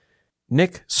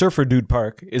Nick Surfer Dude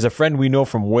Park is a friend we know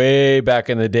from way back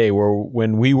in the day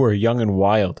when we were young and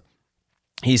wild.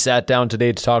 He sat down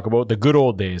today to talk about the good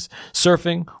old days,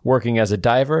 surfing, working as a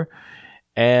diver,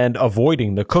 and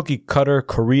avoiding the cookie-cutter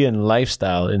Korean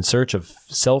lifestyle in search of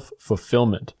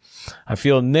self-fulfillment. I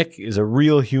feel Nick is a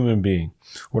real human being.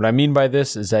 What I mean by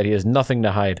this is that he has nothing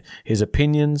to hide. His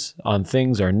opinions on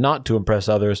things are not to impress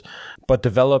others, but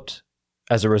developed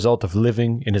as a result of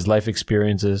living in his life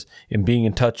experiences and being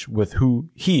in touch with who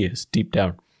he is deep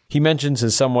down. He mentions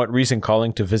his somewhat recent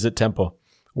calling to visit temple,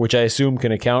 which I assume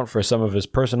can account for some of his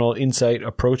personal insight,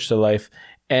 approach to life,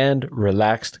 and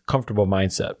relaxed, comfortable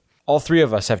mindset. All three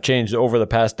of us have changed over the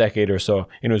past decade or so,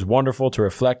 and it was wonderful to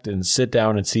reflect and sit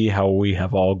down and see how we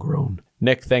have all grown.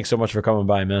 Nick, thanks so much for coming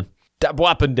by, man.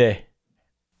 Dabwapende.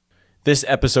 This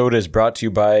episode is brought to you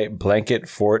by Blanket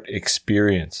Fort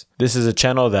Experience. This is a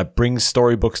channel that brings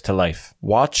storybooks to life.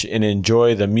 Watch and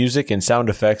enjoy the music and sound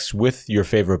effects with your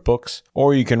favorite books,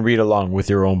 or you can read along with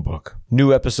your own book.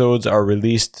 New episodes are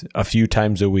released a few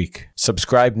times a week.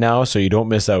 Subscribe now so you don't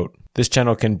miss out. This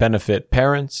channel can benefit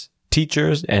parents,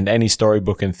 teachers, and any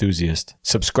storybook enthusiast.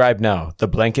 Subscribe now. The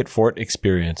Blanket Fort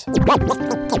Experience. You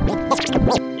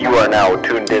are now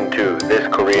tuned into This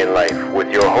Korean Life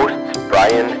with your hosts,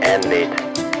 Brian and Nate.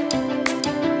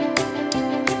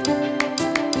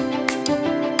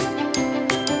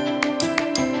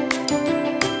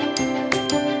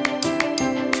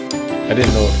 I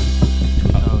didn't know.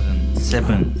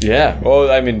 2007. Yeah. Well,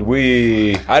 I mean,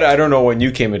 I don't know when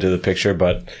you came into the picture,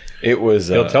 but it was...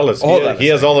 He'll tell us. He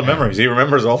has all the memories. He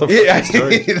remembers all the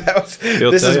stories.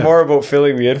 This is more about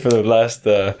filling me in for the last...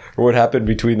 or what happened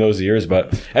between those years.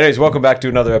 But anyways, welcome back to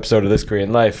another episode of This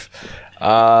Korean Life.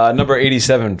 Number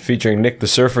 87, featuring Nick the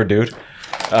Surfer Dude.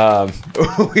 I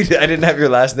didn't have your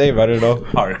last name. I don't know.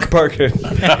 Park.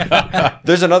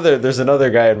 There's another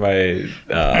guy in my...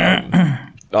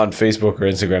 on Facebook or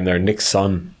Instagram there, Nick's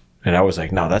son. And I was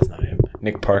like, no, that's not him.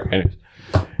 Nick Park. Anyways,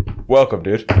 welcome,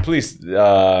 dude. Please,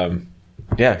 can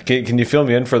you fill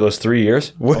me in for those 3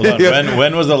 years? Hold on.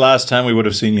 When was the last time we would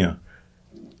have seen you?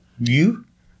 You?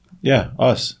 Yeah,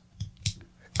 us.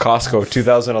 Costco,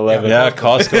 2011. Yeah,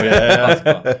 Costco.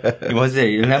 Yeah. Was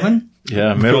it 11?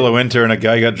 Yeah, middle of winter, and a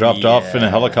guy got dropped off in a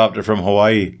helicopter from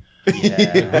Hawaii.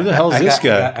 Yeah. Who the hell is this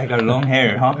guy? I got long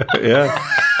hair, huh? Yeah.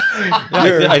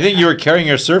 I think you were carrying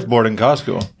your surfboard in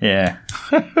Costco. Yeah.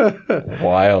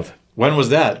 Wild. When was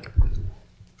that?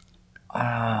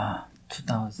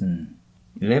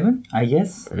 2011, I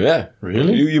guess. Yeah.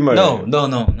 Really? You might.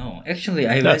 No. Actually,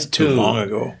 That's went too to... long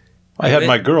ago. I had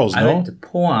my girls, I went to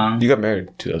Pohang You got married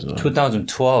in 2011.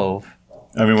 2012.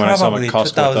 I mean, when I saw my Probably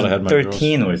Costco, I thought I had my girls.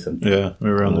 2013 or something. Yeah, we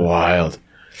were on the... Wild.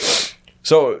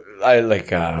 So I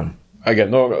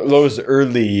again, those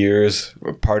early years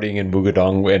partying in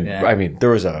Mugadong, and I mean, there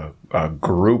was a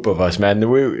group of us, man.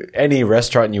 Any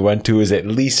restaurant you went to is at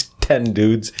least 10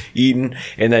 dudes eating,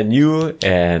 and then you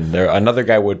and another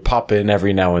guy would pop in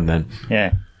every now and then.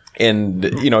 Yeah. And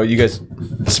you guys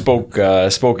spoke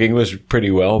English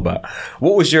pretty well, but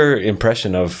what was your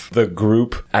impression of the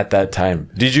group at that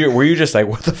time? Were you just like,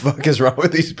 what the fuck is wrong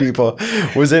with these people?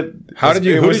 Was it? Who did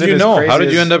you know? How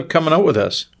did you end up coming out with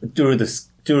us?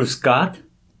 Through Scott?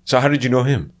 So how did you know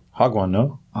him? Hagwon,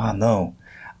 no?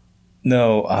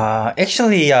 No.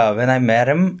 Actually, when I met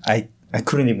him, I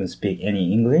couldn't even speak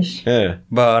any English. Yeah.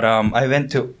 But I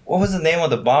went to, what was the name of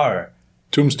the bar?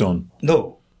 Tombstone.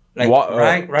 No. Like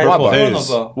right in Purple front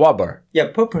Haze. of Wabar. Yeah,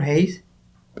 Purple Haze.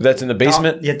 That's in the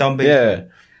basement? Down basement. Yeah.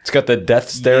 It's got the death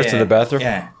stairs to the bathroom?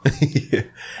 Yeah.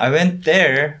 I went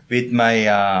there with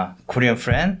my Korean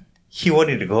friend. He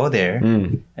wanted to go there.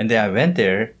 And then I went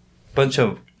there. Bunch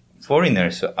of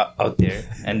foreigners out there.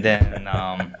 And then...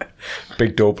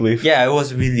 Big dope leaf? Yeah, I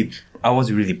was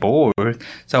really bored.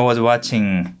 So I was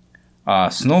watching a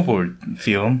snowboard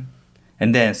film.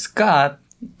 And then Scott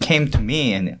came to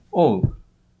me and,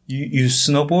 you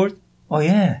snowboard? Oh,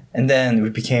 yeah. And then we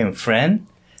became friends.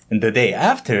 And the day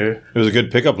after... It was a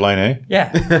good pickup line, eh? Yeah.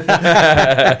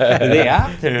 The day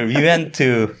after, we went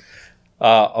to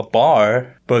a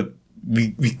bar, but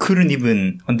we couldn't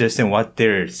even understand what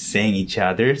they're saying each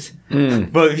other's.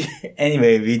 But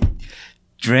anyway, we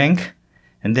drank,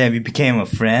 and then we became a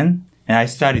friend, and I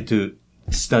started to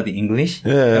study English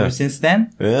ever since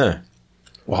then. Yeah.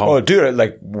 Wow. Oh, dude,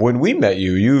 like, when we met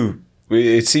you...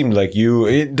 It seemed like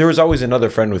there was always another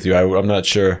friend with you. I'm not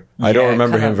sure. I don't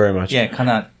remember him very much. Yeah, kind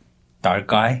of dark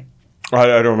guy. I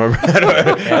don't remember.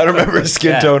 I don't remember his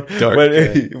skin tone. But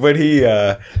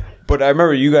I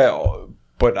remember you guys.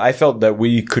 But I felt that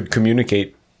we could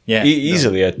communicate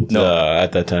easily at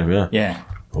that time. Yeah. Yeah.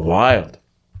 Wild.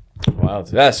 Wow.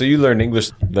 Yeah, so you learned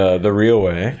English the real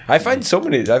way. I've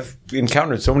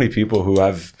encountered so many people who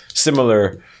have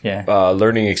similar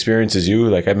learning experience as you.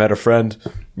 Like I met a friend,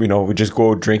 we just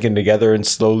go drinking together and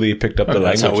slowly picked up the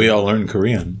language. That's how we all learn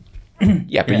Korean.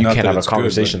 Yeah, but you can't have a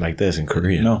conversation like this in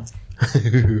Korean. No.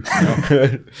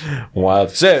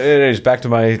 Wild. So anyways, back to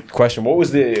my question. What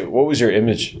was your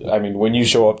image? I mean, when you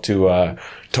show up to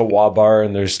Wabar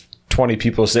and there's 20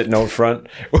 people sitting out front,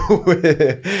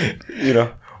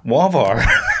 Wabar.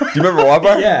 Do you remember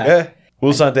Wabar? Yeah.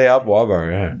 Ulsan Day Up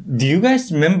Wabar, yeah. Do you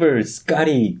guys remember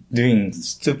Scotty doing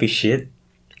stupid shit?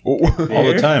 All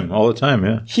the time,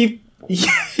 yeah. He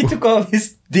took off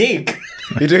his dick.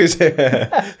 He took his,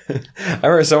 I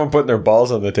remember someone putting their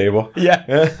balls on the table. Yeah.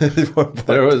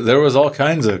 There was all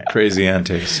kinds of crazy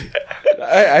antics.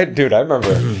 I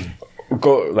remember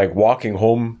walking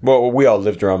home. Well, we all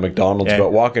lived around McDonald's,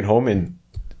 but walking home and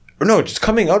just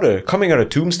coming out of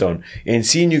Tombstone and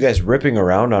seeing you guys ripping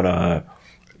around on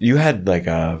you had like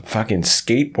a fucking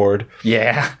skateboard.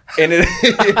 Yeah. And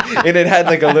it had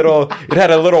like a little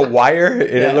wire and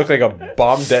it looked like a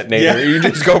bomb detonator. Yeah. You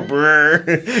just go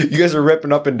brrr. You guys are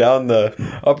ripping up and down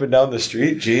the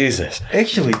street. Jesus.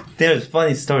 Actually, there's a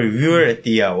funny story. We were at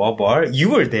the Wabar.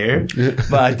 You were there,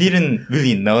 but I didn't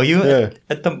really know you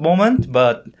at the moment.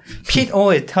 But Pete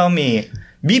always tell me,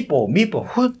 Meepo,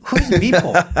 who's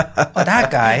Meepo? Oh, that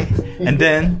guy. And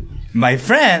then my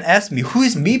friend asked me, who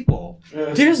is Meepo?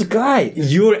 There's a guy.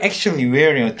 You're actually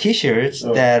wearing a t-shirt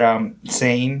that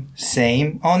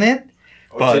same on it.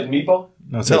 But is it Meepo?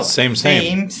 No, it says same.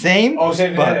 Same. Oh,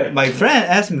 same. But my friend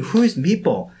asked me, who is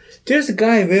Meepo? There's a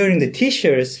guy wearing the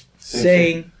t-shirts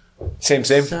saying same.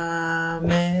 Same. What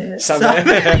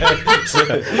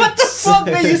the fuck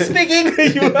when you speak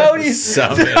English? You already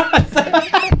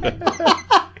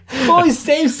Oh,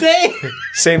 same.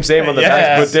 Same on the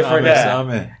back, but different.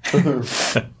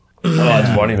 Oh,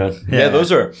 that's funny, man. Yeah,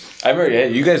 those are. I remember. Yeah,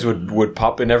 you guys would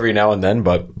pop in every now and then,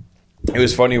 but it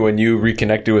was funny when you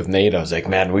reconnected with Nate. I was like,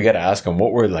 man, we got to ask him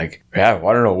what we're like. Yeah,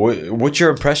 I don't know. What's your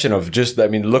impression of just? I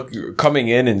mean, coming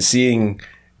in and seeing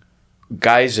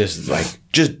guys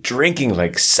just drinking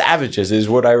like savages is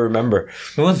what I remember.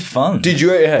 It was fun. Did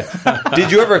you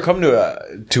ever come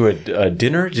to a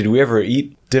dinner? Did we ever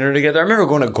eat dinner together? I remember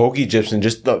going to Gogi Gyps and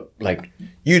just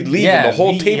you'd leave and the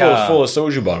whole table was full of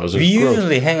soju bottles. We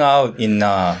usually hang out in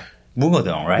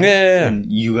Mugodong, right? Yeah.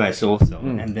 And you guys also.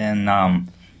 And then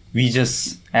we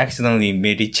just accidentally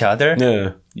met each other.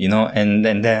 Yeah. And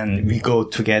then we go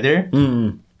together.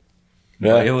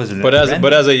 Yeah. It was But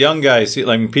as a young guy, see,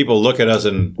 like people look at us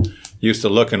and used to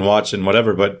look and watch and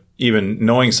whatever. But even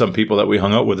knowing some people that we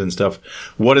hung out with and stuff,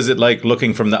 what is it like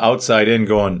looking from the outside in,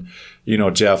 going,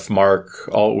 Jeff, Mark,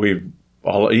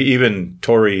 even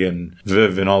Tori and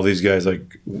Viv and all these guys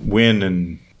like Win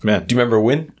and man. Do you remember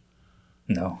Win?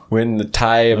 No. Win, the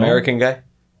Thai American guy,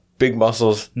 big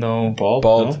muscles. No.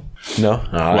 Bald. No.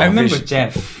 I remember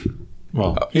Jeff.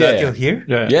 Well, He's still here.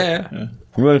 Yeah.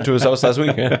 We went to his house last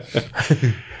week. Yeah.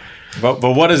 But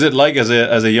what is it like as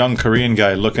a young Korean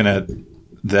guy looking at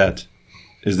that?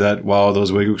 Is that wow,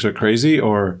 those Weiguks are crazy,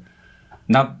 or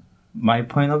not my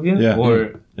point of view,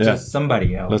 or just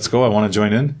somebody else? Let's go. I want to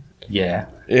join in. Yeah,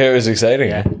 it was exciting.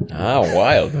 Yeah.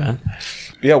 Wild, man.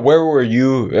 Yeah, where were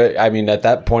you? I mean, at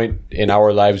that point in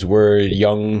our lives, we're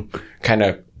young,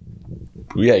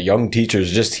 young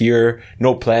teachers, just here,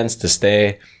 no plans to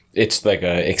stay. It's like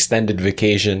a extended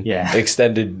vacation,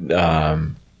 extended,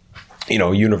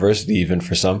 university even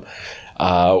for some.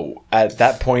 At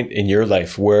that point in your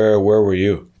life, where were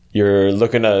you? You're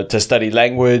looking to study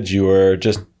language. You were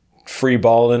just free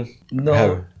balling.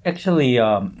 No, actually,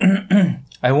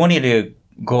 I wanted to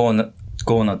go on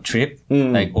a trip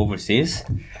like overseas,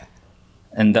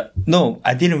 and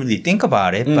I didn't really think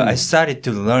about it. But I started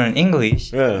to learn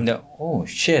English. Yeah. And oh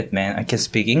shit, man, I can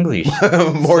speak English.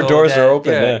 More doors are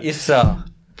open. Yeah. It's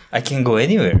I can go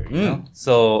anywhere. You know?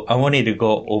 So I wanted to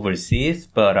go overseas,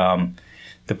 but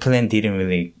the plan didn't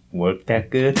really work that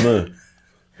good.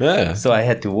 Yeah. So I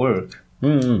had to work.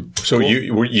 So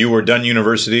you were done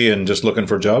university and just looking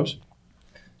for jobs?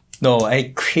 No,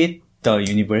 I quit the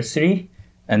university,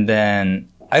 and then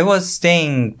I was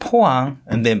staying Pohang,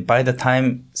 and then by the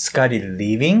time Scotty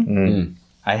leaving,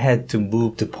 I had to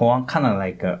move to Pohang, kind of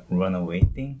like a runaway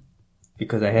thing,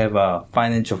 because I have a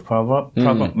financial problem.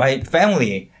 My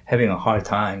family having a hard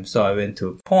time, so I went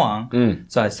to Pohang.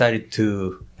 So I started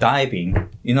to diving,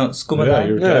 scuba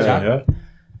diving. Yeah.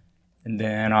 And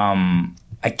then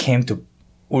I came to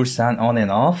Ulsan on and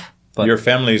off. But your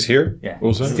family's here? Yeah,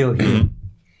 Ulsan? still here.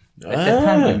 At that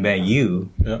time, I met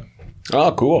you. Yeah.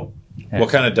 Oh, cool. What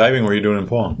kind of diving were you doing in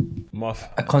Pohang? Muff.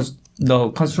 No,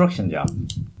 construction job.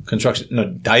 Construction? No,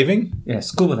 diving Yeah,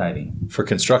 scuba diving. for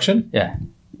construction. Yeah,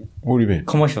 What do you mean?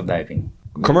 commercial diving.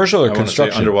 Commercial or I want to say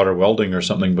construction? underwater welding or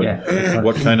something. But Yeah.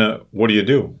 what do you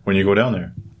do when you go down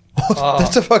there?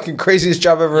 That's the fucking craziest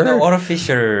job I've ever You know, heard.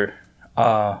 artificial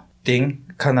thing,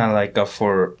 kind of like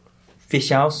for fish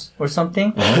house or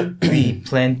something. We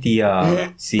plant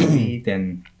the seaweed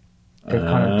and that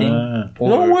kind of thing.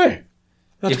 No Or way.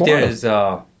 That's if there wild. is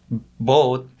a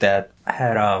boat that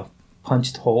had a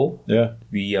punched hole, Yeah.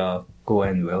 we go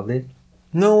and weld it.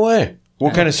 No way.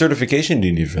 What kind of certification do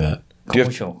you need for that? Do you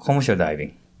have, Commercial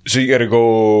diving. so you got to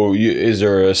go. Is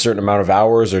there a certain amount of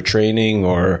hours or training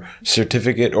or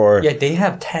certificate or? Yeah, they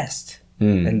have tests,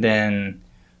 and then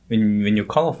when you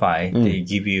qualify, they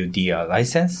give you the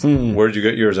license. Where did you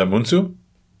get yours at Munsu?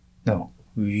 No,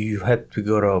 you have to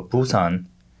go to Busan.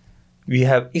 We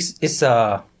have it's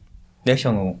a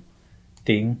national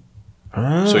thing.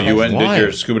 So you went and did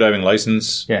your scuba diving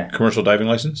license, Yeah. commercial diving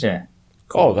license. Yeah.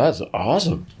 Oh, that's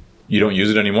awesome. You don't use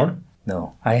it anymore.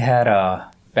 No, I had a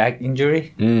back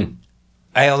injury.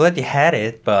 I already had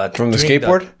it, but From the during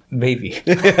skateboard? Maybe.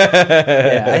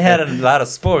 Yeah, I had a lot of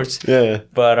sports, Yeah.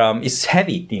 but it's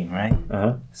heavy thing, right?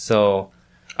 Uh-huh. So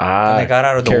when I got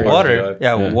out of the carry on. water,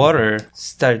 Yeah. water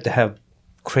started to have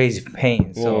crazy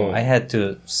pain. So Whoa. I had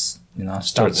to,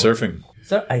 Start surfing.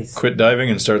 So I, Quit diving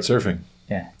and start surfing.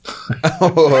 yeah.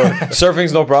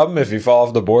 Surfing's no problem. If you fall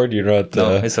off the board, you're not.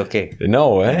 No, it's okay.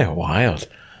 No way. Wild.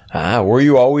 Were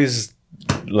you always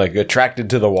like attracted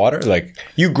to the water? Like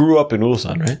you grew up in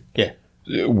Ulsan, right? Yeah.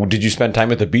 Did you spend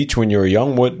time at the beach when you were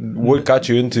young? What got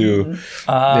you into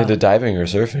diving or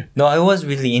surfing? No, I was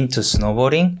really into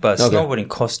snowboarding, but Okay. snowboarding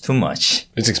costs too much.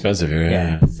 It's expensive here.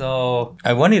 Yeah. So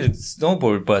I wanted to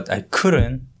snowboard, but I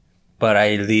couldn't. But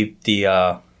I lived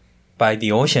by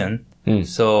the ocean.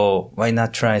 So why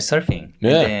not try surfing? Yeah.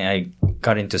 And then I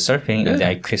got into surfing and then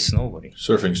I quit snowboarding.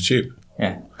 Surfing's cheap.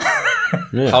 Yeah.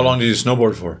 How long did you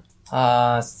snowboard for?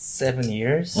 7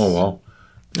 years Oh wow.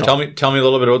 Tell me a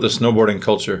little bit about the snowboarding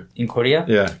culture. in Korea.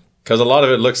 Yeah, because a lot of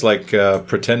it looks like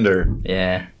Pretender.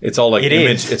 Yeah, It's all like It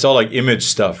image. is. It's all like image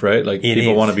stuff, right? Like It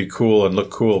people is. want to be cool and look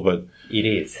cool, but it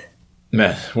is.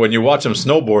 man, when you watch them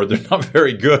snowboard, they're not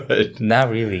very good. Not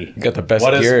really. Got the best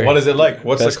What gear. is it like?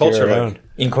 What's the Best gear culture around. like?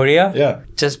 In Korea? Yeah.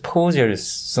 Just posers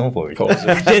snowboard. Posers.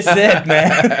 That's it,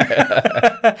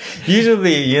 man.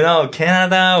 Usually,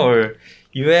 Canada or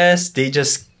US, they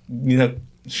just,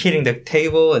 hitting the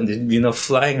table and,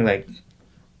 flying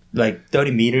like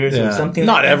 30 meters or something.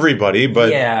 Not like that. everybody, but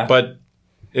Yeah. but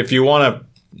if you want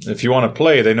to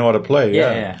play, they know how to play.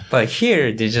 Yeah. But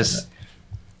here, they're just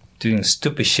doing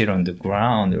stupid shit on the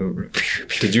ground. Or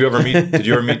Did you ever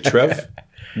meet Trev?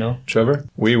 No? Trevor?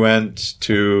 We went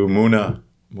to Muju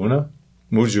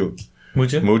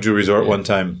Muju? Resort one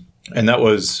time, and that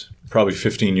was probably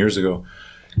 15 years ago.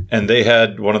 And they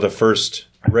had one of the first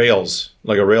rails,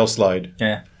 like a rail slide,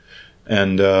 Yeah.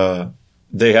 and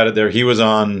they had it there. He was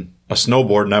on a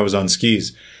snowboard and I was on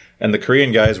skis, and the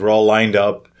Korean guys were all lined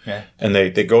up, Yeah. and they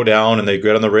go down and they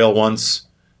get on the rail once,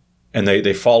 and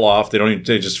they fall off. They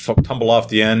just tumble off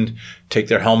the end, take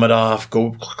their helmet off,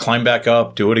 go climb back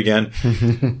up, do it again,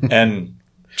 and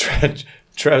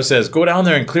Trev says, "Go down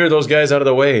there and clear those guys out of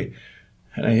the way."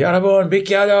 And Yarabon,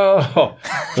 Bikyado,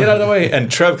 get out of the way. And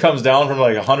Trev comes down from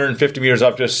like 150 meters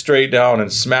up, just straight down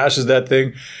and smashes that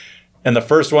thing. And the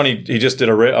first one, he just did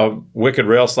a wicked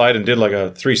rail slide and did like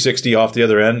a 360 off the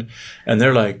other end. And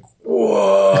they're like,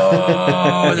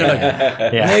 whoa. And they're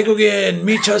like, Negogen,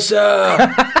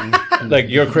 Michasa. Like,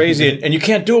 you're crazy. And you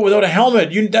can't do it without a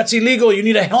helmet. That's illegal. You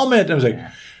need a helmet. And I was like,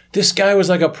 this guy was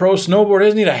like a pro snowboarder. He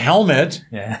doesn't need a helmet.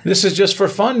 Yeah. This is just for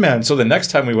fun, man. So the next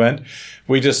time we went,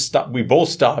 we just stopped. We both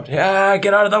stopped. Yeah,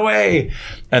 get out of the way.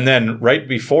 And then right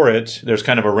before it, there's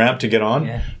kind of a ramp to get on.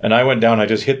 Yeah. And I went down. I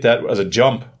just hit that as a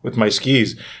jump with my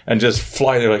skis and just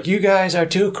fly. They're like, you guys are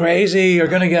too crazy. You're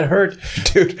going to get hurt.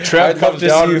 Dude, Trev I'd love comes to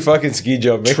down. see you fucking ski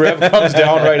jumping. Trev comes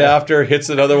down right after, hits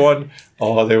another one.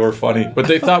 Oh, they were funny. But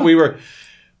they thought we were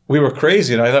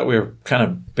crazy, and I thought we were kind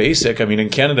of basic. I mean, in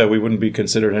Canada, we wouldn't be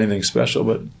considered anything special,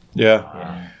 but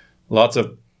yeah. Lots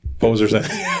of posers.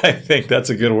 I think that's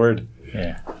a good word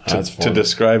Yeah. to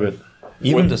describe it.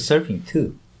 Even the surfing,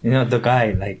 too. The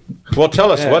guy, like, Well,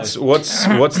 tell us what's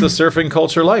the surfing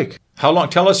culture like? How long?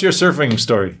 Tell us your surfing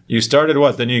story. You started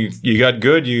what? Then you got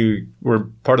good. You were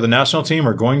part of the national team,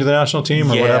 or going to the national team, or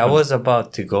what yeah, I happened? was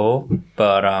about to go,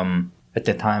 but at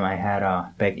the time I had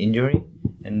a back injury,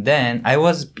 and then I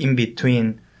was in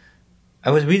between.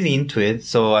 I was really into it,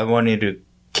 so I wanted to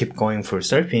keep going for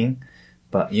surfing,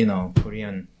 but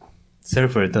Korean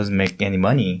surfer doesn't make any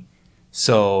money,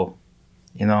 so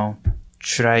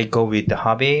should I go with the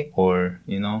hobby or,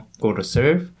 go to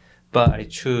surf? But I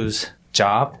choose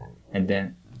job and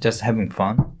then just having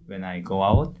fun when I go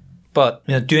out. But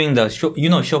doing the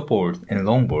shortboard and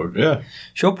longboard. Yeah.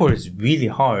 Shortboard is really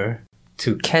hard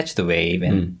to catch the wave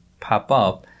and pop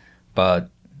up. But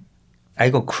I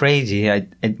go crazy.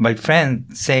 My friend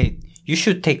say you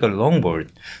should take a longboard.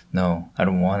 No, I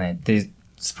don't want it.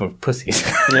 It's for pussies.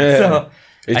 Yeah. So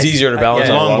It's easier to balance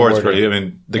yeah. on a Longboards, longboard. pretty. I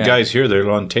mean, the guys here, they're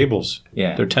on tables.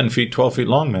 Yeah. They're 10 feet, 12 feet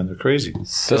long, man. They're crazy.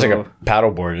 So it's like a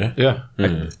paddleboard, yeah?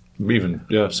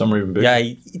 Yeah. Some are even bigger. Yeah,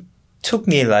 it took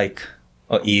me like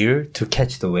a year to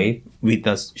catch the wave with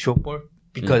the shortboard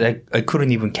because I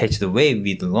couldn't even catch the wave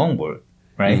with the longboard,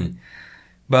 right?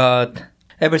 But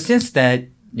ever since that,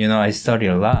 I study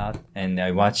a lot and I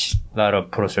watch a lot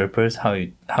of pro surfers,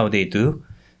 how they do,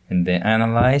 and then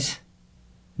analyze,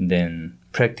 and then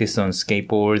practice on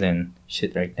skateboard and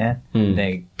shit like that.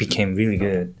 They became really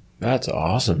good. That's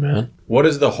awesome, man. What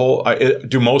is the whole...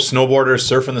 do most snowboarders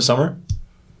surf in the summer?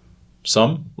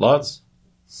 Some? Lots?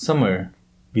 Summer,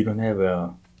 we don't have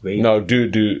a wave. No,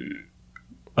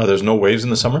 There's no waves in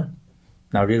the summer?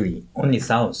 Not really. Only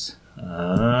south.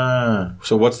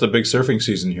 So what's the big surfing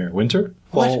season here? Winter?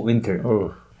 Fall, winter.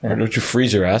 Oh, don't you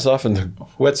freeze your ass off in the...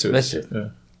 wetsuits. Wetsuit.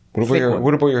 Yeah.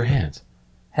 What about your hands?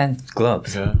 Hand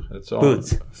gloves. Yeah, it's all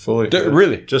Boots. fully.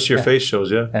 Really? Just your face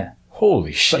shows, yeah.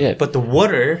 Holy shit. But the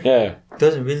water yeah.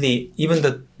 doesn't really, even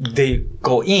though they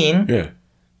go in, Yeah.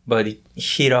 but it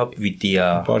heat up with the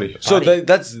Body. So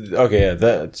that's... Okay, yeah,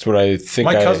 that's what I think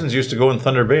My cousins used to go in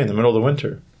Thunder Bay in the middle of the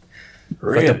winter.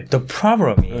 Really? But the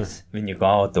problem is when you go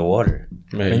out the water,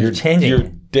 Man, when you're changing your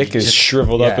it, dick you is just-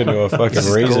 shriveled up into a fucking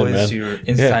just raisin, go man. into your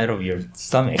inside of your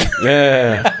stomach.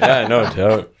 Yeah, no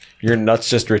doubt. Your nuts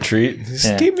just retreat. Just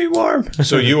Yeah. keep me warm.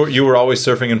 So you were always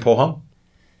surfing in Pohang?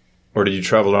 Or did you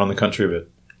travel around the country a bit?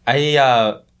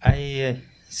 I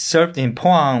surfed in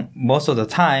Pohang most of the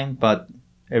time, but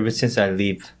ever since I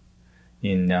live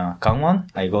in Gangwon,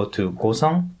 I go to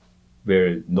Gosong,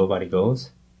 where nobody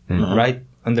goes, right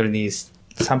underneath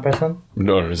Sanpasan.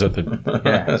 No, is that the...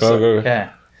 Yeah, Okay. yeah.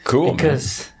 Cool, man.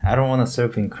 Because I don't want to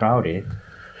surf in crowded.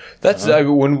 That's...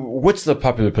 what's the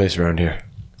popular place around here?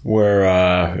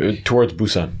 Where, towards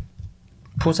Busan.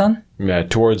 Busan? Yeah,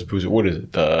 towards Busan. What is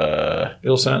it?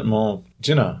 Ilsan Mo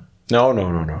Jina. No.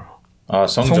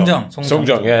 Songjong.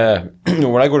 Songjong, yeah.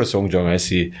 When I go to Songjong, I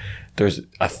see there's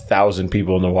 1,000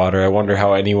 people in the water. I wonder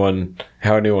how anyone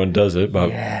does it. But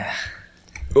Yeah.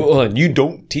 Well, and you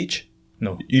don't teach?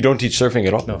 No. You don't teach surfing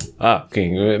at all? No. Ah,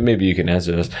 okay. Maybe you can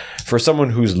answer this. For someone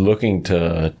who's looking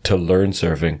to learn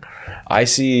surfing, I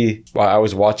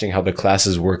was watching how the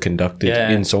classes were conducted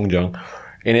in Songjong,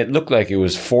 and it looked like it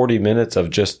was 40 minutes of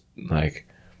just like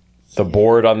the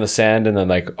board on the sand and then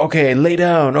like, okay, lay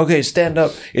down, okay, stand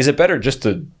up. Is it better just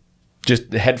to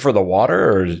head for the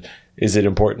water, or is it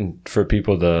important for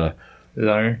people to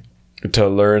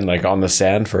learn like on the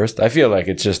sand first? I feel like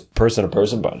it's just person to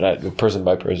person, but person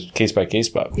by person, case by case.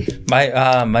 But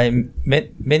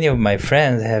Many of my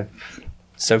friends have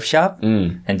surf shop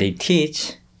and they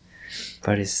teach,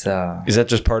 but it's is that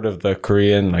just part of the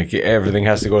Korean, like everything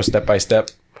has to go step by step?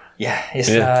 it's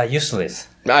useless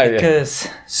Yeah. because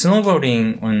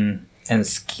snowboarding and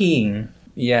skiing,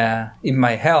 it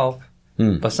might help,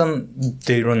 but some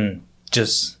they don't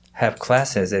just have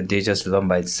classes and they just learn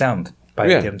by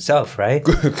themselves, right?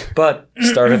 But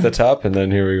Start at the top and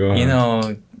then here we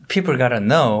go. people gotta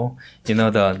know,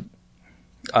 the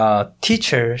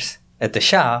teachers at the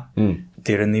shop,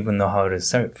 they don't even know how to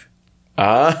surf.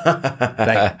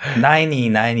 Like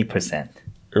 90%.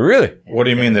 Really? What do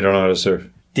you mean they don't know how to surf?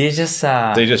 They just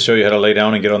They just show you how to lay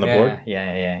down and get on the board?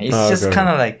 Yeah. It's just okay. kind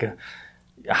of like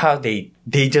how they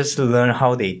just learn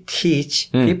how they teach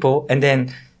people, and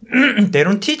then they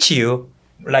don't teach you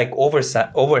like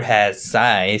overhead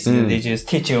size. They just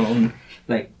teach you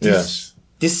like this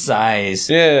size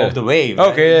of the wave.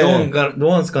 Okay, right? No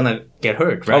one's gonna get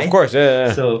hurt, right? Of course,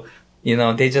 yeah. So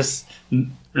they just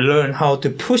learn how to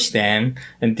push them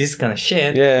and this kind of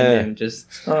shit. Yeah. And then just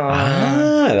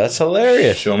That's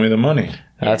hilarious. Show me the money.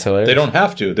 That's hilarious. They don't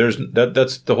have to.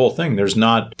 That's the whole thing. There's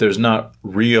not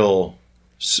real...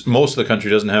 Most of the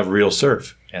country doesn't have real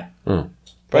surf. yeah.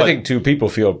 But I think too, people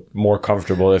feel more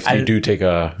comfortable if they do take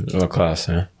a class.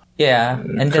 Yeah. Yeah.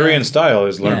 And Korean style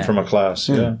is learned Yeah. from a class.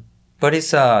 Yeah. But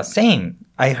it's same.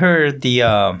 I heard the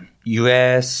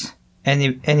U.S.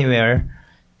 anywhere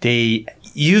they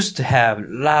used to have a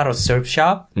lot of surf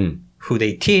shop who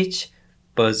they teach,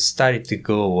 but started to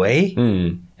go away.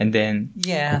 And then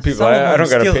People, some of them I don't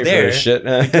gotta still pay there for this shit.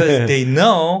 because they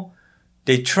know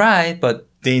they tried, but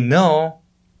they know.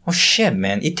 Oh shit,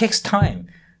 man! It takes time.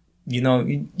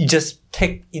 you just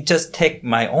take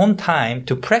my own time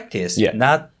to practice, Yeah.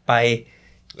 not by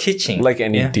teaching. Like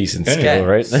any decent skill, Yeah.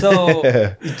 right? So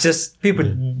it just people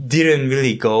didn't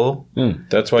really go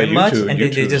That's why that much, YouTube, and then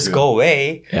they YouTube's just good. go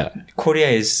away. Yeah. Korea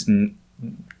is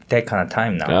that kind of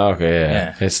time now. Oh, okay, yeah.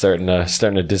 Yeah. It's starting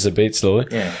to dissipate slowly.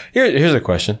 Yeah. Here's a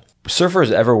question: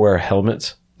 surfers ever wear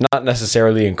helmets? Not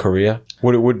necessarily in Korea.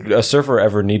 Would a surfer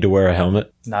ever need to wear a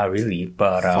helmet? Not really,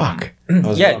 but Fuck.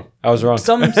 I was wrong.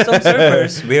 Some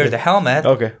surfers wear the helmet.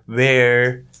 Okay.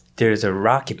 Where there's a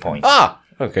rocky point.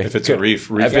 Okay. If it's a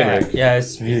reef I've been- break. Yeah,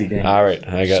 it's really dangerous. All right,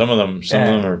 I got. Some of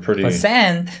them are pretty. But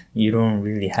sand, you don't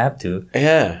really have to.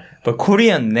 Yeah. But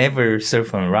Korean never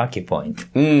surf on rocky point.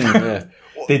 Yeah.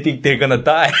 They think they're gonna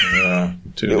die. Yeah,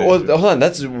 too Well, dangerous. hold on.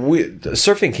 That's weird.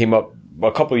 Surfing came up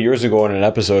a couple of years ago in an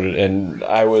episode, and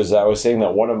I was saying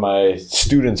that one of my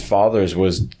students' fathers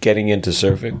was getting into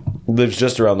surfing. Lives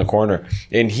just around the corner,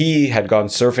 and he had gone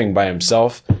surfing by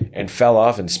himself and fell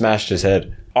off and smashed his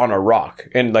head on a rock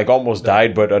and like almost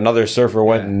died. But another surfer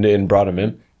went and brought him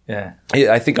in. Yeah.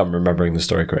 I think I'm remembering the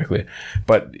story correctly,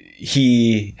 but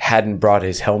he hadn't brought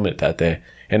his helmet that day,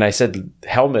 and I said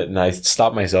helmet, and I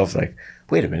stopped myself like,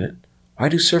 wait a minute. Why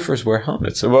do surfers wear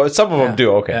helmets? Well, some of them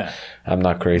do. Okay, Yeah. I'm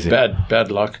not crazy. Bad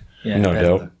luck. Yeah, No that's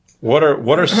doubt. What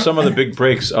are some of the big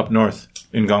breaks up north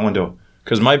in Gangwon-do?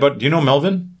 Because do you know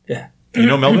Melvin? Yeah. You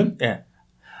know Melvin? Yeah.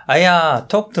 I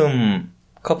talked to him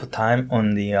a couple times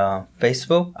on the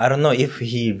Facebook. I don't know if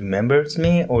he remembers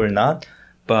me or not,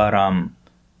 but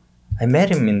I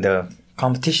met him in the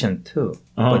competition too.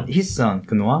 But his son,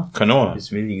 Kanoa, Kanoa.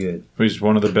 is really good. He's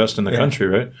one of the best in the country,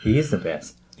 right? He is the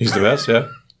best. He's the best, yeah.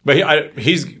 But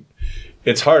he's.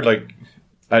 It's hard. Like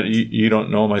you don't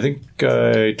know him. I think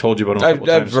I told you about him. A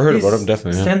couple I've times. heard about him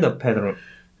definitely. Yeah. Stand-up paddler.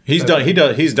 He's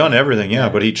done everything, yeah.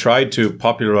 But he tried to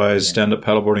popularize stand-up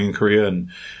paddleboarding in Korea, and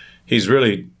he's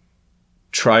really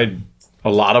tried a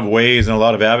lot of ways and a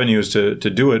lot of avenues to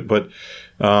do it. But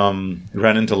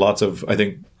ran into lots of, I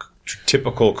think,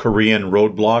 typical Korean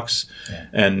roadblocks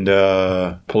and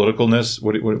politicalness.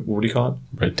 What do you call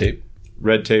it?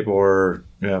 Red tape or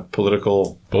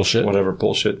political Bullshit. whatever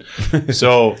bullshit.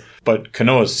 So, but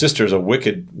Kanoa's sister's a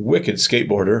wicked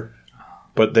skateboarder,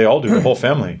 but they all do, the whole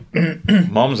family.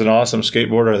 Mom's an awesome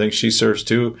skateboarder. I think she surfs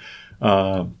too.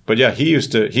 But yeah,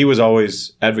 he was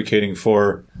always advocating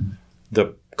for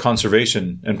the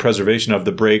conservation and preservation of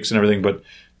the breaks and everything, but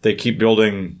they keep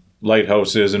building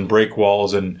lighthouses and break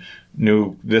walls and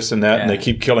new this and that, and they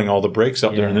keep killing all the breaks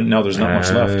up there, and then now there's not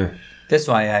much left. That's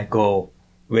why I go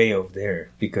way over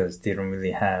there, because they don't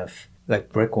really have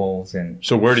like brick walls and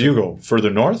So where do you go? Further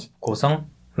north? Gosong.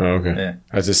 Oh, okay. Yeah.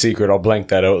 That's a secret. I'll blank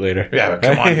that out later. Yeah, but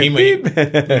come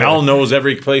on. Mel knows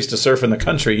every place to surf in the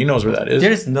country. He knows where that is.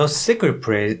 There's no secret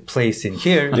place in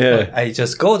here. Yeah. But I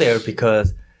just go there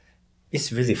because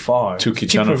it's really far. To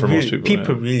Kichana for most people,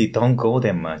 People yeah. really don't go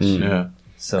that much. Yeah.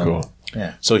 So Cool.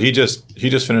 yeah. So he just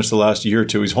finished the last year or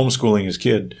two. He's homeschooling his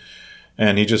kid,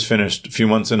 and he just finished a few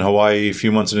months in Hawaii, a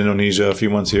few months in Indonesia, a few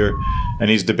months here, and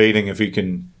he's debating if he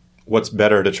can. What's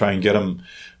better to try and get him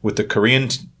with the Korean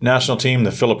national team,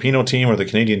 the Filipino team, or the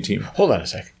Canadian team? Hold on a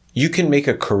sec. You can make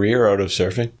a career out of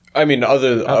surfing? I mean,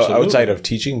 Absolutely. outside of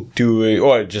teaching,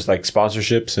 or just like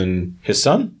sponsorships and His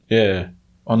son yeah.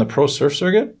 on the pro surf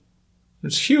circuit,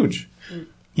 it's huge.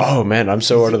 Oh man, I'm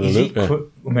so out of the Is loop. he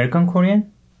man. American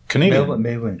Korean? Canadian,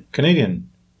 Melbourne. Canadian,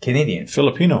 Canadian.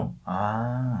 Filipino.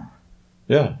 Ah.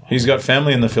 Yeah, he's got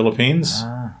family in the Philippines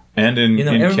and in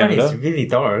Everybody is Canada. really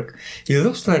dark. He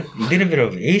looks like a little bit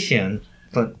of Asian,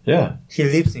 but Yeah, he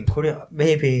lives in Korea.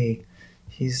 Maybe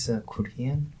he's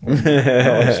Korean?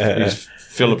 he's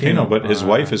Filipino, but his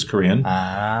wife is Korean.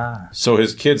 Ah. So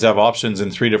his kids have options in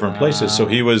 3 different places. So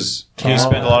he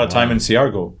spent a lot of time in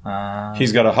Siargao.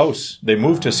 He's got a house. They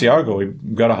moved to Siargao.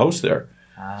 He got a house there.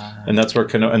 And that's where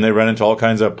and they ran into all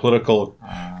kinds of political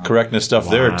correctness stuff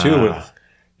there too with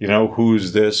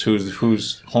who's this,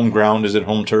 who's home ground, is it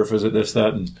home turf, is it this,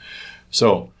 that, and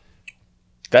so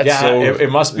That's so.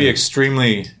 it must be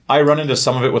extremely. I run into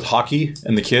some of it with hockey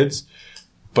and the kids,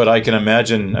 but I can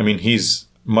imagine. I mean, he's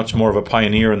much more of a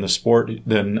pioneer in the sport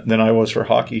than I was for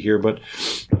hockey here, but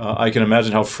I can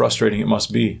imagine how frustrating it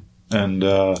must be. And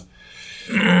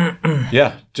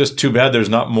just too bad there's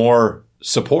not more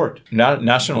support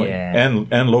nationally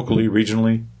and locally,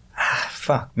 regionally.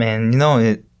 Fuck, man.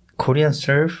 Korean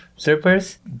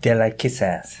surfers, they like kiss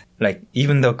ass. Like,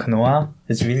 even though Kanoa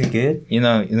is really good,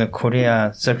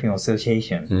 Korea Surfing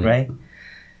Association, right?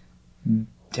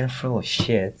 They're full of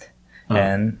shit.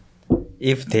 And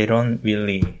if they don't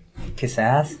really kiss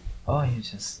ass, oh,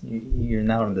 you're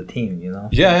not on the team, you know?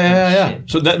 Yeah. Shit.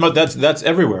 So that's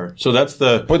everywhere. So that's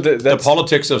the But the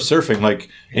politics of surfing. Like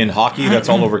in hockey, that's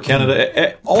all over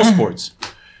Canada. All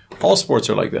sports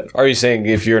are like that. Are you saying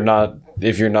if you're not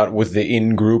with the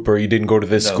in group or you didn't go to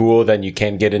this school, then you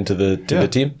can't get into the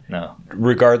team, No.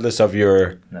 regardless of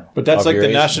your? No. But that's Of like your the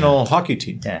age? national hockey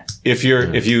team. Yeah.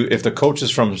 If the coach is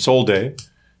from Solday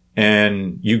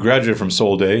and you graduate from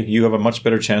Solday, you have a much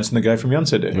better chance than the guy from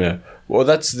Yonsei. Yeah. Well,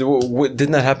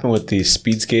 didn't that happen with the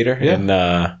speed skater? Yeah. In,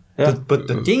 But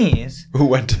the thing is, who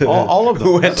went to All of them.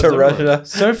 Who went to That's everywhere. Russia?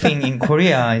 surfing in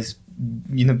Korea is,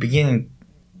 beginning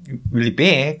really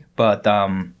big, but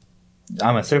I'm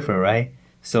a surfer, right?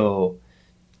 So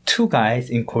 2 guys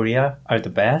in Korea are the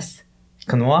best.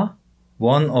 Kanoa,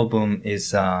 one of them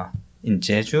is in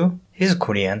Jeju. He's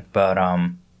Korean, but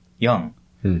young.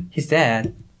 His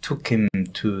dad took him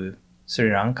to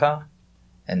Sri Lanka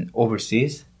and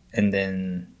overseas, and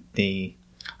then they,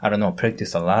 I don't know,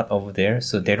 practice a lot over there.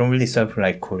 So they don't really surf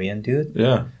like Korean dude.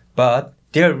 Yeah. But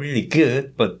they're really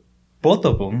good, but both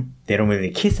of them, they don't really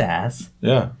kiss ass,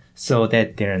 Yeah. so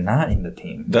that they're not in the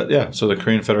team. So the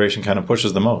Korean Federation kind of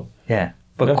pushes them out. Yeah.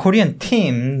 But Yeah. Korean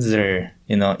teams are,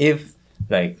 if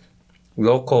like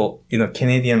local,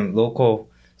 Canadian local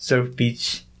surf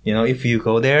beach, if you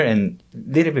go there and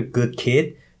little bit good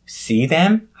kid, see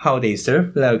them, how they surf,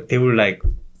 like they were like,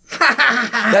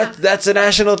 That's a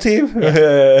national team.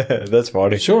 That's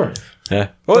funny. Sure. Yeah.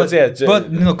 Well,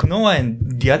 but Kanoa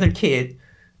and the other kid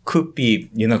could be,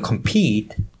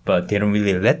 compete, but they don't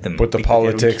really let them. But the because they don't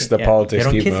politics- kiss- the politics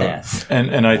they don't keep kiss them out. ass.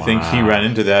 And I think he ran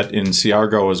into that in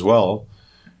Ciargo as well,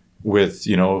 with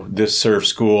this surf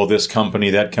school, this company,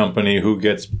 that company, who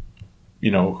gets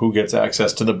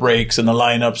access to the breaks and the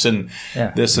lineups and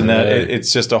Yeah. this and that. Yeah.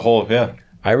 It's just a whole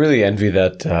I really envy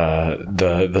that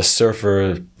the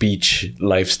surfer beach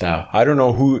lifestyle. I don't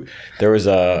know who. There was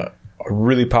a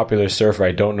really popular surfer.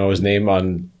 I don't know his name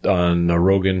on a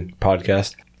Rogan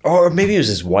podcast, or maybe it was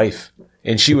his wife,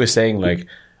 and she was saying like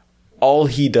all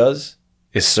he does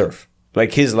is surf.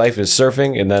 Like his life is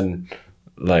surfing, and then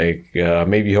like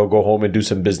maybe he'll go home and do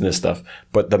some business stuff.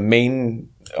 But the main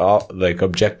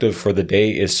objective for the day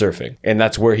is surfing, and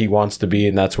that's where he wants to be,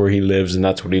 and that's where he lives, and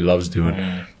that's what he loves doing.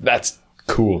 That's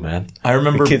cool, man. I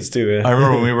remember The kids too. Yeah. I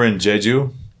remember when we were in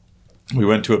Jeju, we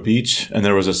went to a beach and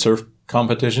there was a surf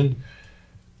competition,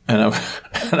 and I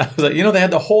was like, they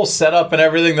had the whole setup and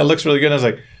everything that looks really good. And I was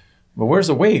like, but where's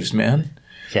the waves, man?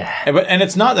 Yeah. And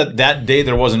it's not that day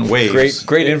there wasn't waves.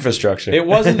 Great infrastructure. It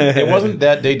wasn't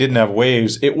that they didn't have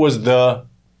waves.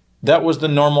 That was the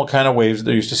normal kind of waves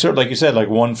they used to surf. Like you said, like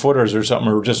 1 footers or something,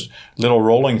 or just little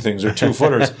rolling things, or 2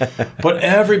 footers. But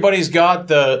everybody's got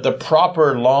the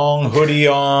proper long hoodie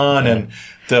on and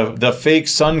the fake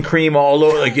sun cream all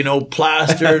over,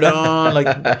 plastered on. Like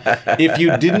if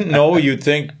you didn't know, you'd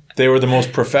think they were the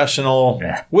most professional,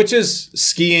 which is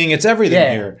skiing. It's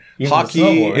everything here. Even Hockey,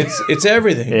 snowboard. it's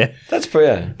everything. Yeah. That's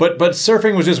pretty. But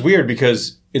surfing was just weird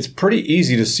because it's pretty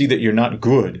easy to see that you're not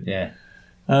good. Yeah.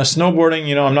 Snowboarding,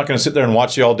 I'm not going to sit there and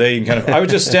watch you all day. You can I was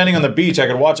just standing on the beach. I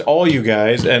could watch all you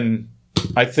guys, and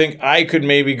I think I could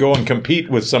maybe go and compete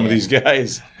with some of these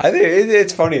guys. I think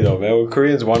it's funny though, man. When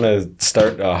Koreans want to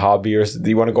start a hobby or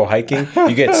you want to go hiking,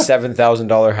 you get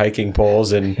 $7,000 hiking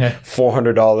poles and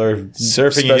 $400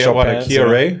 Surfing, you get what, a Kia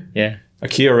Ray? Yeah. A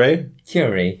Kia Ray?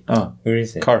 Kia Ray. Oh, Where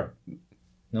is it? car.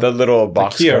 The little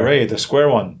box Kia car. Ray, the square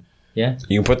one. Yeah.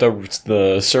 You can put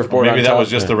the surfboard. Maybe on that top. was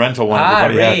just the rental one. Ah,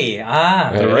 everybody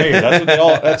had. Ray. The Ray.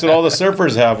 That's what all the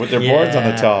surfers have with their boards on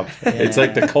the Yeah. top. It's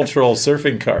like the cultural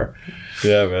surfing car.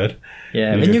 Yeah, man.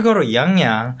 Yeah. When you go to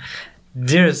Yangyang,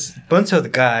 there's a bunch of the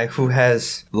guy who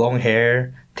has long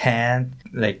hair, tan,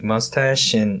 like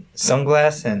mustache and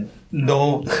sunglasses and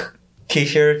no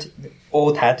t-shirt,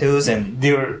 all tattoos, and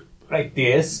they're like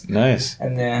this. Nice.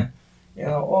 And then,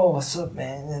 oh, what's up,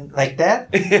 man? And like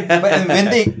that. But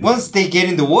when once they get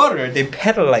in the water, they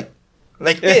pedal like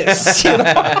this.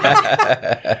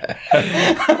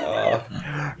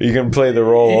 You can play the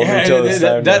role until it's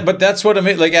time. But that's what I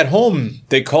mean. Like at home,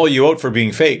 they call you out for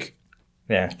being fake.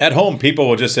 Yeah. At home, people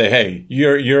will just say, "Hey,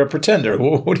 you're a pretender.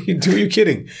 What are you doing? Are you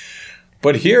kidding?"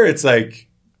 But here, it's like,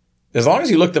 as long as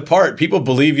you look the part, people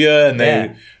believe you, and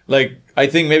they like. I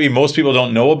think maybe most people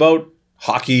don't know about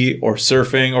hockey or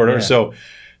surfing or whatever, so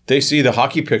they see the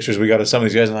hockey pictures we got of some of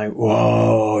these guys, and like,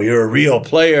 "Whoa, you're a real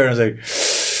player!" And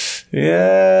it's like,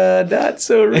 "Yeah, not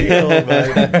so real."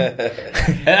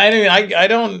 And I mean,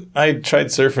 I tried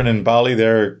surfing in Bali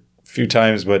there a few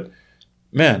times, but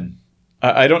man.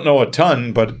 I don't know a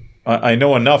ton, but I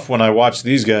know enough when I watch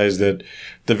these guys that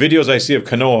the videos I see of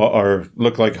Kanoa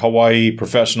look like Hawaii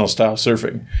professional style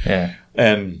surfing. Yeah.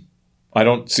 And I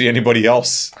don't see anybody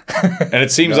else. And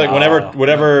it seems like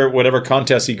whatever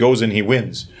contest he goes in, he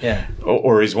wins. Yeah.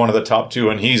 Or he's one of the top two,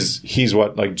 and he's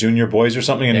what, like junior boys or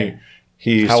something, and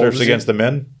he How old surfs is he? against the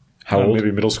men. How old?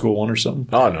 Maybe middle school one or something.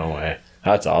 Oh, no way.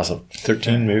 That's awesome.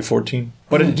 13, maybe 14.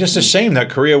 But it's just a shame that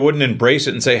Korea wouldn't embrace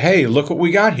it and say, hey, look what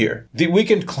we got here.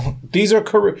 These are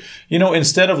Korea. You know,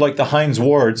 instead of like the Heinz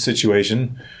Ward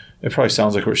situation, it probably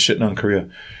sounds like we're shitting on Korea.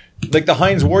 Like the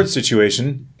Heinz Ward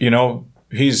situation, you know,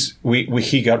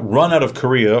 he got run out of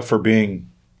Korea for being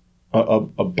a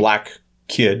black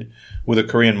kid with a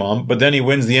Korean mom, but then he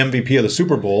wins the MVP of the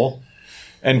Super Bowl.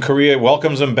 And Korea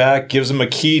welcomes him back, gives him a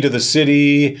key to the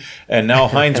city, and now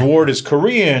Heinz Ward is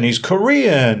Korean. He's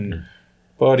Korean.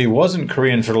 But he wasn't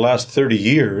Korean for the last 30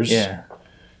 years. Yeah.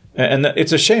 And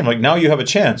it's a shame. Like, now you have a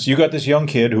chance. You got this young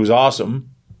kid who's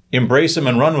awesome. Embrace him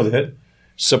and run with it.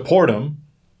 Support him.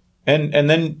 And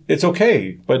then it's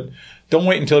okay. But don't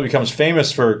wait until he becomes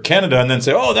famous for Canada and then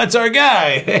say, oh, that's our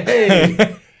guy.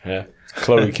 Hey. Yeah.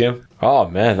 Chloe Kim. Oh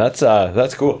man, that's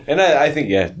cool. And I think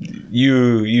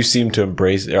you seem to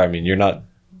embrace. I mean, you're not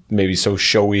maybe so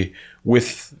showy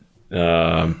with you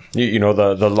know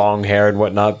the long hair and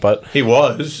whatnot, but He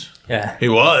was. Yeah. He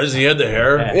was. He had the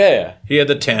hair. yeah. He had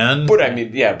the tan. But I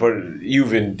mean, but you've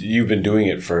been doing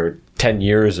it for 10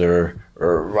 years or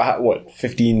what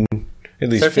 15 at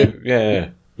least. Surfing? Yeah.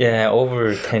 Yeah,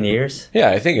 over 10 years. Yeah,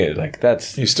 I think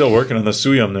that's He's still working on the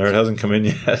Suyum there. It hasn't come in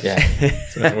yet.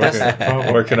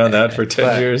 Yeah. working on that for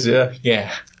 10 years, yeah.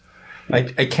 Yeah. I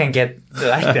can't get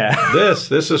like that.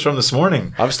 This is from this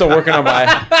morning. I'm still working on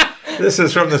my This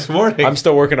is from this morning. I'm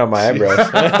still working on my eyebrows.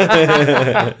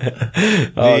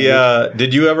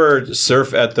 Did you ever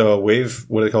surf at the wave,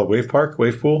 what do they call it, wave park,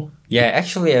 wave pool? Yeah,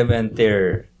 actually I went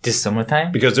there this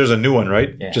summertime. Because there's a new one,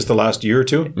 right? Yeah. Just the last year or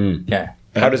two? Yeah.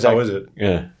 How is it?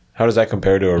 Yeah. How does that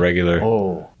compare to a regular?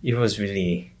 Oh, it was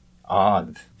really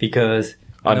odd because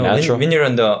Unnatural? when you're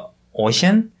on the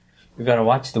ocean, you gotta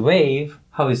watch the wave,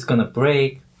 how it's gonna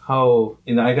break, how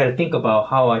I gotta think about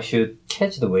how I should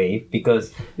catch the wave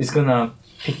because it's gonna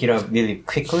pick it up really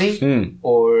quickly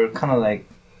or kind of like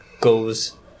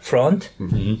goes front.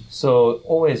 Mm-hmm. So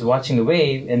always watching the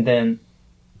wave and then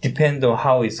depend on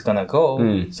how it's gonna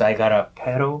go. So I gotta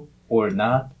paddle or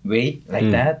not wait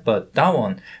like that. But that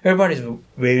one, everybody's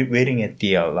waiting at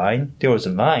the line. There was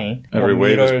a line. Every 1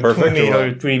 wave is meter, perfect 2 or meter,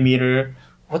 what? 3 meter.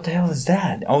 What the hell is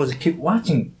that? I was keep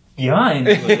watching behind.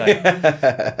 It was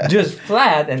like just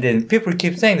flat, and then people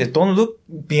keep saying that don't look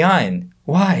behind.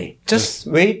 Why? Just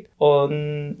wait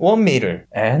on 1 meter,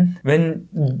 and when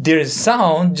there's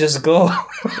sound, just go.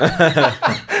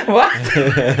 What?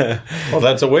 Well,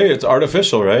 that's a way. It's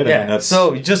artificial, right? Yeah. I mean, that's,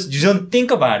 So you don't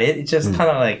think about it. It's just kind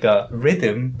of like a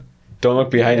rhythm. Don't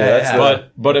look behind you. Yeah, That's yeah.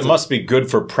 but it must be good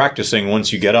for practicing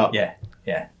once you get up. Yeah.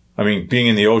 Yeah. I mean, being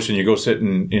in the ocean, you go sit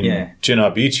in Yeah.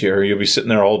 Jinnah Beach here, you'll be sitting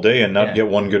there all day and not Yeah. get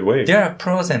one good wave. There are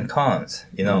pros and cons.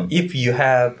 If you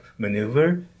have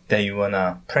maneuver that you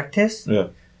wanna practice, Yeah.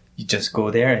 you just go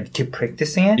there and keep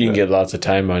practicing it. you can get lots of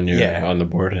time on Yeah. on the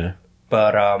board. Yeah.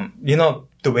 But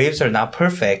the waves are not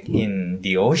perfect in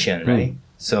the ocean, right?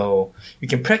 So you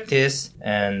can practice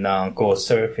and go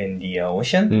surf in the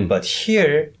ocean, but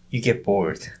here you get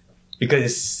bored because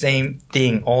it's same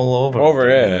thing all over.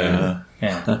 Yeah.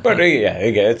 Yeah. But again,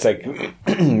 it's like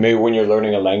maybe when you're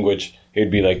learning a language, it'd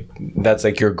be like that's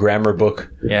like your grammar book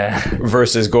Yeah.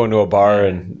 versus going to a bar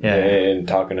and Yeah. and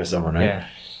talking to someone, right? Yeah.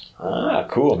 Ah,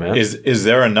 cool, man. Is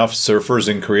there enough surfers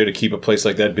in Korea to keep a place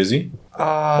like that busy?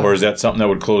 Or is that something that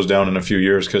would close down in a few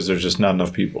years because there's just not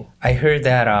enough people? I heard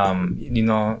that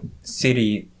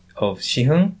city of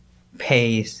Sihung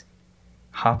pays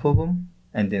half of them,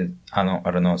 and then I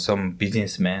don't know, some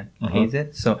businessman pays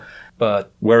it. So,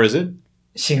 but Where is it?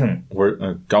 Sihung,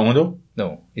 Where Gangwon-do?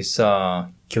 no, it's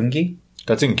Gyeonggi.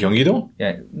 That's in Gyeonggi-do?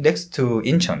 Yeah, next to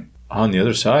Incheon. On the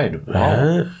other side.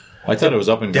 Wow. I thought it was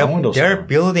up in Gangwon-do. They're somewhere.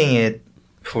 building it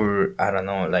for I don't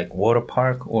know, like water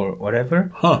park or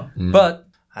whatever. Huh. But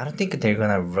I don't think they're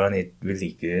gonna run it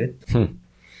really good.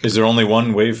 Is there only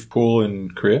one wave pool in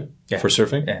Korea for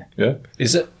surfing? Yeah.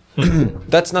 Is it?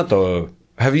 That's not the.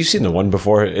 Have you seen the one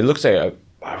before? It looks like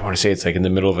I want to say it's like in the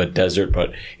middle of a desert,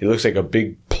 but it looks like a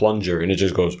big plunger, and it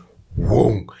just goes,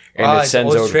 whoom, and it It's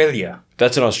sends out. Australia.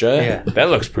 That's in Australia. Yeah. That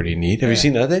looks pretty neat. Have you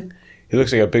seen that thing? It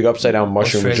looks like a big upside down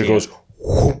mushroom, which just Australia.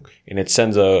 goes, whoom, and it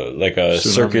sends a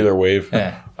circular wave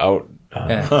Yeah. out.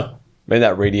 Yeah. And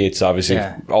that radiates obviously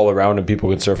Yeah. all around, and people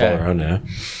can surf all Yeah. around. Yeah,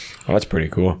 oh, that's pretty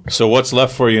cool. So what's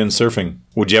left for you in surfing?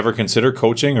 Would you ever consider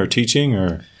coaching or teaching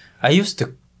or? I used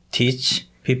to teach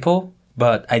people,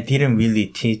 but I didn't really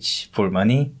teach for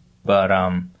money. But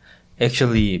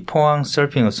Actually, Pohang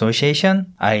Surfing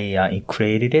Association, I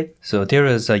created it. So there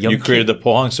is a young You created kid. the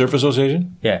Pohang Surf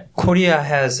Association? Yeah, Korea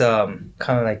has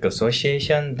kind of like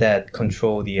association that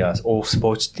control the all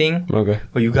sports thing. Okay.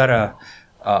 But you gotta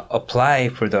apply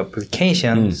for the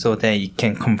application so that you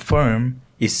can confirm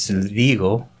it's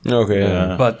legal. Okay.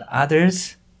 Yeah. But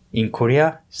others in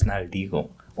Korea, it's not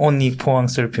legal. Only Pohang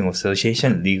Surfing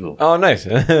Association legal. Oh, nice.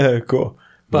 Cool.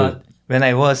 But when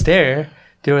I was there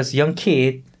was a young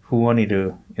kid who wanted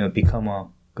to become a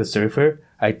good surfer.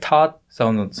 I taught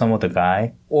some of the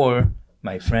guy or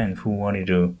my friend who wanted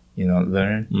to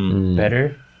learn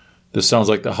better. This sounds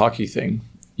like the hockey thing.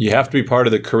 You have to be part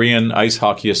of the Korean Ice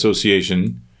Hockey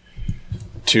Association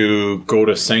to go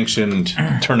to sanctioned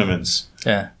tournaments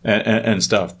Yeah. and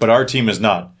stuff. But our team is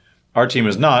not. Our team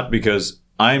is not because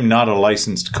I'm not a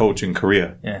licensed coach in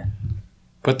Korea. Yeah.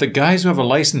 But the guys who have a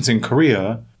license in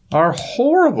Korea are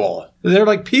horrible. They're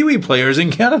like peewee players in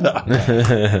Canada.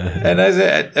 And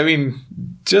I mean,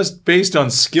 just based on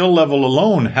skill level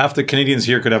alone, half the Canadians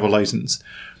here could have a license.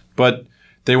 But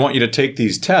they want you to take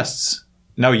these tests.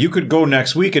 Now, you could go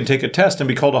next week and take a test and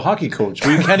be called a hockey coach, but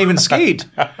you can't even skate.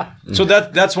 So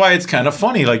that's why it's kind of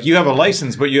funny. Like, you have a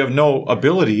license, but you have no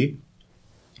ability.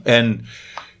 And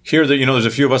here, there's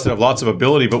a few of us that have lots of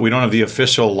ability, but we don't have the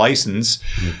official license.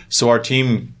 So our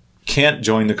team can't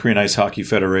join the Korean Ice Hockey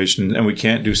Federation, and we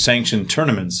can't do sanctioned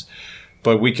tournaments.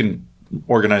 But we can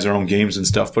organize our own games and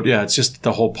stuff. But yeah, it's just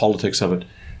the whole politics of it.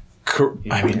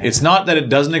 I mean, it's not that it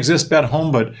doesn't exist back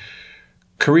home, but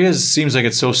Korea seems like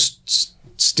it's so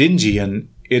stingy and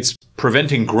it's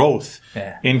preventing growth.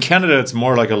 Yeah. In Canada, it's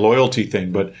more like a loyalty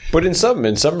thing, but in some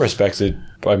respects,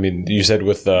 you said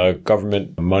with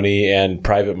government money and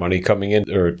private money coming in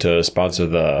or to sponsor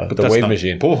the that's wave not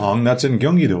machine. Pohang, that's in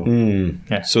Gyeonggi-do.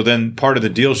 Yeah. So then part of the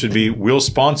deal should be we'll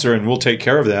sponsor and we'll take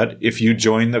care of that if you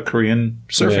join the Korean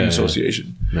Surfing Yeah.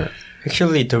 Association.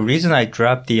 Actually, the reason I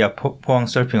dropped the Pohang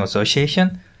Surfing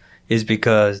Association is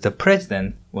because the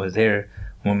president was there,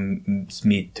 wants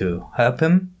me to help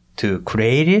him to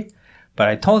create it. But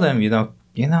I told him,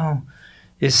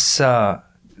 it's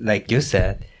like you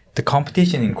said, the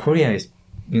competition in Korea is,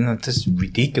 just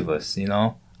ridiculous.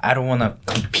 I don't want to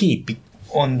compete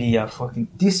on the fucking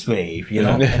this wave,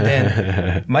 and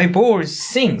then my board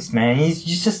sinks, man. It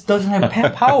just doesn't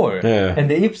have power. Yeah.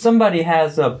 And if somebody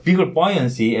has a bigger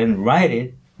buoyancy and ride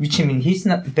it, which means he's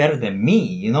not better than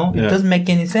me, it doesn't make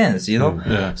any sense,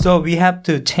 Yeah. So we have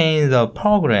to change the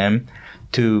program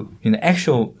to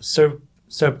actual surf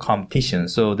competition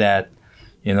so that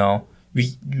we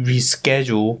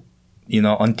reschedule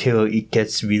until it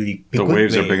gets really big. The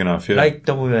waves are big enough, yeah. Like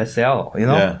WSL,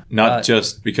 Yeah, not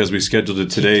just because we scheduled it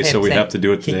today, so we have to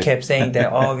do it today. He kept saying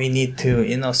that, we need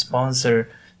to, sponsor,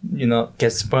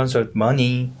 get sponsored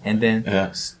money, and then,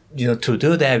 to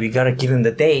do that, we gotta give him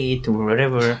the date or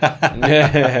whatever.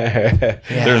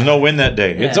 There's no win that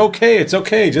day. Yeah. It's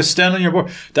okay. Just stand on your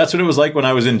board. That's what it was like when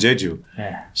I was in Jeju.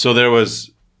 Yeah. So there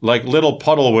was like little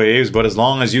puddle waves, but as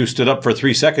long as you stood up for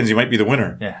 3 seconds, you might be the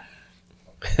winner. Yeah.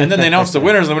 And then they announced the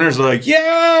winners, and the winners were like,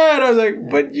 yeah! And I was like,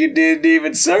 but you didn't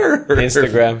even serve.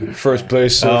 Instagram, first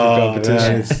place surfing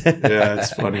competition. Yeah,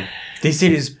 it's funny. They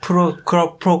said it's pro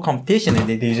competition, and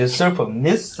they just surf on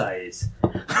this size.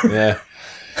 Yeah.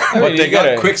 But they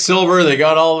got Quicksilver, they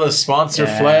got all the sponsor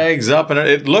flags up, and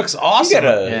it looks awesome.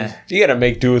 You gotta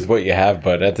make do with what you have,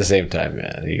 but at the same time,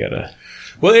 man, you gotta.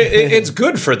 Well, it's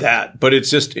good for that, but it's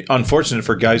just unfortunate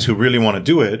for guys who really want to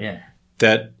do it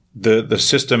that the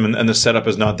system and the setup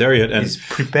is not there yet. And It's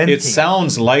preventing. it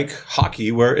sounds like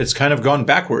hockey where it's kind of gone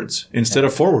backwards instead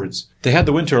of forwards. They had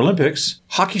the Winter Olympics.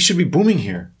 Hockey should be booming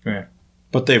here. Yeah.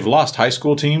 But they've lost high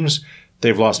school teams.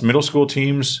 They've lost middle school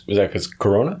teams. Was that because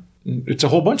Corona? It's a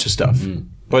whole bunch of stuff.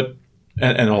 But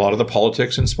and a lot of the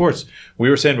politics in sports. We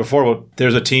were saying before, well,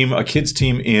 there's a kids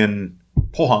team in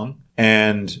Pohang,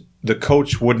 and the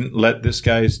coach wouldn't let this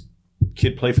guy's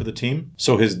kid play for the team.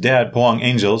 So his dad, Pohang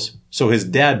Angels, his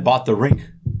dad bought the rink.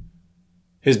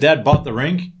 His dad bought the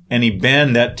rink, and he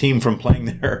banned that team from playing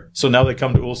there. So now they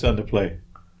come to Ulsan to play.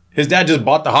 His dad just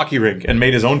bought the hockey rink and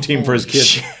made his own team for his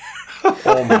kid.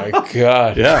 Oh my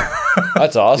god! Yeah.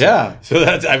 That's awesome. Yeah. So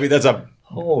that's a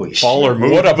Holy baller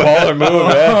move. What a baller move,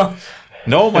 man!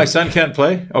 No, my son can't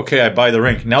play. Okay, I buy the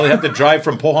rink. Now they have to drive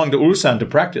from Pohang to Ulsan to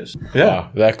practice. Yeah. Wow,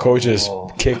 that coach is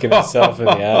kicking himself in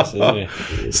the ass, isn't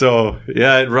he? So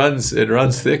yeah, it runs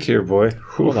thick here, boy.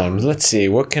 Hold on, let's see.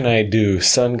 What can I do?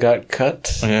 Son got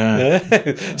cut.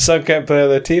 Yeah. Son can't play on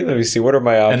the team. Let me see. What are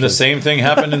my options? And the same thing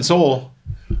happened in Seoul.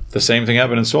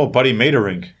 Buddy made a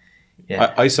rink.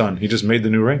 Yeah. Ison, he just made the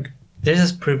new rink. they're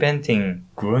just preventing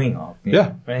growing up. You Yeah.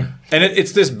 know, right? And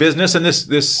it's this business and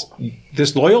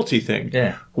this loyalty thing.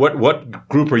 Yeah. What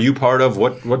group are you part of?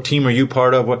 What team are you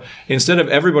part of? What instead of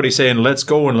everybody saying let's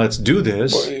go and let's do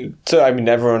this. So I mean,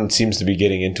 everyone seems to be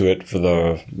getting into it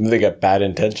they got bad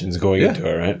intentions going into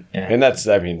it, right? Yeah. And that's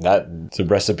a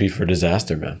recipe for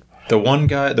disaster, man. The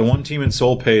one team in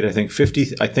Seoul paid I think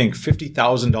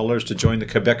 $50,000 to join the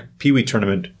Quebec Pee Wee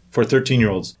tournament for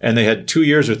 13-year-olds, and they had 2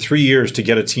 years or 3 years to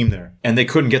get a team there, and they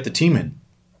couldn't get the team in.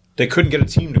 They couldn't get a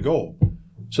team to go,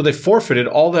 so they forfeited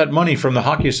all that money from the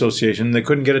hockey association. They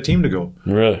couldn't get a team to go.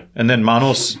 Really? And then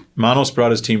Manos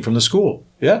brought his team from the school.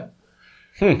 Yeah,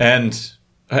 and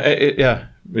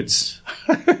it's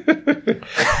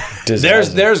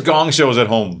there's gong shows at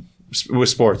home with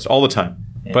sports all the time.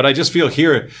 Yeah. But I just feel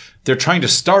here they're trying to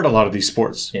start a lot of these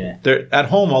sports. Yeah. They're at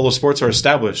home. All those sports are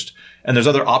established, and there's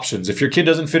other options. If your kid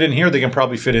doesn't fit in here, they can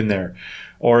probably fit in there.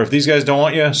 Or if these guys don't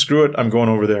want you, screw it, I'm going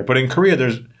over there. But in Korea,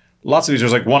 there's lots of these.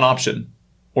 There's like one option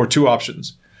or two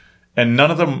options, and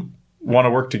none of them want to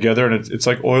work together. And it's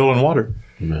like oil and water.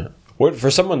 What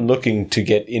for someone looking to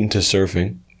get into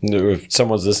surfing? If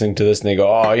someone's listening to this and they go,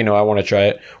 "Oh, I want to try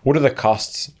it." What are the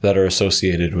costs that are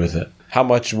associated with it? How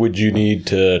much would you need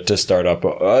to start up?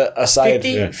 Aside,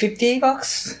 $50?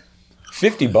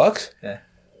 $50? Yeah,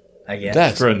 I guess.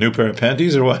 That's for a new pair of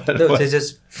panties or what? No, they're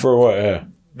just for what? Yeah.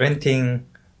 renting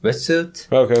wetsuit,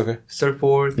 Okay.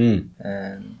 surfboard,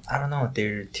 and I don't know.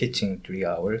 They're teaching 3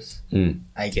 hours,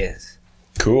 I guess.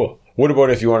 Cool. What about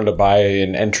if you wanted to buy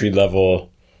an entry level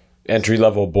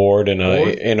board in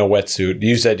a wetsuit?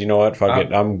 You said, you know what, fuck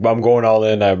it, I'm going all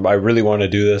in. I really want to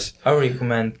do this. I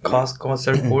recommend Costco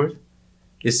surfboard.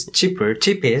 It's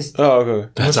cheapest. Oh, okay.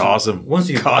 That's awesome. Once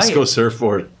you Costco buy it,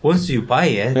 surfboard. Once you buy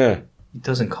it, Yeah. it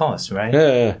doesn't cost, right?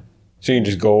 Yeah. So you can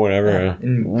just go whenever.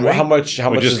 And How much?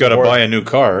 We is just the got to board? buy a new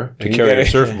car to You carry gotta- a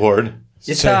surfboard.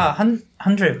 It's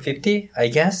 150, I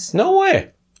guess. No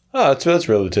way. Oh, that's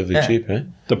relatively cheap, eh?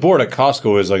 The board at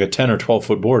Costco is like a 10 or 12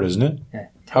 foot board, isn't it? Yeah.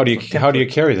 How do you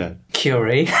carry that?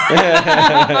 Curate.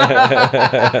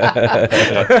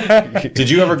 Did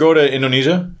you ever go to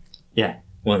Indonesia? Yeah.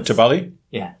 Once. To Bali?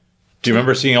 Yeah. Do you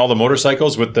remember seeing all the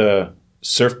motorcycles with the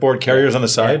surfboard carriers on the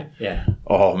side? Yeah.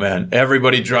 Oh man,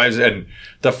 everybody drives, and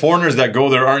the foreigners that go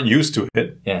there aren't used to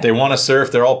it. Yeah. They want to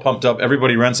surf. They're all pumped up.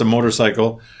 Everybody rents a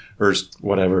motorcycle or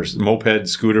whatever, moped,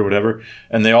 scooter, whatever,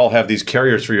 and they all have these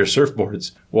carriers for your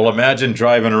surfboards. Well, imagine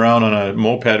driving around on a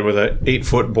moped with an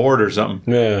 8-foot board or something.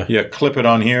 Yeah. You clip it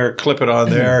on here, clip it on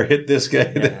there, hit this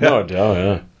guy. No doubt,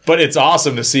 yeah. But it's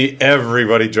awesome to see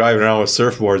everybody driving around with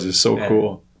surfboards. It's so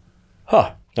cool.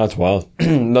 Huh. That's wild.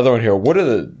 Another one here. What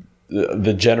are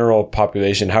the general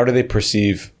population? How do they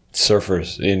perceive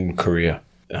surfers in Korea?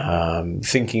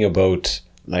 Thinking about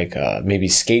like maybe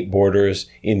skateboarders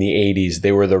in the 80s,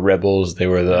 they were the rebels. They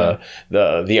were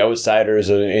the outsiders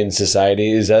in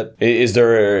society. Is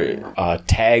there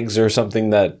tags or something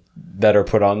that are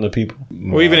put on the people?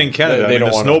 Well, even in Canada, they the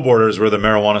don't snowboarders were the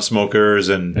marijuana smokers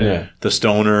and the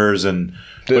stoners,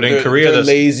 but in Korea, they're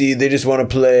lazy. They just want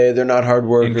to play. They're not hard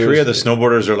workers. In Korea, the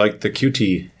snowboarders are like the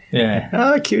QT. Yeah.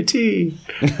 QT.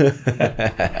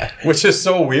 Which is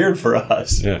so weird for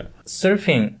us. Yeah.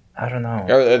 Surfing, I don't know.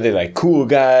 Are they like cool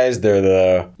guys? They're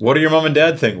the... What do your mom and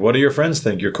dad think? What do your friends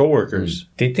think? Your coworkers?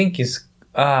 They think it's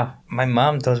my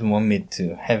mom doesn't want me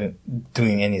to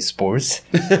doing any sports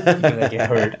because I get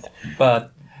hurt.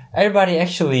 But everybody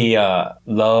actually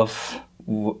love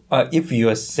if you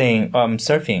are saying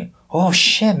surfing. Oh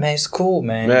shit, man, it's cool,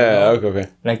 man. Yeah, okay.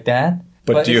 Like that.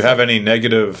 But do you have any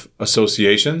negative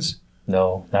associations?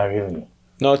 No, not really.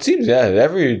 No, it seems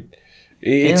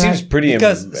it seems pretty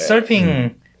because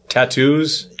surfing.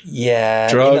 Tattoos,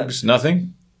 drugs,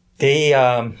 nothing. They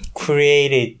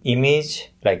created image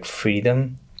like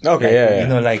freedom. Okay,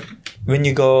 like, like when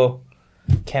you go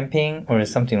camping or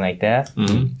something like that.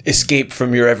 Mm-hmm. Escape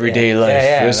from your everyday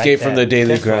life. Escape like from the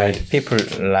daily grind. People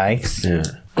likes. Yeah.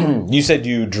 You said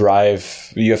you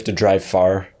have to drive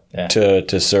far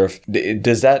to surf.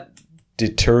 Does that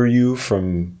deter you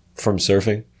from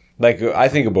surfing? Like I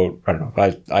think about, I don't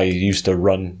know, I used to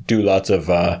do lots of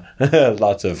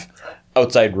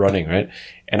outside running, right?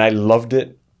 And I loved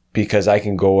it because I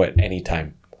can go at any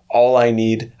time. All I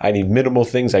need minimal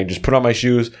things. I just put on my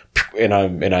shoes and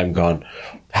I'm gone.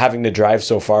 Having to drive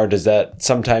so far, does that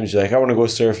sometimes you're like, I want to go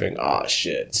surfing. Oh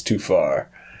shit, it's too far.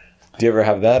 Do you ever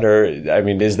have that? Or, I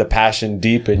mean, is the passion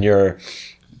deep in your...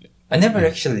 I never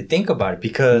actually think about it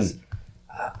because,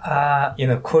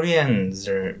 Koreans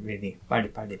are really party,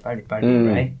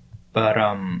 right? But,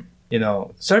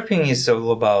 surfing is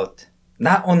all about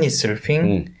not only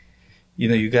surfing,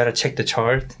 you gotta check the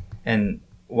chart and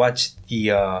watch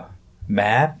the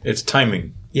map. It's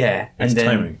timing. Yeah, It's and then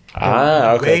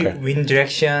timing. wave, wind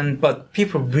direction. But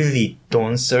people really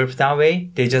don't surf that way.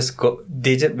 They just go.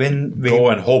 They just when Go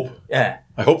and hope. yeah.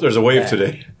 I hope there's a wave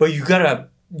today. But you gotta,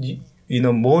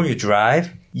 more you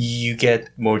drive, you get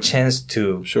more chance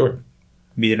to Sure.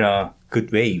 meet a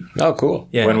good wave. Oh, cool.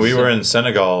 Yeah. When we so- were in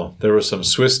Senegal, there were some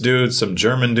Swiss dudes, some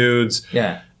German dudes,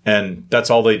 Yeah. and that's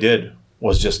all they did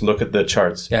was just look at the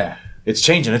charts. Yeah. It's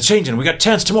changing. It's changing. We got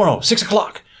chance tomorrow,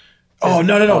 6:00. Oh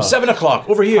no, 7:00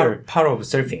 over here. Part of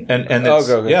surfing. And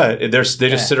Okay. yeah, they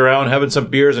just sit around having some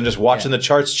beers and just watching the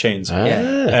charts change.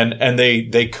 Yeah. And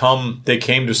they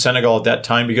came to Senegal at that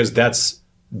time because that's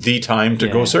the time to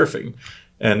go Yeah. surfing,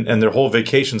 and their whole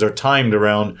vacations are timed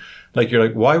around. Like you're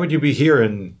like, why would you be here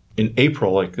in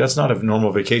April? Like that's not a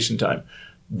normal vacation time.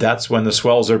 That's when the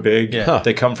swells are big. Yeah. Huh.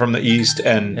 They come from the east,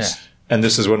 and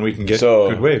this is when we can get So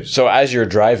good waves. So as you're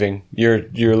driving,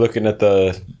 you're looking at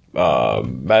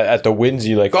the winds.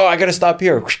 You're like, oh, I gotta stop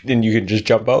here, and you can just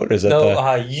jump out. Is that No, the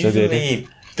idea? usually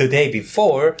the day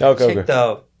before, Okay, check okay.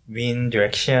 the wind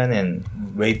direction and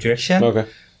wave direction, Okay.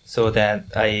 so that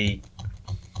I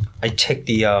check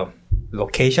the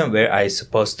location where I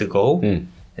supposed to go, Hmm.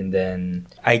 and then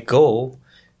I go,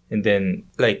 and then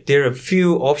like there are a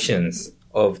few options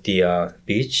of the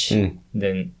beach, Hmm.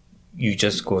 then you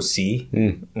just go see,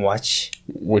 watch.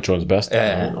 Which one's best?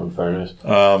 Yeah. In fairness.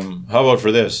 How about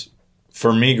for this?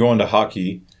 For me, going to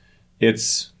hockey,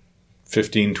 it's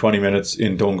 15, 20 minutes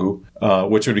in Dongu,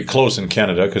 which would be close in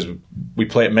Canada because we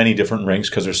play at many different rinks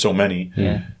because there's so many.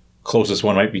 Yeah. Closest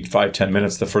one might be 5-10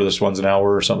 minutes. The furthest one's an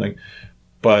hour or something.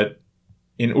 But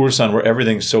in Ulsan, where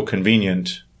everything's so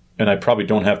convenient, and I probably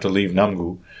don't have to leave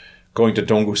Namgu, going to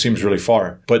Dongu seems really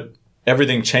far. But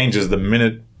everything changes the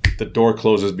minute the door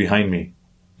closes behind me.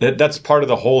 That's part of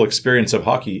the whole experience of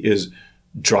hockey is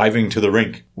driving to the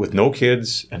rink with no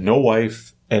kids and no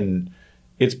wife, and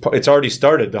it's already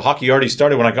started. The hockey already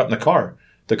started when I got in the car.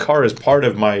 The car is part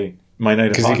of my night of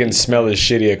Because you hockey. can smell his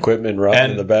shitty equipment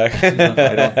rotting in the back. I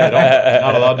don't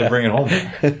not allowed to bring it home.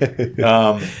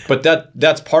 But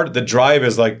that's part of the drive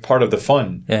is like part of the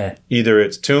fun. Yeah. Either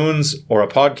it's tunes or a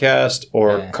podcast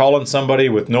or Yeah. calling somebody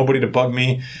with nobody to bug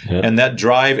me. And that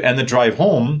drive and the drive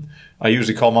home, I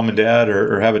usually call mom and dad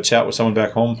or have a chat with someone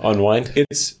back home. Unwind.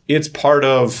 It's part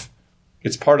of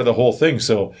the whole thing.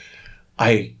 So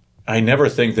I never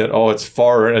think that, oh, it's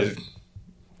far.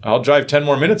 I'll drive 10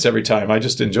 more minutes every time. I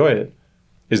just enjoy it.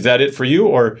 Is that it for you?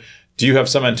 Or do you have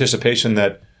some anticipation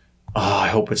that, I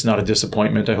hope it's not a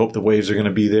disappointment. I hope the waves are going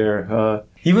to be there.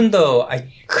 Even though I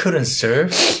couldn't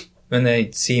surf when I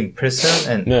see in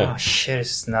person, and Yeah. oh shit,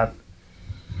 it's not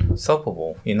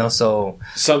surfable, so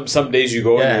Some days you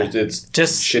go Yeah. and it's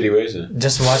Just- shitty waves.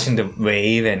 just watching the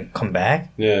wave and come back,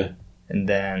 Yeah. and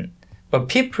then, but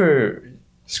people,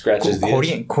 Scratches the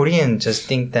edge. Korean just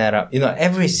think that,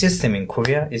 every system in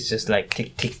Korea is just like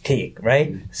tick, tick, tick,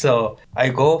 right? So I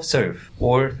go surf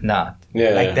or not, Yeah,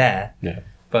 like yeah. that. Yeah.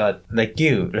 But like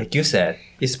you said,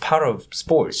 it's part of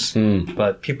sports, Hmm.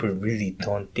 but people really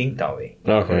don't think that way.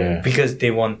 Okay, yeah. Because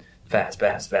they want fast.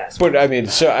 But I mean,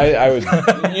 so I would.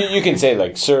 you can say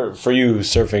like, for you,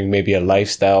 surfing may be a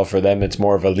lifestyle. For them, it's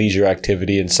more of a leisure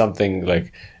activity and something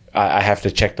like I have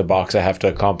to check the box. I have to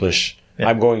accomplish. Yeah.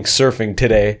 I'm going surfing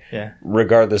today, Yeah.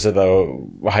 regardless of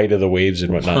the height of the waves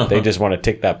and whatnot. They just want to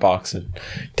tick that box and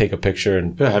take a picture.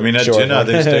 And Yeah, I mean, at show it. Jinnah,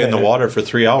 they stay in the water for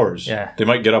 3 hours. Yeah. They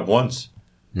might get up once.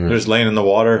 They're just laying in the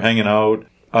water, hanging out.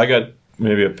 I got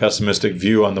maybe a pessimistic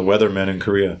view on the weathermen in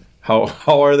Korea.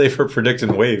 How are they for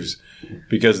predicting waves?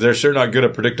 Because they're sure not good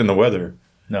at predicting the weather.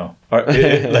 No.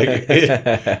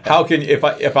 How can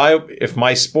if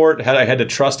my sport I had to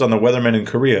trust on the weathermen in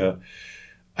Korea,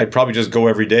 I'd probably just go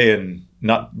every day and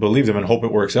not believe them and hope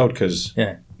it works out because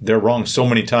Yeah. they're wrong so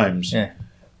many times. Yeah.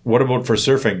 What about for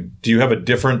surfing? Do you have a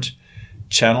different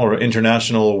channel or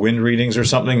international wind readings or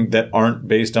something that aren't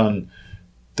based on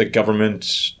the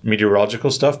government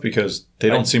meteorological stuff? Because they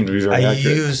don't seem to be very I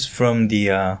accurate. use from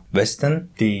the Western.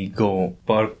 They go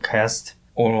broadcast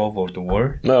all over the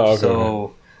world. Oh, okay.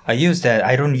 So I use that.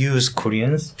 I don't use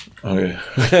Koreans. Okay.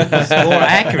 It's more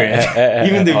accurate,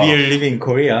 even though we are living in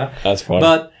Korea. That's funny.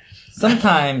 But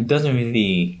sometimes doesn't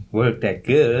really work that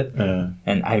good.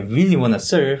 And I really want to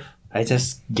surf. I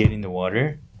just get in the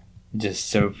water, just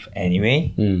surf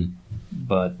anyway.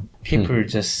 But people are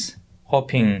just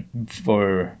hoping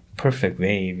for perfect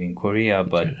wave in Korea,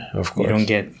 but Of you course. don't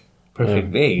get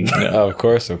perfect wave. Oh, of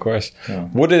course. Yeah.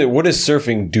 What does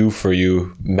surfing do for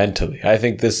you mentally? I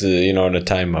think this is in a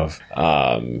time of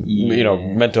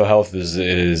mental health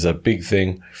is a big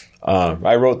thing.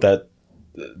 I wrote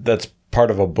that's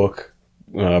part of a book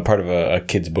part of a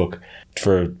kid's book.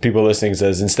 For people listening, it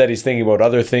says, instead he's thinking about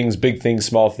other things, big things,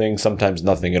 small things, sometimes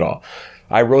nothing at all.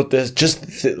 I wrote this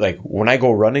just like when I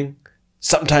go running,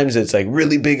 sometimes it's like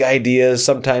really big ideas,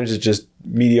 sometimes it's just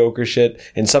mediocre shit,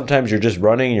 and sometimes you're just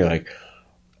running and you're like,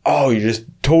 oh, you're just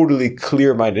totally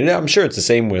clear-minded. I'm sure it's the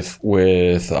same with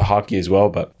hockey as well,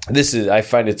 but I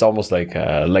find it's almost like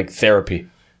therapy.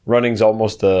 Running's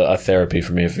almost a therapy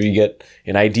for me. If you get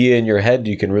an idea in your head,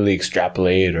 you can really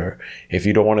extrapolate, or if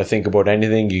you don't want to think about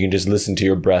anything, you can just listen to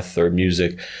your breath or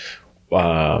music.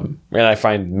 And I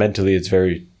find mentally it's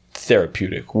very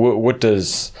therapeutic. What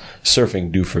does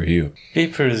surfing do for you?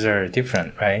 People's are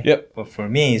different, right? Yep. But for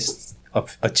me, it's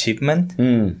of achievement.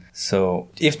 So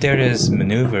if there is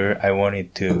maneuver I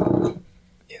wanted to,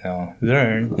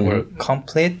 learn or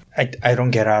complete, I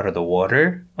don't get out of the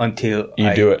water until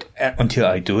I do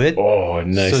it. Oh,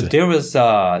 nice. So there was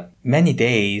many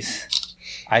days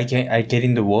I get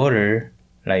in the water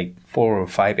like 4 or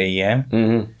 5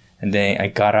 a.m. And then I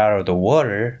got out of the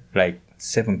water like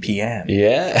 7 p.m.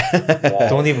 Yeah.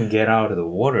 Don't even get out of the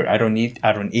water. I don't eat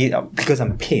because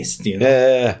I'm pissed,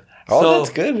 Yeah. Oh, that's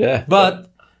good. Yeah. But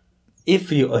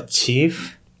if you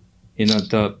achieve,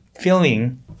 the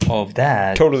feeling of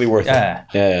that, totally worth it.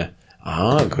 Yeah.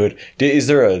 Ah, good. Is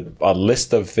there a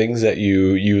list of things that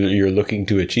you're looking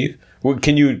to achieve?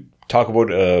 Can you talk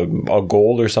about a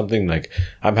goal or something? Like,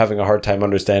 I'm having a hard time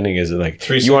understanding. Is it like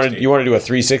you want to do a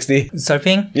 360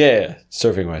 surfing? Yeah,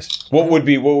 surfing wise. What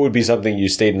would be something you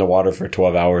stayed in the water for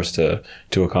 12 hours to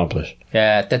accomplish?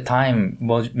 Yeah, at that time,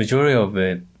 majority of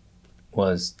it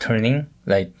was turning,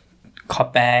 like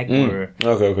cut back or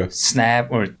okay. snap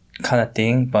or kind of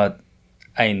thing, but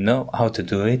I know how to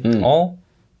do it all.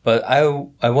 But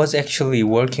I was actually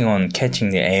working on catching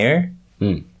the air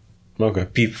Okay.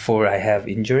 before I have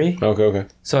injury. Okay.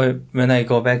 So when I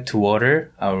go back to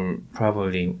water, I'm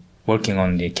probably working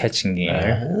on the catching the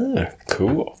air.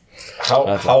 Cool.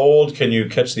 How old can you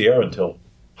catch the air until?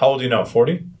 How old are you now?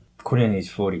 40? Korean is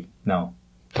 40 now.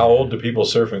 How old do people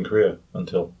surf in Korea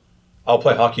until? I'll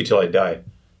play hockey till I die.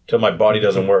 Till my body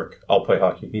doesn't work, I'll play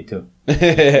hockey. Me too.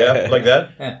 Yeah, like that?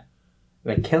 Yeah.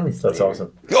 Like Kelly Slater. That's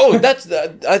awesome. Oh,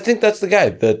 I think that's the guy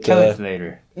that Kelly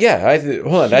Slater. Yeah,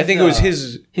 hold on. I think it was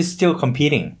his. He's still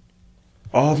competing.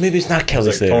 Oh, maybe it's not Kelly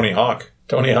It's like Slater. Tony Hawk.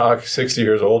 Tony Hawk, 60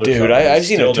 years old. Dude, I've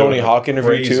seen a Tony Hawk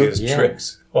interview too. Craziest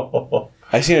tricks.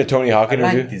 I've seen a Tony Hawk I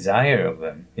interview. like desire of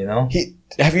him,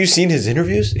 Have you seen his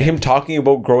interviews? Him talking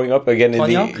about growing up again in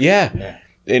Tony the Hawk? yeah.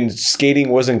 And skating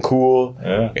wasn't cool.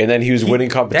 Yeah. And then he was winning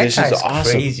competitions. That guy's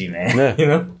Awesome. crazy, man.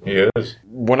 Yeah. He is.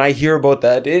 When I hear about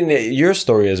that in your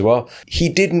story as well, he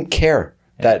didn't care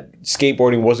that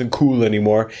skateboarding wasn't cool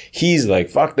anymore. He's like,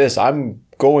 fuck this. I'm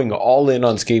going all in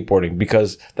on skateboarding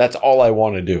because that's all I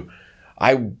want to do.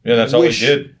 That's all he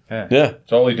did. Yeah.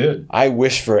 That's all he did. I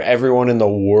wish for everyone in the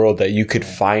world that you could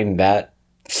find that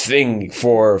thing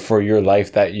for your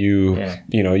life that you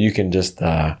can just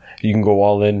you can go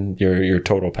all in your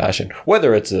total passion,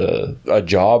 whether it's a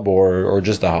job or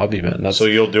just a hobby, man. So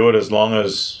you'll do it as long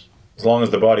as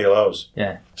the body allows.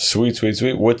 Yeah. Sweet.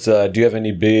 What's do you have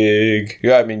any big?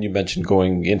 Yeah, I mean, you mentioned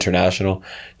going international.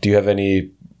 Do you have any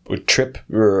trip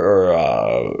or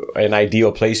an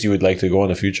ideal place you would like to go in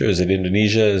the future? Is it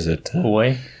Indonesia? Is it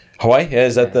Hawaii? Hawaii? Yeah,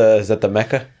 is that the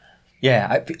Mecca?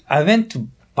 Yeah, I went to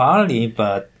Bali,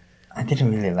 but I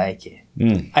didn't really like it.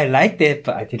 I liked it,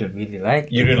 but I didn't really like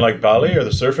it. You didn't like Bali or the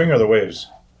surfing or the waves?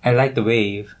 I like the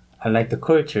wave. I like the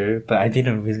culture, but I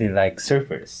didn't really like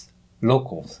surfers,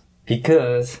 locals,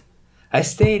 because I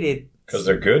stated Because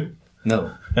they're good?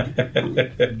 no.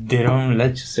 They don't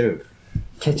let you surf,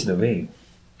 catch the wave.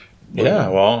 Yeah,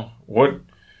 well,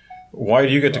 why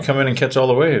do you get to come in and catch all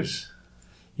the waves?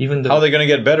 Even though How are they going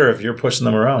to get better if you're pushing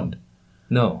them around?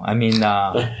 no, I mean,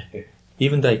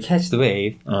 even though I catch the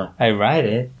wave, I ride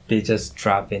it. They just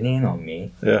drop it in on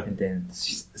me, and then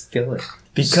steal it.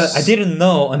 Because I didn't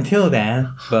know until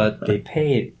then, but they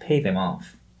pay them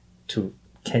off to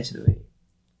catch the wave.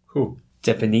 Who?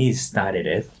 Japanese started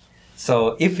it.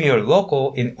 So if you're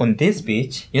local on this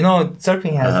beach,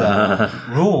 surfing has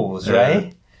rules,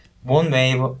 right? One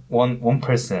wave, one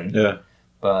person. Yeah.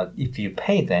 But if you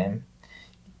pay them,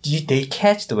 they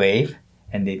catch the wave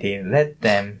and they let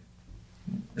them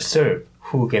serve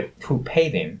who pay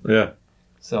them. Yeah.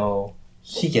 So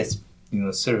he gets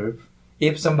serve.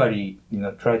 If somebody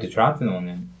try to drop it on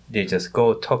him, they just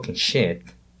go talking shit.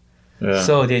 Yeah.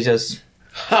 So they just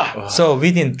so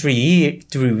within 3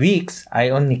 weeks, I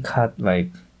only caught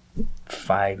like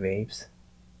 4 waves.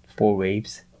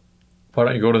 Why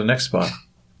don't you go to the next spot?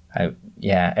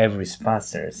 Every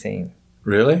spots are the same.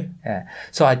 Really? Yeah.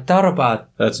 So I thought about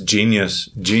That's genius.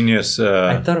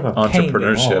 I thought about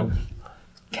entrepreneurship.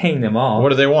 paying them all. What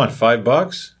do they want?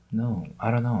 $5? No,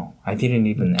 I don't know. I didn't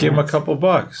even Give him a ask. couple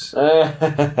bucks.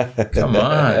 Come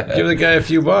on, give the guy a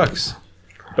few bucks.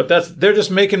 But they're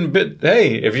just making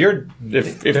Hey, if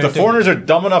the foreigners are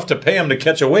dumb enough to pay them to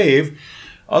catch a wave,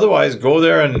 otherwise go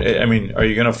there and I mean, are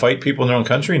you going to fight people in their own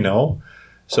country? No.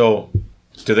 So,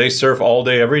 do they surf all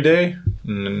day every day?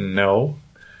 No.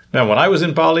 Man, when I was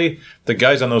in Bali, the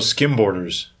guys on those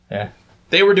skimboarders, Yeah.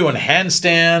 they were doing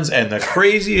handstands and the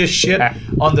craziest shit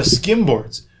on the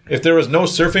skimboards. If there was no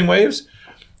surfing waves,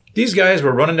 these guys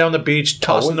were running down the beach,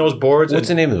 tossing those boards. What's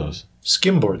the name of those?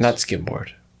 Skimboards. Not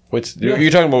skimboard.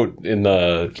 You're talking about in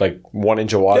the like 1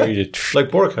 inch of water? Yeah, You just, like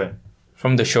Boracay.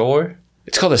 From the shore?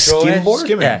 it's called a Throw it. skimboard?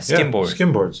 Skimming. Yeah, skimboard.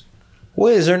 Skimboards.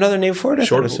 What, is there another name for it? I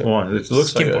Short thought it was- one. It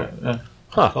looks Skimboard. like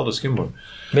it's called a skimboard.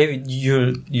 Maybe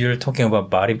you're talking about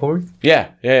bodyboard? Yeah.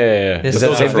 Is that the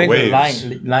those same are for thing? waves.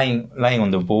 Lying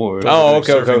on the board. Oh, Like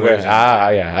okay. surfing waves.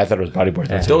 Yeah. I thought it was bodyboard.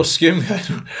 That's it. Those skim guys,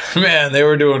 man, they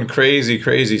were doing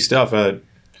crazy stuff.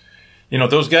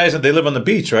 Those guys, they live on the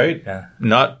beach, right?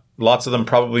 Yeah. Lots of them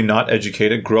probably not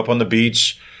educated, grew up on the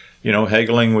beach,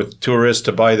 haggling with tourists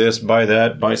to buy this, buy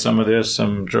that, buy some of this,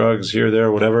 some drugs here, there,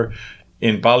 whatever.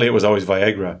 In Bali, it was always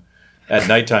Viagra. At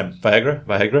nighttime, Viagra,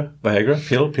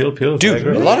 pill, Dude,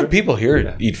 Viagra. a lot of people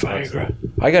here eat Viagra.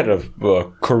 I got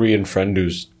a Korean friend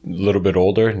who's a little bit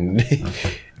older, and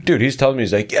dude, he's telling me,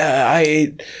 he's like, yeah, I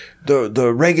ate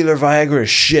the regular Viagra is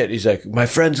shit. He's like, my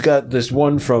friend's got this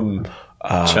one from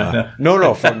China.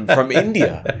 No, from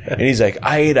India, and he's like,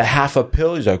 I ate a half a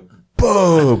pill. He's like,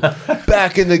 boom,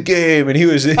 back in the game, and he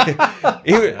was.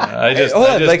 I just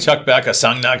chuck back a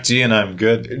Sangnakji and I'm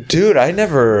good. Dude, I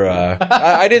never.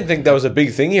 I didn't think that was a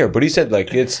big thing here, but he said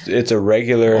like it's a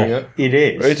regular. It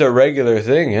is. It's a regular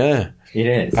thing, yeah. It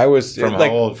is. I was From like,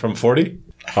 how old? From 40?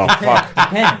 oh fuck!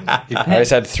 Depends. I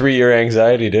just had 3-year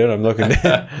anxiety, dude. I'm looking.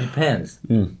 Depends.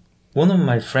 One of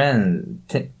my friends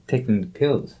taking the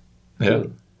pills. Yeah.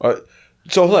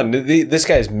 So hold on, this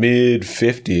guy's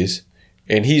mid-50s.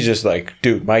 And he's just like,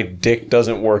 dude, my dick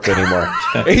doesn't work anymore.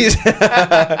 He's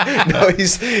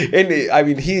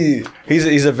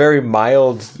a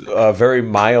very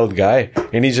mild guy,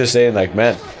 and he's just saying like,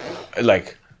 man,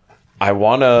 like, I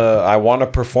wanna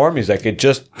perform. He's like, it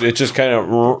just kind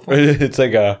of, it's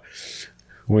like a,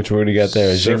 which one do you got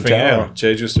there? Surfing ale.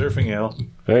 Jeju surfing ale.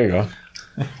 There you go.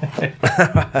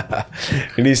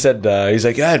 And he said, he's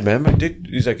like, yeah, man, my dick.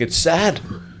 He's like, it's sad.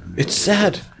 It's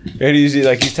sad. And he's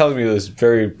telling me this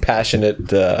very passionate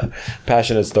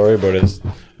story about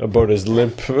his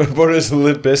limp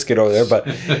biscuit over there. But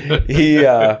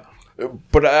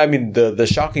but I mean, the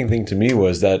shocking thing to me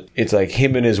was that it's like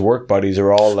him and his work buddies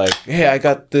are all like, hey, I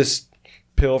got this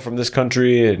pill from this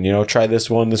country, and try this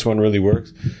one. This one really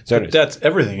works. So anyways, That's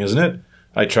everything, isn't it?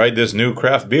 I tried this new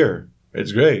craft beer.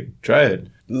 It's great. Try it.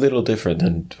 little different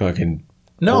than fucking.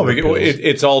 No, Over pills.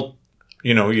 it's all,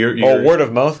 you're word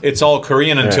of mouth. It's all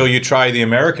Korean until you try the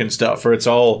American stuff, or it's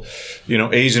all,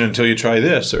 Asian until you try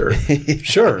this, or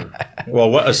sure.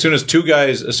 Well, as soon as two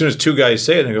guys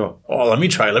say it, they go, "Oh, let me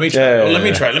try. Yeah, let me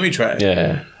try."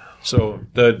 Yeah. So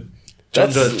the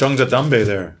Jungja Dambe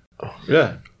there,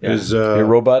 is Your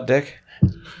robot dick.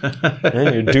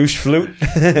 Yeah, your douche flute.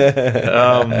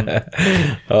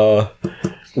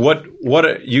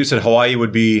 what you said Hawaii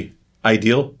would be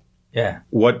ideal. Yeah.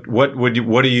 What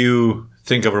do you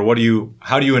think of, or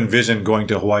how do you envision going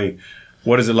to Hawaii?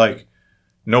 What is it like?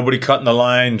 Nobody cutting the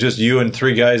line, just you and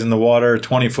 3 guys in the water,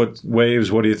 20-foot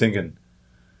waves. What are you thinking?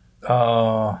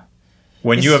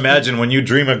 When you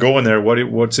dream of going there,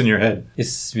 what's in your head?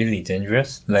 It's really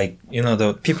dangerous. Like,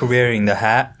 the people wearing the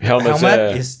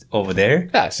Helmet is over there.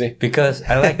 Yeah, see. Because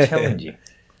I like challenging.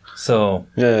 So,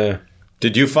 Yeah.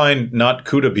 Did you find not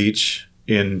Kuta Beach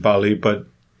in Bali, but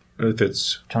if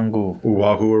it's Canggu,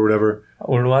 Oahu or whatever,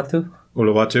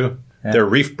 Uluwatu. they're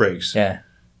reef breaks. Yeah.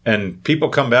 And people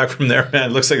come back from there,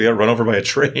 man, it looks like they got run over by a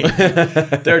train.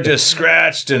 They're just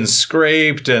scratched and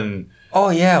scraped, and Oh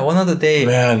yeah, one of the day,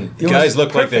 man, it guys was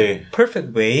look like they...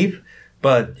 perfect wave,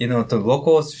 but the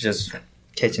locals just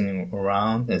catching them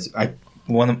around.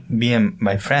 Me and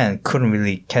my friend couldn't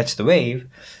really catch the wave,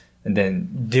 and then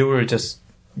they were just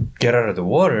get out of the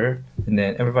water, and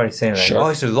then everybody saying like, Sure. "Oh,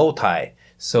 it's a low tide."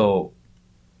 So,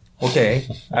 okay,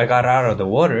 I got out of the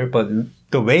water, but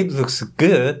the wave looks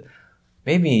good.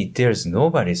 Maybe there's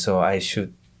nobody, so I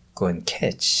should go and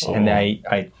catch. And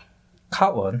I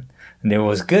caught one, and it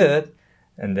was good.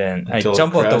 And then Until I it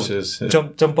jump off crashes.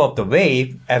 jump off the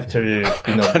wave after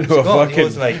Onto a gone. It fucking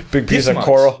was like big piece this of much.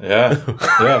 coral. Yeah,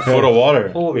 foot of water.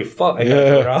 Holy fuck! I got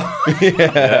it out.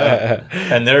 Yeah.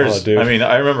 And there's, Oh, dude. I mean,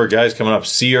 I remember guys coming up,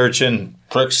 sea urchin,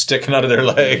 pricks sticking out of their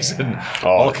legs, and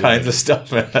all dude. kinds of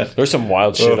stuff, man. There's some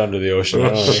wild shit under the ocean. I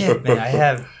don't know. Shit, man! I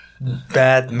have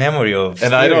bad memory of.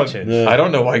 And I spiritual.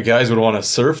 don't know why guys would want to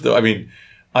surf though. I mean,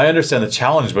 I understand the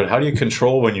challenge, but how do you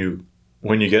control when you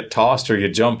get tossed or you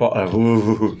jump off?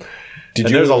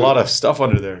 There's a lot of stuff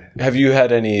under there. Have you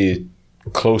had any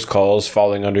close calls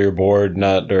falling under your board,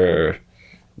 not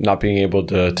being able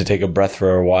to take a breath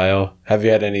for a while? Have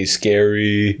you had any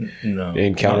scary No.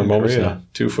 encounter moments? Korea,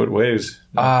 2 foot waves.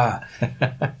 But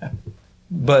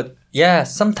yeah,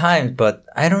 sometimes. But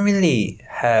I don't really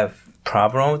have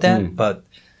problem with that. But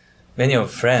many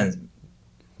of friends,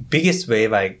 biggest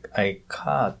wave I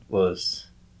caught was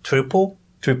triple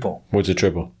What's a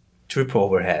triple?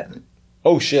 overhead.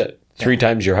 Oh shit! 3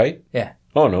 times your height? Yeah,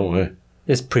 Oh no way!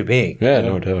 it's pretty big. Yeah,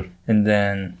 no doubt. And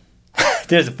then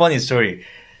there's a funny story.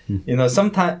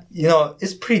 Sometimes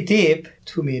it's pretty deep,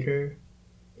 2 meter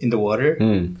in the water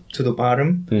to the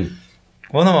bottom.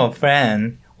 One of my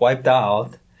friend wiped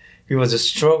out. He was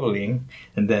struggling,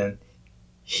 and then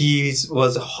he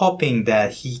was hoping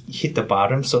that he hit the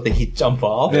bottom so that he jump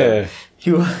off. Yeah.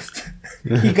 He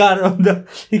got on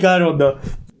the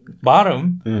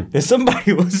bottom, and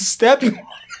somebody was stepping.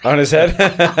 On his head?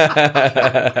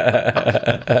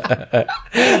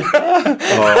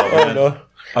 Oh, man.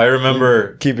 I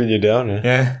remember Keeping you down, eh?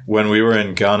 Yeah. when we were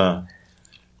in Ghana,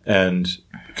 and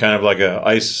kind of like a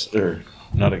ice, or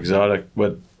not exotic,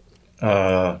 but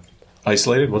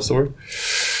isolated. What's the word?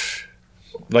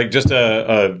 Like just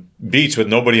a beach with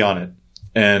nobody on it,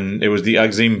 and it was the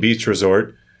Axim Beach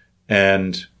Resort,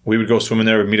 and we would go swimming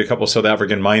there. We'd meet a couple of South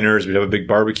African miners. We'd have a big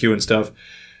barbecue and stuff,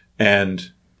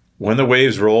 and when the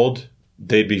waves rolled,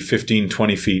 they'd be 15,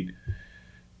 20 feet,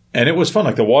 and it was fun.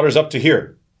 Like the water's up to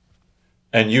here,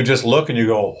 and you just look and you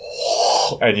go,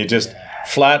 and you just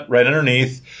flat right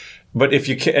underneath. But if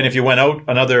you went out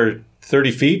another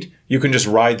 30 feet, you can just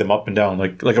ride them up and down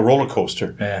like a roller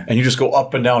coaster. Yeah. And you just go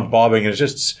up and down bobbing, and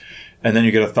and then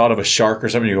you get a thought of a shark or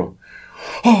something, you go,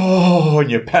 oh, and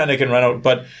you panic and run out.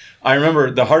 But I remember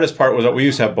the hardest part was that we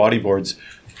used to have bodyboards,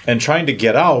 and trying to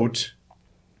get out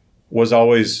was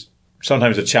always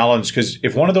sometimes a challenge, because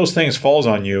if one of those things falls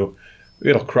on you,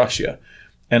 it'll crush you.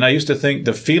 And I used to think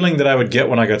the feeling that I would get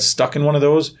when I got stuck in one of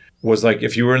those was like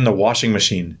if you were in the washing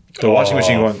machine. The washing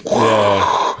machine going,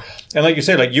 and like you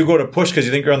say, like you go to push because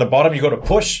you think you're on the bottom, you go to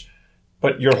push,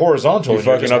 but you're horizontal. You're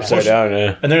fucking just upside push, down,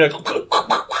 yeah. and they're like,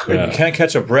 and you can't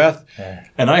catch a breath. Yeah.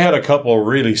 And I had a couple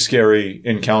really scary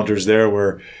encounters there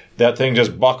where that thing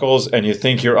just buckles and you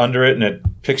think you're under it and it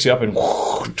picks you up and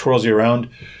twirls you around.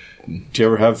 Do you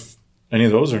ever have any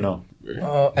of those or no?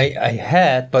 I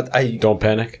had, but I Don't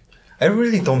panic.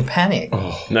 really don't panic.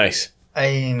 Nice.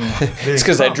 I'm really It's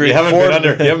because I calm. drink You haven't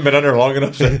four. been under long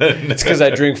enough. It's because I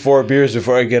drink 4 beers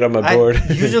before I get on my board.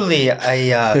 Usually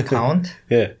I count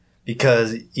Yeah.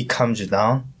 because it calms you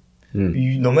down.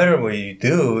 No matter what you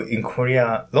do in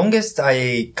Korea, longest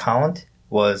I count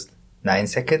was 9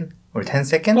 seconds or 10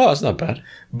 seconds. Oh, that's not bad.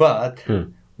 But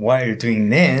while you're doing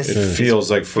this, It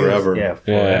feels like forever. Yeah,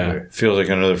 forever. Feels like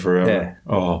another forever. Yeah.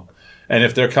 Oh, and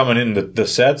if they're coming in the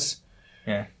sets,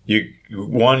 Yeah. you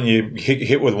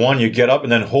hit with one, you get up,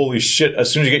 and then holy shit!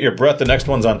 As soon as you get your breath, the next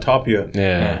one's on top of you.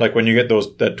 Yeah. Like when you get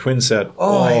that twin set.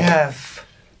 Oh, I have,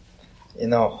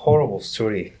 horrible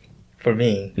story for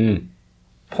me.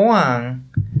 Pohang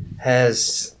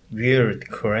has weird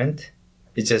current.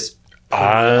 It just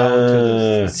out to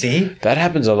the sea. That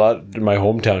happens a lot in my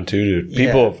hometown too, dude.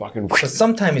 People Yeah. fucking. But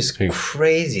sometimes it's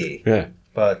crazy. Yeah.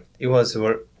 But it was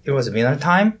winter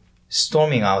time,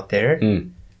 storming out there. It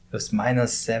was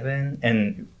 -7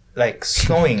 and like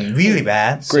snowing really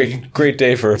bad. So Great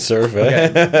day for a surf, eh?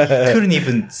 you couldn't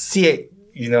even see it,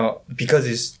 because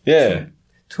it's Yeah.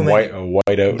 too many.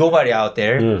 White out. Nobody out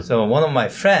there. So one of my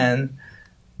friends,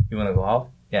 you want to go out?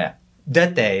 Yeah.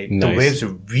 That day, the Nice. waves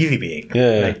were really big.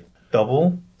 Yeah. Like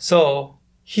double. So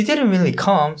he didn't really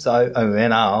come. So I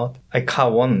went out. I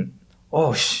caught one.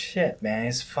 Oh shit, man.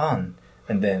 It's fun.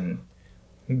 And then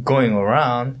going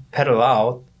around, pedal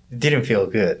out, it didn't feel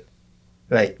good.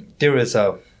 Like there was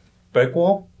a break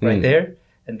wall right there.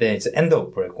 And then it's the end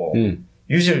of break wall.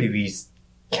 Usually we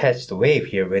catch the wave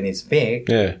here when it's big.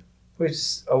 Yeah. Which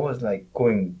I was like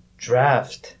going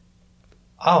draft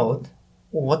out.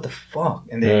 What the fuck?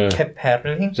 And then Yeah. kept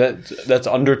paddling. That's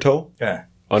undertow. Yeah.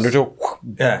 Undertow.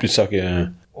 Yeah. You suck it. Yeah.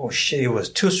 Oh shit! It was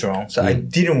too strong. So I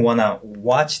didn't wanna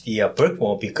watch the brick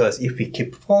wall because if we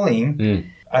keep falling,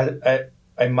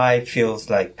 I I might feel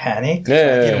like panic. Yeah, So I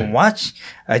yeah, didn't yeah. watch.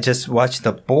 I just watched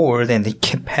the board and they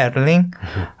kept paddling.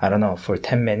 I don't know, for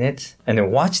 10 minutes and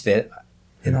then watched it.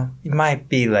 You know, it might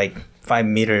be like 5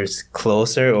 meters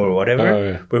closer or whatever. Oh,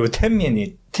 yeah. But with 10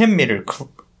 meters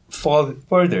fall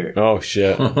further. Oh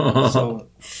shit. So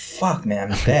fuck,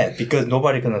 man, I'm dead because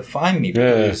nobody gonna find me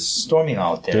because Yeah. it's storming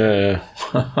out there.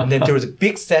 Yeah. And then there was a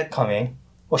big set coming.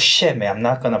 Oh shit, man, I'm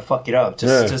not gonna fuck it up.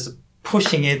 Just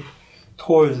pushing it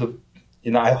towards the.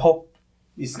 You know, I hope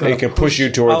it's gonna. It can push you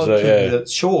towards out the- to yeah. the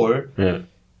shore. Yeah.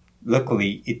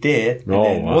 Luckily, it did. And Oh,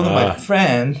 then one of my wow.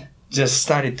 friends just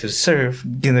started to surf.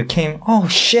 You know, came. Oh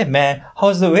shit, man!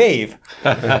 How's the wave?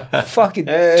 Fucking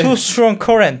too strong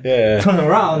current. Yeah. Turn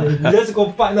around. Let's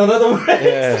go find another wave.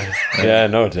 Yeah. Yeah.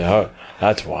 No doubt.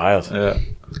 That's wild. Yeah.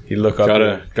 You look up.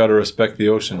 Gotta respect the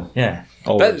ocean. Yeah.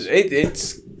 Always.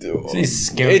 It's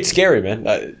scary. It's scary, man.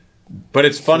 But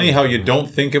it's funny how you don't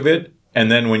think of it,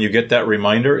 and then when you get that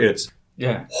reminder, it's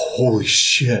Yeah. holy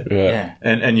shit. Yeah.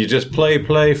 And you just play,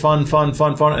 fun,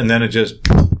 and then it just,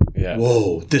 Yeah.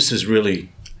 whoa, this is really,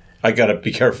 I gotta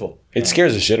be careful. It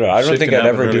scares the shit out. I don't Shit think can I'd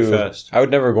happen ever really do. fast. I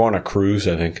would never go on a cruise.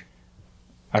 I think.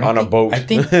 I don't On a think- boat. I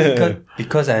think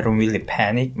because I don't really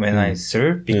panic when I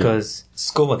surf because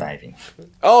scuba diving.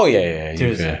 Oh yeah.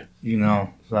 There's, Yeah. you know,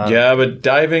 a lot of- Yeah, but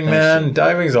diving, man,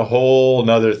 diving's a whole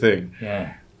nother thing.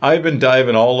 yeah. I've been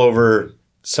diving all over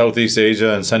Southeast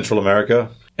Asia and Central America,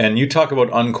 and you talk about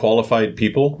unqualified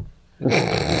people.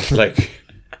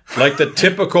 like the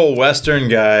typical Western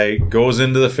guy goes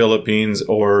into the Philippines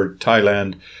or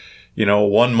Thailand,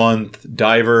 1 month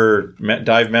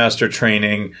dive master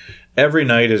training. Every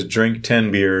night is drink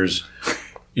 10 beers.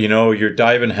 You're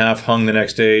diving half hung the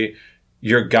next day.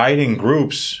 You're guiding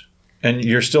groups and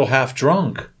you're still half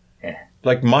drunk. Yeah.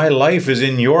 Like my life is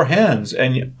in your hands.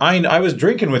 And I was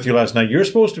drinking with you last night. You're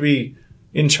supposed to be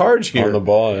in charge here. On the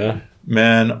ball. Yeah.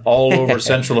 Man, all over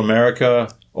Central America.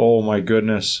 Oh my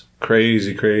goodness.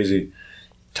 Crazy.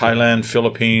 Thailand,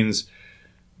 Philippines.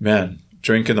 Man,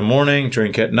 drink in the morning,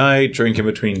 drink at night, drink in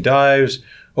between dives.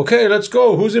 Okay, let's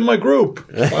go. Who's in my group?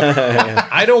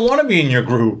 I don't want to be in your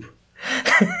group.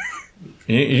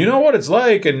 You know what it's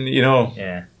like. And,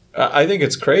 Yeah. I think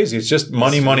it's crazy. It's just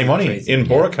money. Crazy. In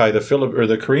Boracay,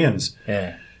 the Koreans.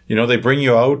 Yeah. They bring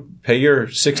you out, pay your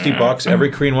 $60. Every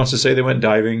Korean wants to say they went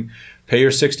diving. Pay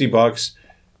your $60.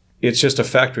 It's just a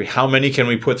factory. How many can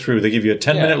we put through? They give you a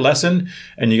 10-minute lesson,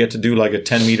 and you get to do like a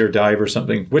 10-meter dive or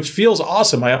something, which feels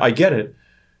awesome. I get it.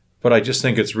 But I just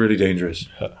think it's really dangerous.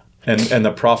 And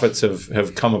the profits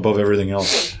have come above everything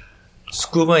else.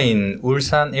 Scuba in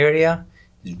Ulsan area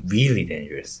is really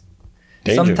dangerous.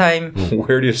 Danger. Sometimes,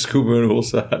 Where do you scuba in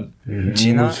Ulsan?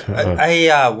 Gina,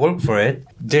 I work for it.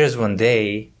 There's one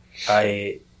day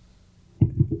I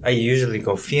usually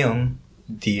go film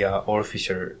the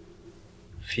artificial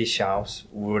fish house,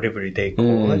 whatever they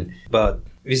call it. But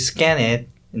we scan it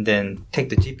and then take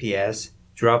the GPS,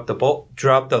 drop the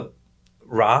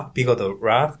rock, pick up the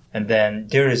rock, and then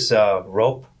there is a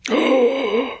rope.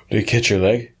 Do you catch your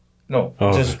leg? No,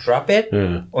 Oh. just drop it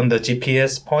Yeah. on the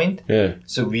GPS point. Yeah.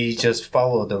 So we just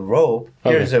follow the rope.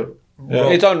 Okay. There's a Yeah.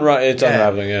 rope, It's Yeah.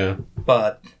 unraveling. Yeah.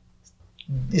 but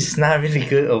it's not really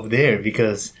good over there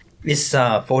because it's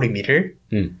 40 meter.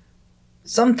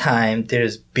 Sometimes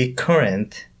there's big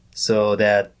current, so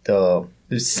that the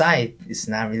sight is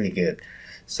not really good.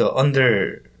 So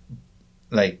under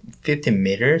like 15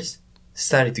 meters,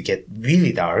 started to get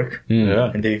really dark.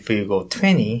 Yeah. And then if you go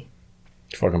 20,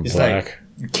 Fucking it's black. like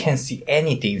you can't see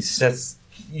anything. It's just,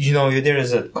 there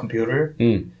is a computer,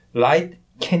 light,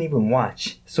 can't even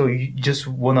watch. So you just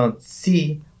want to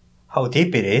see how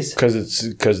deep it is.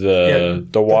 Because the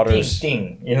water's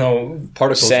thing,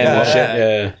 Particles. sand and Yeah. shit.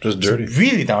 Yeah. Just dirty.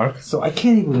 really dark. So I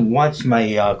can't even watch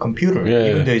my computer, Yeah,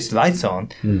 even yeah. though it's lights on.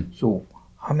 So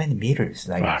how many meters?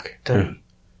 Like Fuck. 30,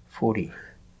 40,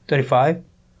 35?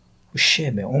 Oh,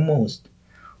 shit, man, almost.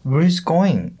 Where is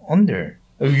going under?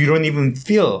 You don't even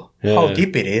feel how Yeah.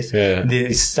 deep it is. Yeah.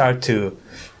 They start to,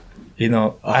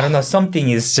 I don't know, something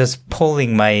is just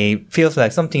feels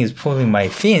like something is pulling my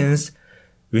fins,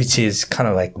 which is kind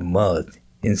of like mud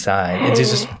inside. It's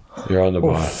just, You're on the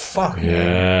oh, bar. fuck, man.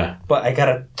 Yeah. But I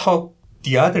gotta talk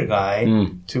the other guy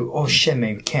to, oh shit,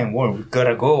 man, we can't work. We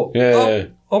gotta go Yeah.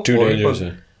 up, Too upward, dangerous.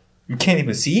 but we can't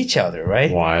even see each other,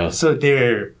 right? Wild. So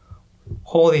they're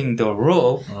holding the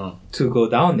rope to go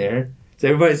down there. So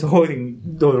everybody's holding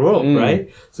the rope, right?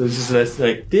 So it's just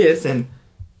like this, and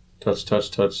Touch.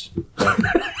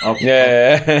 Up.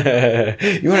 Yeah.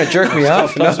 You want to jerk me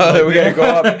off? No, we got to go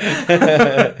up.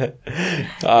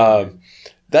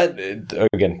 That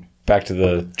again, back to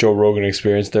the Joe Rogan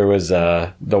experience, there was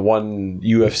the one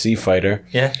UFC fighter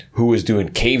Yeah. who was doing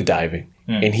cave diving.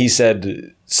 And he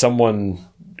said someone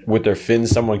with their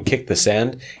fins, someone kicked the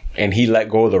sand and he let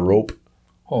go of the rope.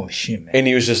 Oh shit, man. And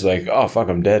he was just like, oh, fuck,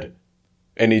 I'm dead.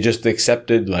 And he just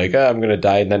accepted, like, I'm going to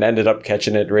die. And then ended up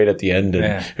catching it right at the end.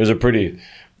 And it was a pretty...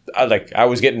 I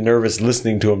was getting nervous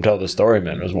listening to him tell the story,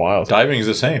 man. It was wild. Diving is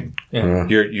the same. Yeah.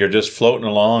 You're just floating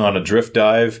along on a drift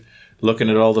dive, looking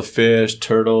at all the fish,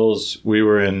 turtles. We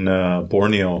were in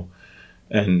Borneo,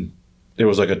 and there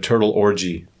was like a turtle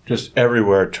orgy. Just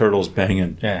everywhere, turtles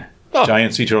banging. Yeah.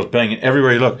 Giant sea turtles banging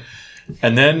everywhere you look.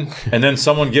 And then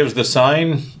someone gives the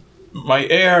sign, my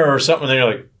air or something, and you're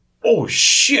like, oh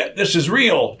shit, this is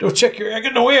real. Go check your, I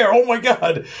got no air. Oh my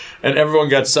God. And everyone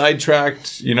got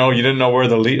sidetracked. You know, you didn't know where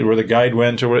the guide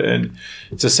went and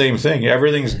it's the same thing.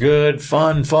 Everything's good,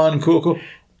 fun, cool.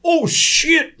 Oh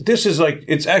shit, this is like,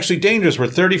 it's actually dangerous. We're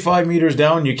 35 meters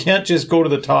down. You can't just go to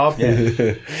the top. Yeah.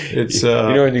 It's, you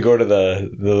know, when you go to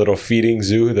the little feeding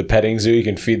zoo, the petting zoo, you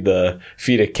can feed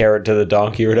a carrot to the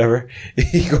donkey or whatever.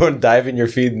 You go and dive and you're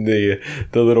feeding the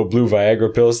little blue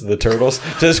Viagra pills to the turtles,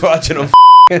 just watching them.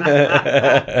 Look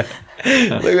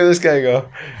at this guy go.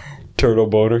 Turtle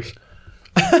boners.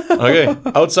 okay.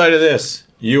 Outside of this,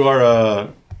 you are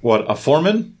a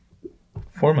foreman?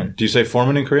 Foreman. Do you say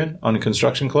foreman in Korean on a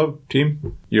construction club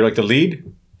team? You're like the lead?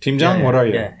 Team Jang? Yeah, what are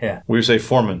you? Yeah. We say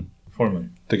foreman.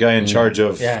 Foreman. The guy in charge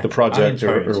of the project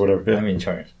or whatever. Yeah. I'm in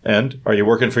charge. And are you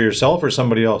working for yourself or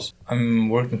somebody else? I'm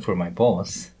working for my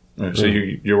boss. So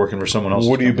you're working for someone else.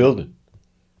 What are you building?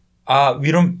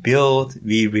 We don't build.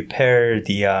 We repair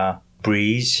the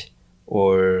bridge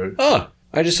or.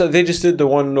 I just said they just did the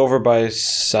one over by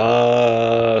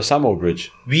Samo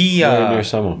Bridge. We near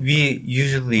Samo. We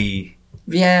usually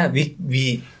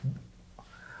we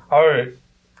our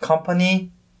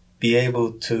company be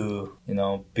able to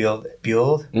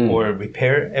build or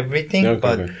repair everything, Okay,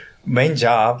 but okay. main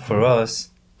job for us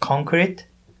concrete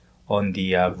on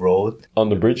the road, On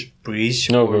the bridge? bridge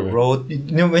No, or okay. road.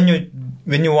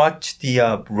 When you watch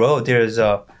the road, there's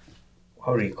a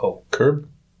how do you call? Curb?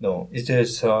 No, it's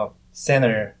just a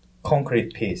center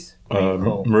concrete piece. What do you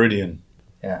call? Meridian.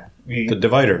 Yeah, The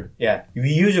divider. we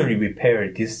usually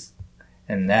repair this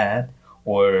and that,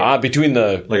 or Between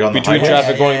the Like on the between highway?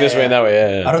 traffic going this way and that way.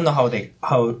 Yeah. I don't know how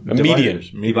A median.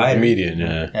 Divider. Median,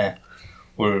 yeah. Yeah,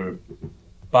 or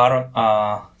bottom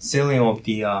ceiling of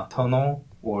the tunnel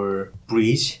or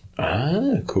bridge,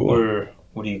 Cool. or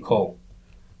what do you call?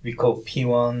 We call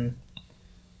P1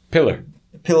 Pillar.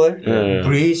 pillar, Yeah.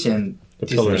 bridge, and The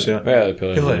this pillars, one. yeah. Yeah, the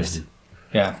pillar. Pillars.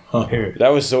 Yeah, here. That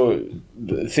was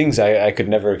things I could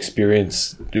never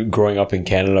experience growing up in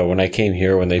Canada. When I came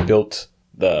here, when they built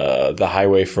the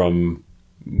highway from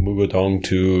Mugodong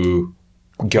to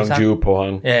Gyeongju,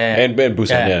 Pohang, Yeah. and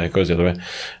Busan, Yeah. it goes the other way.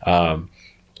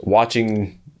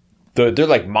 Watching, they're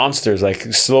like monsters, like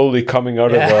slowly coming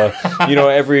out of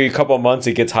every couple of months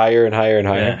it gets higher and higher and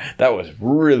higher. Yeah. That was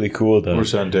really cool.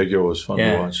 Busan Daegyo was fun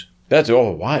Yeah. to watch. That's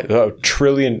why $1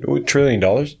 trillion?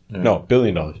 No, $1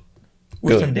 billion.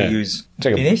 Which one they Yeah. use? It's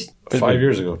like a- Finished? 5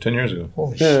 years ago, 10 years ago.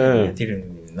 Holy Yeah. shit! I didn't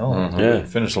even know. Yeah.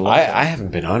 Finished a lot. I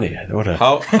haven't been on it yet. What a,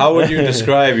 How would you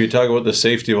describe, you talk about the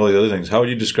safety of all the other things, how would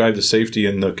you describe the safety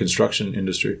in the construction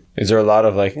industry? is there a lot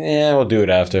of like, we'll do it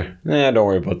after. Don't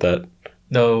worry about that.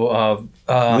 No,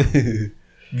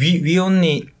 we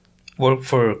only work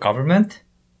for government,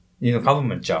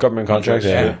 government job. Government contracts,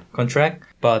 yeah. Contract.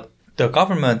 But the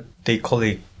government, they call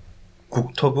it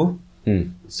국토부.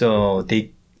 So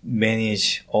they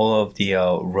manage all of the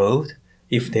road.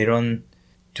 If they don't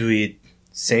do it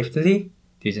safely,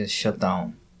 they just shut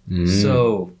down.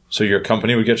 So So your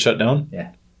company would get shut down?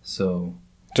 so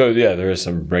So yeah, there is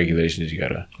some regulations you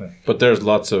gotta. But there's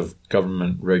lots of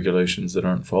government regulations that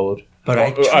aren't followed. But I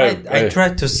I-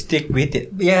 tried to stick with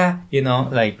it. Yeah,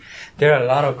 like there are a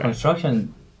lot of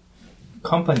construction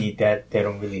company that they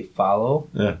don't really follow.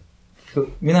 Yeah.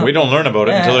 We don't learn about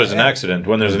it until Yeah, there's an yeah. accident.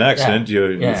 When there's an accident,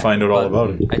 you find out all But about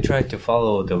it. I tried to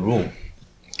follow the rule.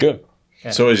 Good.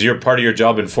 So is your part of your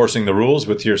job enforcing the rules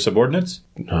with your subordinates?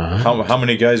 How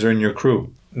many guys are in your crew?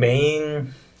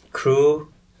 Main crew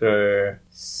are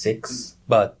 6,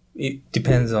 but it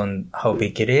depends on how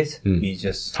big it is. We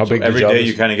just How big the Every job day is?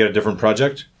 you kind of get a different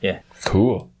project?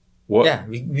 Cool. What? yeah.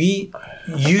 We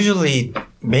usually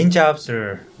main jobs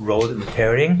are road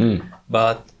repairing,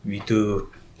 but we do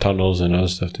Tunnels and other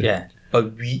stuff too.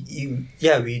 But we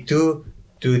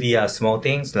do the small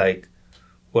things like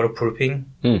waterproofing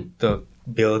the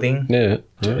building. Yeah.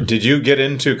 Did you get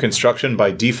into construction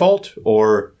by default?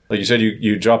 Or, like you said,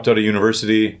 you dropped out of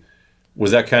university.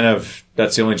 Was that kind of,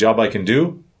 that's the only job I can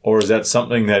do? Or is that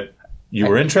something that you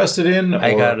were interested in?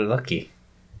 I or- got lucky.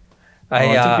 Oh,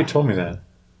 I think you told me that.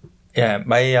 Yeah,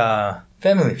 my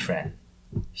family friend,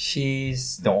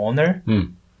 she's the owner,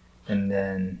 and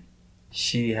then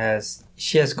she has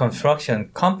construction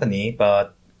company,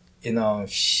 but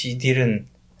she didn't.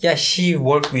 Yeah, she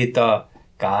worked with a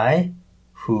guy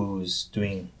who's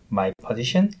doing my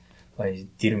position, but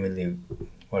it didn't really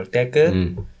work that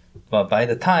good. But by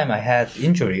the time I had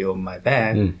injury on my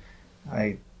back,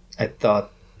 I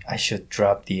thought I should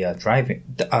drop the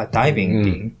diving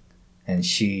thing, and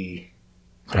she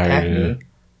contacted me.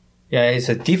 Yeah, it's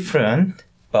a different,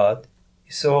 but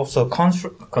it's also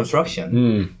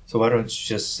construction. So why don't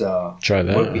you just Try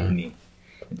that, work with me?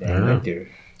 And then I went there.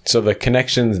 So the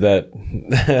connections that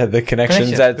Good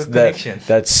connection.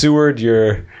 that sewered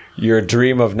your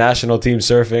dream of national team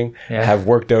surfing have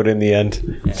worked out in the end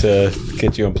to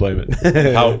get you employment.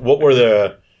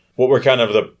 What were kind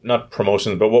of the, not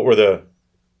promotions, but what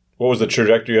was the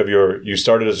trajectory of you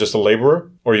started as just a laborer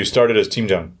or you started as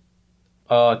팀장?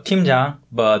 팀장,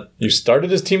 but You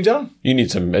started as 팀장? You need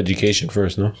some education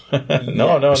first, no?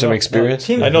 No. Some experience.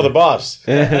 team- I know the boss.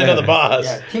 I know the boss.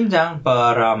 yeah, 팀장,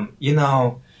 but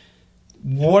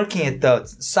working at the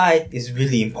site is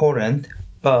really important,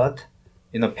 but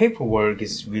paperwork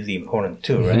is really important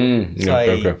too, right? So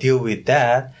I deal with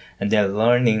that, and then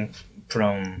learning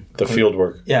from The field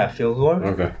work. Yeah, field work.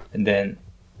 Okay. And then,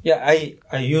 I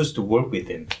used to work with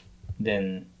him.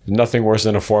 Then Nothing worse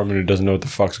than a foreman who doesn't know what the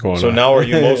fuck's going So on. now are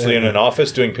you mostly in an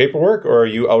office doing paperwork or are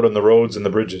you out on the roads and the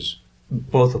bridges?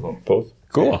 both of them. Both.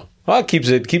 Cool. Well, it keeps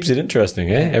it interesting,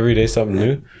 eh? Every day something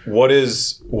new. What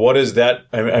is that?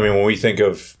 I mean, when we think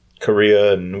of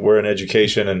Korea and we're in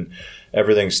education and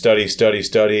everything, study,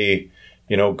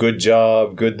 good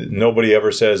job, good. Nobody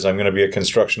ever says, I'm going to be a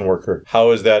construction worker.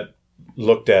 How is that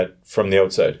looked at from the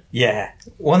outside? Yeah,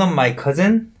 one of my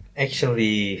cousin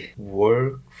actually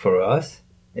worked for us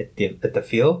at the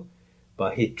field,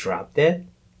 but he dropped it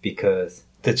because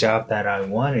the job that I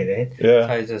wanted it. Yeah.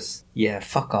 So I just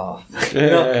fuck off.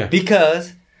 Yeah.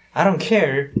 Because I don't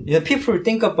care. People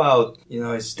think about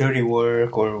it's dirty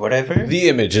work or whatever, The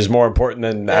image is more important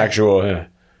than the actual. Yeah.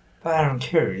 but I don't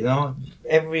care.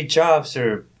 Every jobs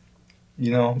are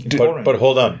important. But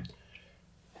hold on.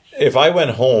 If I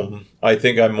went home, I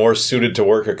think I'm more suited to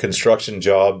work a construction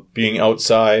job, being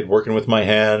outside, working with my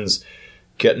hands,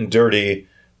 getting dirty.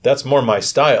 That's more my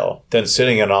style than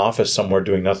sitting in an office somewhere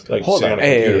doing nothing, like Hold sitting on. on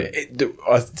a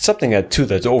computer. Something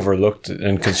that's overlooked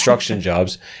in construction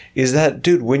jobs is that,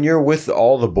 dude, when you're with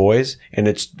all the boys, and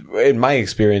it's, in my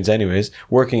experience anyways,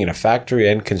 working in a factory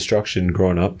and construction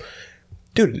growing up,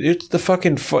 dude, it's the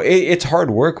fucking, it's hard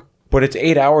work, but it's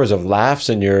 8 hours of laughs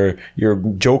and you're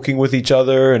joking with each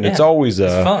other and it's always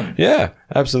it's fun. Yeah,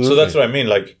 absolutely. So that's what I mean.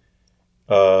 Like,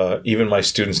 even my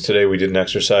students today, we did an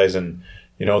exercise and,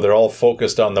 they're all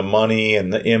focused on the money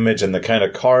and the image and the kind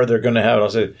of car they're going to have. And I'll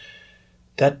say,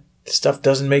 that stuff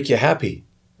doesn't make you happy.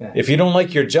 Yeah. If you don't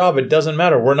like your job, it doesn't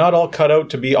matter. We're not all cut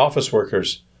out to be office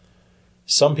workers.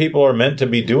 Some people are meant to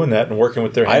be doing that and working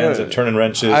with their hands and turning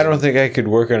wrenches. I don't think I could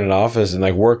work in an office and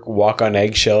walk on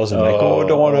eggshells and don't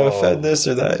want to offend this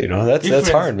or that. That's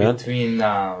hard, man. Between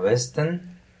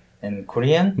Western and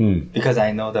Korean, because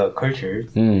I know the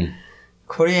cultures.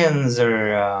 Koreans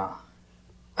are,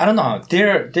 I don't know.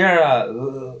 There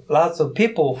are lots of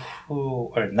people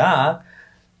who are not.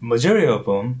 Majority of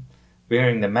them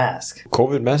wearing the mask.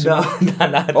 COVID mask? No,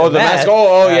 not Oh, the mask.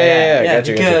 Oh, yeah. Yeah,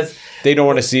 Gotcha, because gotcha. They don't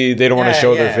want to see. They don't want to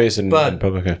show their face in but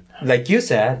public. Yeah. like you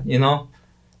said,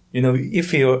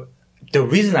 if the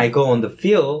reason I go on the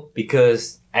field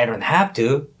because I don't have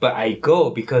to, but I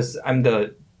go because I'm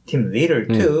the team leader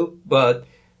too, but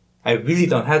I really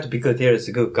don't have to because there's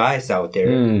good guys out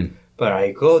there. But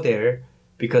I go there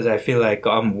because I feel like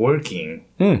I'm working,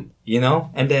 and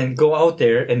then go out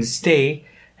there and stay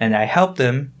and I help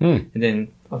them and then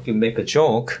fucking make a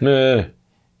joke. Yeah.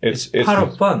 It's Part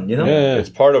of fun, Yeah. It's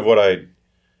part of what I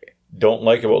don't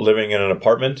like about living in an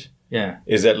apartment Yeah.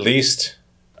 is at least,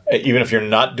 even if you're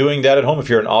not doing that at home, if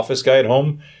you're an office guy at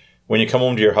home, when you come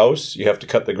home to your house, you have to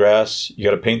cut the grass, you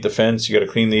got to paint the fence, you got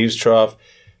to clean the eaves trough.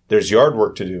 There's yard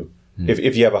work to do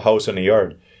if you have a house and a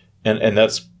yard. And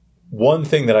that's one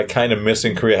thing that I kind of miss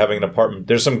in Korea, having an apartment.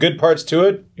 There's some good parts to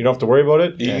it. You don't have to worry about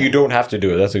it. You don't have to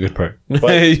do it. That's a good part.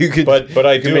 But, you could, but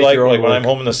I you can do make like your own when I'm work.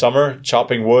 home in the summer,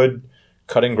 chopping wood,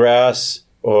 cutting grass.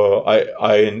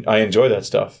 I enjoy that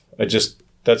stuff.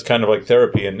 That's kind of like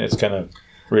therapy, and it's kind of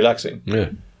relaxing. Yeah.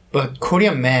 But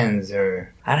Korean men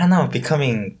are, I don't know,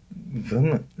 becoming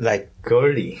like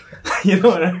girly. You know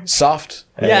what I mean? Soft.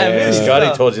 Yeah, really Scotty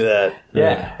soft. told you that.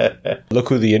 Yeah. Look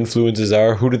who the influences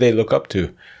are. Who do they look up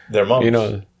to? Their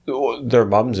moms. their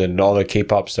mums and all the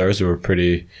K-pop stars who were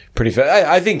pretty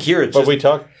I think here it's But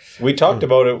just, we talked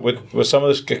about it with some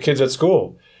of the kids at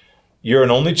school. You're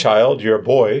an only child. You're a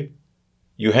boy.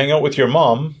 You hang out with your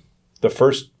mom the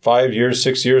first 5 years,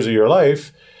 6 years of your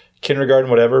life, kindergarten,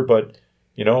 whatever. But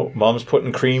mom's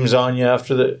putting creams on you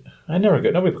after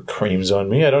nobody put creams on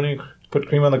me. I don't even put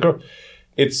cream on the girl.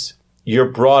 You're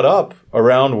brought up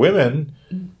around women,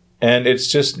 and it's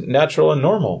just natural and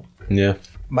normal. yeah.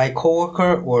 My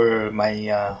coworker or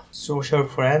my social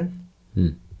friend,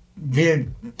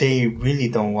 they really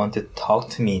don't want to talk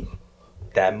to me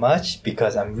that much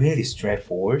because I'm really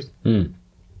straightforward.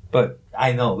 But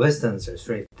I know Westerners are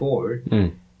straightforward.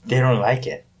 They don't like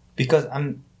it because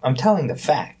I'm telling the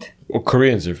fact. Well,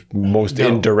 Koreans are most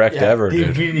indirect ever, They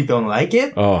dude. really don't like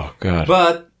it. Oh God.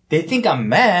 But they think I'm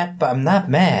mad, but I'm not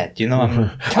mad.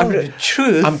 I'm telling the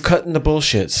truth. I'm cutting the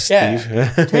bullshit, Steve.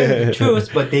 telling the truth,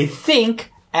 but they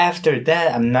think after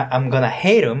that I'm gonna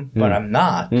hate them, but I'm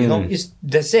not.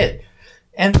 That's it.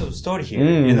 End of story here.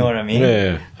 You know what I mean?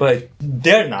 Yeah. But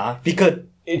they're not because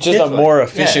It's just a more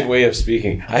efficient way of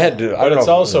speaking. But it's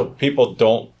also people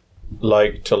don't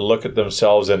like to look at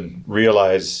themselves and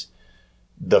realize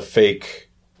the fake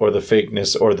or the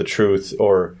fakeness or the truth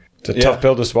or it's a tough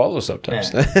pill to swallow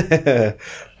sometimes. But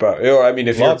I mean,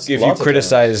 if Lots you of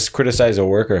criticize a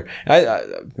worker,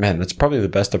 man, that's probably the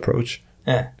best approach.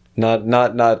 Yeah. Not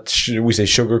we say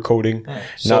sugarcoating.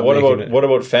 So what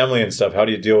about family and stuff? How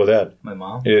do you deal with that? My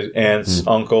mom. Aunts,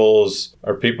 uncles,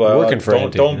 or people Working for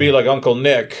Auntie. don't be like Uncle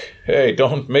Nick. Hey,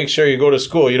 don't make sure you go to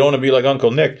school. You don't want to be like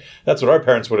Uncle Nick. That's what our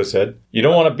parents would have said. You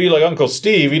don't want to be like Uncle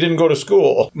Steve. He didn't go to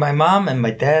school. My mom and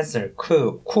my dad are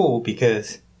cool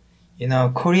because,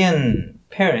 Korean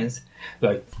parents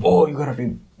like, oh, you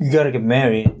gotta get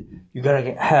married, you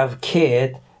gotta have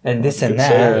kid. And this and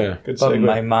that. segue. Good But segue.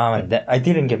 my mom and dad, I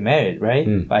didn't get married, right?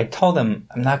 But I told them,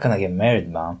 I'm not gonna get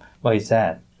married, Mom. Why is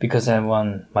that? Because I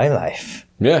want my life.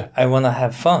 Yeah. I wanna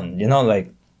have fun.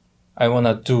 I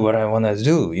wanna do what I wanna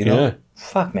do, Yeah.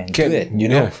 Fuck, man, do it,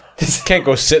 Can't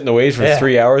go sit in the waves for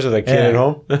 3 hours with a kid at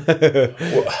home.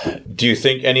 Do you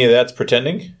think any of that's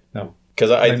pretending? No. Because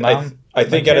I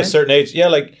think at a certain age,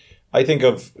 I think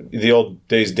of the old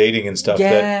days dating and stuff.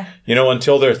 Yeah. That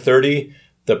until they're 30.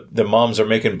 The moms are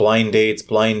making blind dates,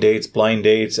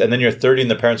 and then you're 30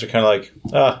 and the parents are kind of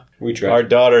like, We tried. our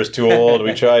daughter's too old,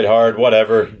 we tried hard,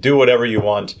 whatever, do whatever you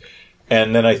want.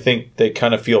 And then I think they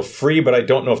kind of feel free, but I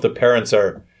don't know if the parents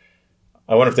I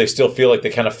wonder if they still feel like they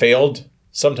kind of failed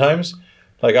sometimes.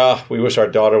 Like, we wish our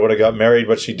daughter would have got married,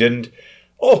 but she didn't.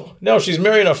 Oh, now she's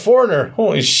marrying a foreigner.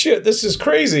 Holy shit, this is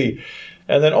crazy.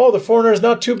 And then, the foreigner is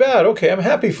not too bad. Okay, I'm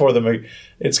happy for them.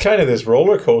 It's kind of this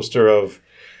roller coaster of...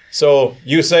 So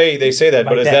they say that,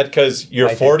 but is that because you're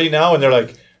 40 now and they're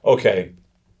like, okay,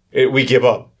 we give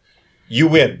up. You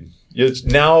win.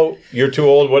 Now you're too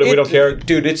old. We don't care.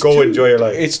 Dude, enjoy your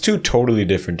life. It's two totally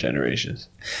different generations.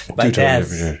 My Two totally dad's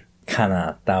different kind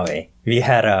of that way. We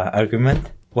had an argument.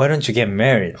 Why don't you get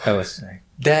married? I was like,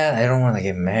 Dad, I don't want to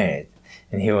get married.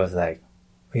 And he was like,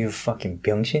 are you fucking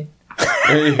병신?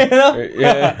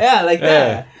 Yeah. Like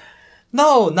that.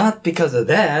 No, not because of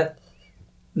that.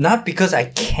 Not because I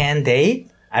can't date.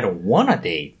 I don't want to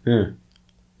date. Yeah.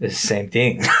 It's the same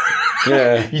thing.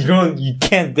 Yeah. You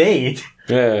can't date.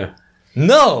 Yeah.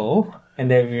 No. And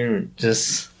then we're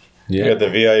just... You got the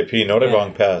VIP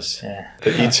Norebang pass. Yeah.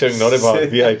 The Ichung Norebang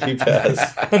VIP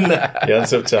pass.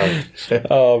 Yansuptang.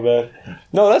 Oh man,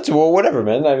 no, that's whatever,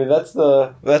 man. I mean, that's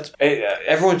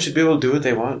everyone should be able to do what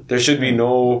they want. There should be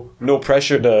no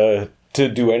pressure to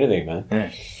do anything, man.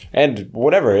 Yeah. And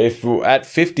whatever, if at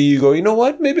 50 you go, you know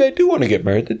what, maybe I do want to get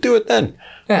married, then do it then.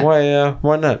 Yeah.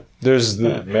 Why not? There's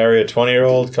the Marry a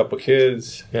 20-year-old, couple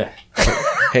kids. Yeah.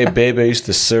 hey babe, I used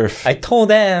to surf. I told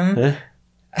them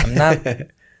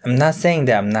I'm not saying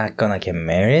that I'm not gonna get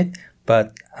married,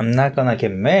 but I'm not gonna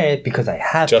get married because I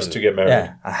have Just to get married.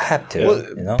 Yeah, I have to.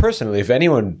 Well, personally, if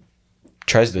anyone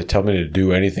tries to tell me to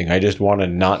do anything, I just want to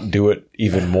not do it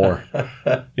even more.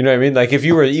 You know what I mean? Like if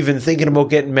you were even thinking about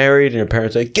getting married and your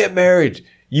parents like, get married,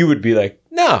 you would be like,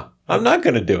 no, I'm not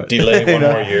going to do it. Delay one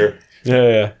more year.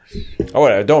 Yeah. Oh,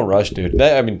 whatever. Don't rush, dude.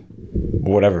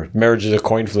 Whatever. Marriage is a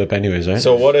coin flip anyways, right?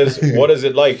 So what is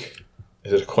it like?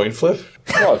 Is it a coin flip?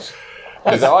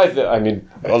 I mean,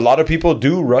 a lot of people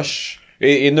do rush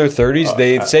in their 30s.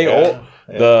 They say,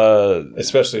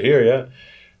 especially here, yeah.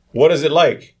 What is it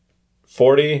like?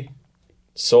 40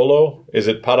 solo? Is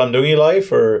it Paramdungi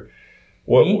life or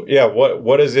what? Me? Yeah.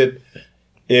 What is it?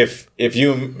 If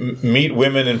you meet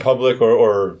women in public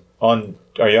or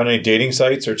are you on any dating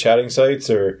sites or chatting sites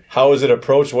or how is it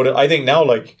approached? I think now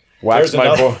like Wax There's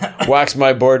my enough-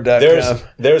 waxmyboard.com.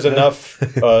 there's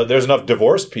enough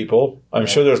divorced people. I'm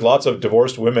sure there's lots of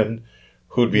divorced women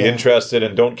who'd be interested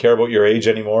and don't care about your age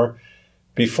anymore.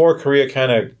 Before, Korea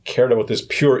kind of cared about this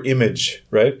pure image,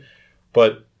 right?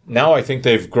 But now I think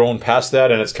they've grown past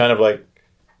that, and it's kind of like,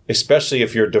 especially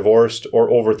if you're divorced or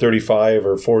over 35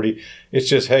 or 40, it's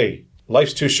just, hey,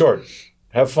 life's too short.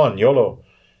 Have fun, YOLO.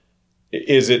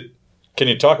 Can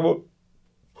you talk about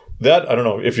that? I don't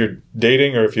know, if you're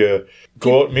dating or if you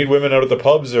go out and meet women out at the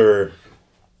pubs or...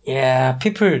 Yeah,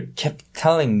 people kept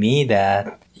telling me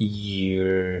that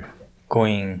you're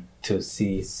going to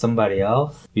see somebody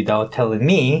else without telling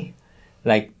me,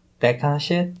 like that kind of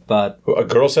shit. But A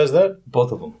girl says that?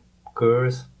 both of them,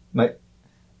 girls,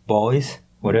 boys,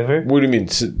 whatever. What do you mean?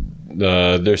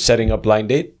 They're setting up blind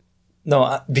date?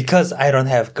 No, because I don't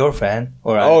have girlfriend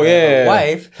or I Oh, don't have yeah. a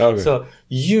wife. Okay. So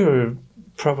you're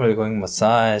probably going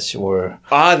massage or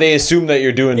They assume that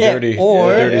you're doing dirty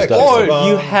or stuff.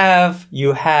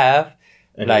 you have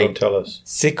And like you don't tell us.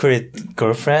 secret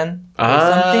girlfriend or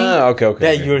something Okay.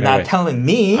 that okay. you're not Right. telling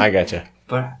me. I gotcha.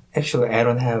 But actually, I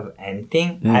don't have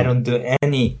anything. Hmm. I don't do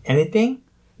anything.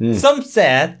 Some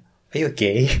said, "Are you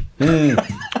gay?"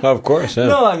 Of course. Yeah.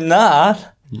 No, I'm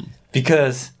not.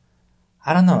 Because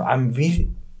I don't know. I'm really.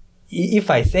 If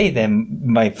I say them,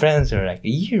 my friends are like,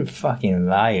 "You're a fucking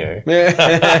liar."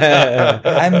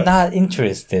 I'm not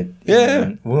interested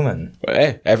in women.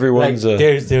 Hey, everyone's Like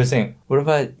they're saying, "What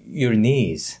about your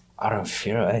knees?" I don't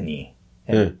feel any.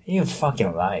 And, you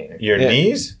fucking liar. Your Yeah.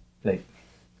 knees? Like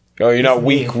oh, you're not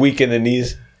weak in the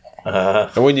knees.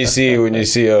 And when you see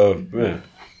a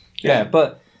yeah,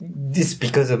 but this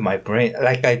because of my brain.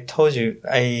 Like I told you,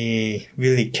 I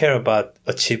really care about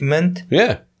achievement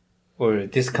or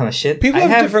this kind of shit. People I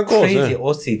have different goals, Crazy yeah.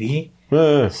 OCD.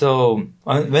 yeah. So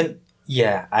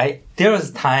there was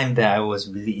a time that I was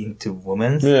really into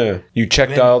women. Yeah. You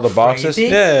checked Went all the boxes.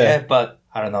 crazy. Yeah. But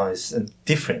I don't know. It's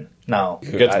different now.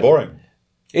 It gets boring.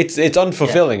 It's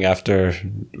unfulfilling after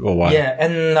a while. Yeah,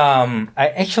 and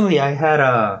I had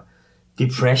a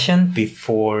depression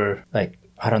before, like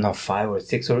I don't know, 5 or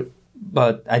 6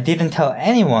 but I didn't tell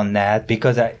anyone that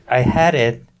because I had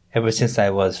it ever since I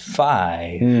was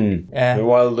 5. And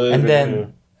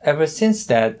then ever since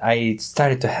that I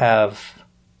started to have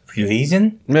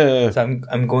religion. Yeah. So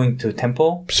I'm going to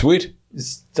temple, Sweet.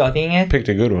 studying it. Picked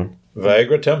a good one.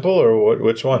 Viagra temple or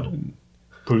which one?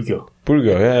 Purgyo.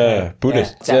 Burgo, yeah.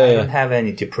 Buddhist. Yeah. So I don't have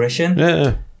any depression.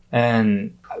 Yeah.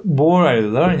 And more I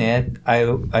learn it,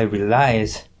 I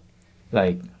realize,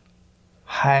 like,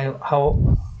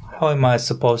 how am I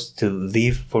supposed to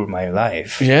live for my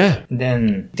life? Yeah.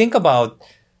 Then think about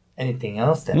anything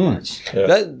else that much.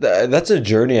 Yeah. That's a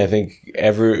journey. I think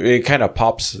it kind of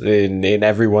pops in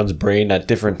everyone's brain at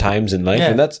different times in life,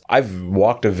 Yeah. and I've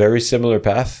walked a very similar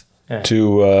path Yeah.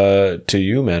 to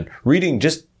you, man. Reading,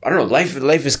 just I don't know.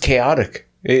 Life is chaotic.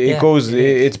 It Yeah, goes. it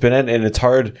is. It's been and it's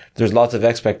hard. There's lots of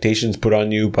expectations put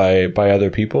on you by other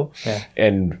people, Yeah.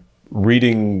 and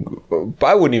reading.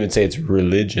 I wouldn't even say it's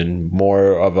religion.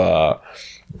 More of a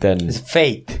than It's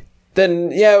fate. then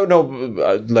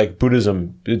like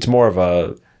Buddhism, it's more of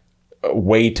a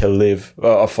way to live,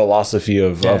 a philosophy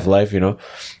of life,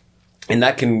 and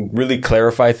that can really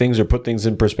clarify things or put things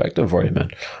in perspective for you, man.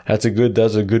 That's a good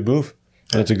move.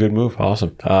 That's a good move.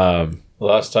 Awesome.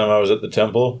 Last time I was at the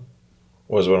temple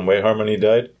was when Way Harmony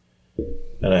died,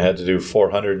 and I had to do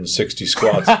 460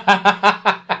 squats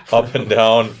up and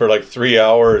down for like 3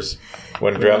 hours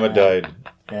when Grandma died.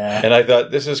 Yeah. And I thought,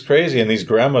 this is crazy, and these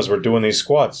grandmas were doing these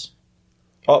squats.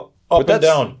 Up and that's-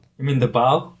 down. You mean the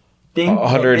bow thing?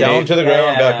 108. Down to the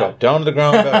ground, Yeah. back up. Down to the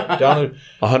ground, back up. Down to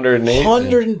 108.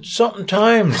 100 and something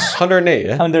times. 108.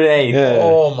 Yeah. 108. Yeah.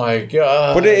 Oh my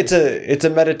God. But it's a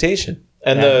meditation.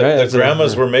 And Right, the that's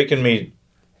grandmas it. were making me,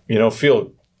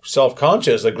 feel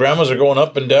self-conscious. The grandmas are going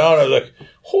up and down. I was like,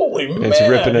 holy man,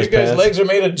 ripping you his guys' pants. legs are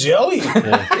made of jelly.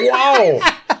 Wow.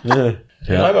 Yeah.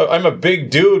 And I'm a big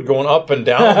dude going up and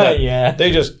down. That Yeah.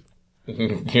 They just,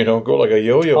 go like a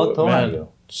yo-yo. How tall are Man, you?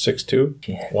 6'2",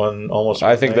 Yeah. almost.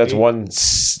 I think that's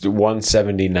 190.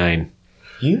 179.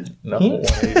 You? No,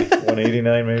 180,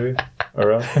 189 maybe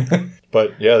around.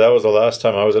 But yeah, that was the last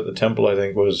time I was at the temple. I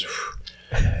think was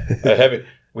heavy.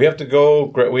 We have to go.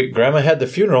 Grandma had the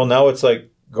funeral. Now it's like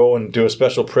go and do a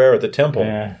special prayer at the temple.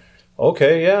 Yeah.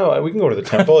 Okay, yeah, we can go to the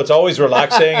temple. It's always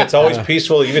relaxing. It's always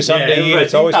peaceful. You give you something to eat. everybody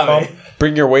It's always think calm. of it.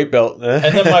 Bring your weight belt. And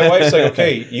then my wife's like,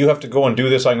 okay, you have to go and do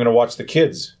this. I'm going to watch the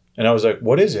kids. And I was like,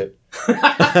 what is it? She's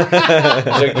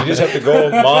like, you just have to go,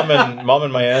 mom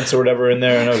and my aunts or whatever in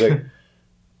there. And I was like,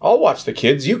 I'll watch the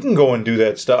kids. You can go and do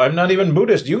that stuff. I'm not even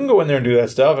Buddhist. You can go in there and do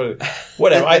that stuff.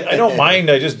 Whatever. I don't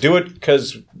mind. I just do it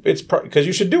because it's because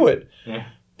you should do it. Yeah.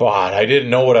 But I didn't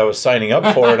know what I was signing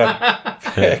up for, and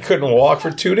I couldn't walk for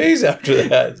 2 days after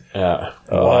that. Yeah.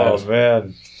 Oh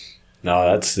man. No,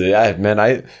 that's man.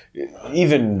 I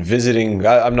even visiting.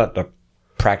 I'm not a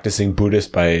practicing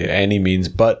Buddhist by any means,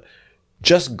 but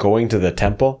just going to the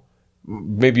temple.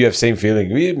 Maybe you have same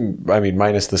feeling. I mean,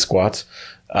 minus the squats.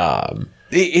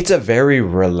 It's a very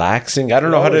relaxing. I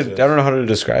don't know how to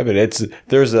describe it.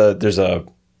 There's a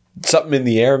something in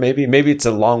the air. Maybe it's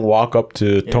a long walk up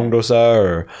to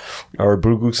Tongdosa or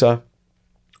Burguksa.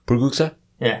 Burguksa?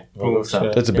 Yeah,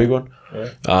 Burguksa. That's a big one. Yeah.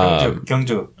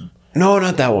 Gyeongju. No,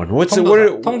 not that one. What's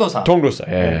Tongdosa. Tongdosa.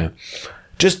 Yeah.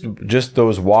 Just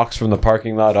those walks from the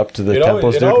parking lot up to the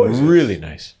temples. They're really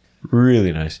nice.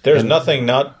 Really nice. There's nothing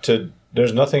that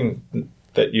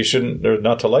you shouldn't or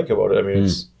not to like about it. I mean,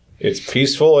 it's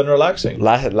peaceful and relaxing.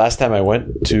 Last time I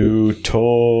went to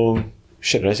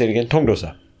did I say it again?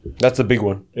 Tongdosa. That's the big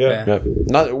one. Yeah.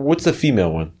 Not what's the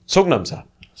female one? Songnamsa.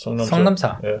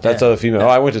 Songnamsa. Yeah. That's the female. Oh,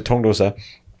 I went to Tongdosa,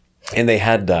 and they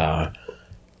had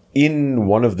in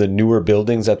one of the newer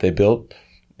buildings that they built,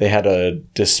 they had a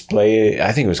display.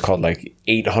 I think it was called like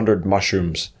 800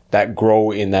 mushrooms that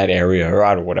grow in that area, or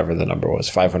I don't know, whatever the number was,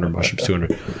 500 mushrooms,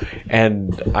 200.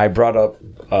 And I brought up,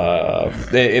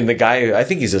 and the guy, I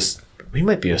think he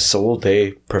might be a Seoul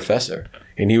Day professor.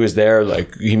 And he was there,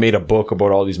 like, he made a book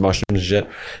about all these mushrooms and shit.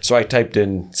 So I typed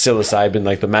in psilocybin,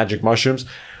 like the magic mushrooms.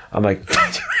 I'm like,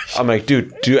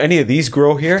 dude, do any of these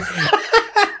grow here?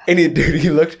 And he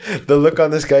looked, the look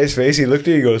on this guy's face, he looked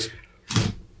at it,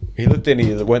 he looked and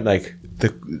he went like,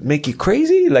 make you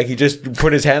crazy? Like he just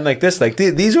put his hand like this, like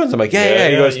these ones. I'm like, yeah.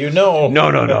 He goes, no,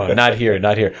 not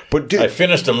here. But dude, I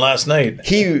finished them last night.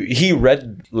 He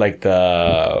read like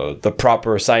the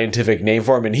proper scientific name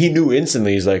for him, and he knew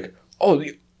instantly. He's like, oh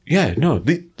yeah, no,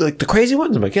 like the crazy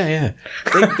ones. I'm like, yeah.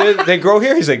 They grow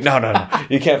here. He's like, no,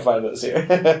 you can't find those here.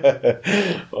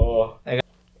 Oh.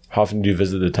 How often do you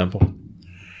visit the temple?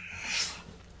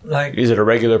 Like, is it a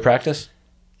regular practice?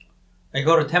 I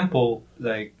go to temple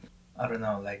like, I don't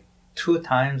know, like 2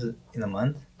 times in a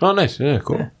month. Oh, nice. Yeah,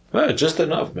 cool. Yeah. Well, just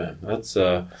enough, man. That's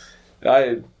and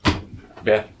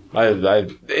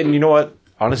you know what?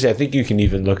 Honestly, I think you can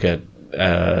even look at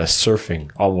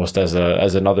surfing almost as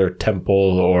another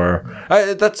temple, or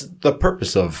that's the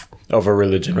purpose of a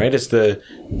religion, right? It's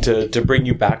to bring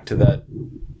you back to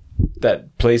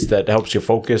that place that helps you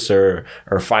focus or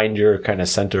find your kind of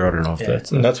center. I don't know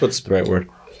if that's what's the right word.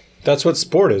 That's what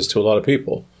sport is to a lot of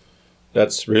people.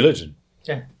 That's religion.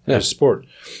 Yeah. It's sport.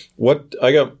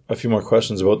 I got a few more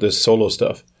questions about this solo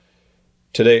stuff.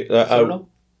 Today, Solo?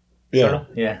 Yeah.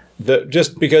 Yeah.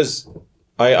 Just because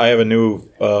I have a new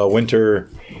winter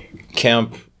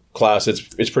camp class.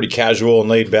 It's pretty casual and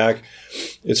laid back.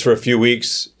 It's for a few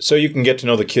weeks, so you can get to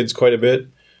know the kids quite a bit.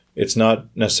 It's not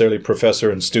necessarily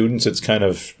professor and students. It's kind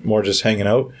of more just hanging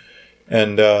out.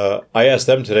 And I asked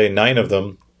them today, 9 of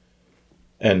them,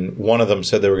 and one of them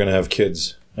said they were going to have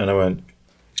kids. And I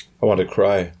want to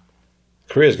cry.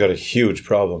 Korea's got a huge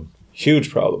problem. Huge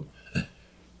problem.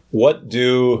 What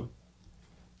do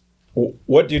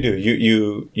you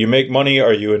do? You make money?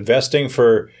 Are you investing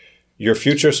for your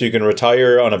future so you can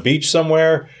retire on a beach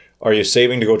somewhere? Are you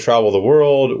saving to go travel the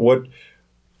world? What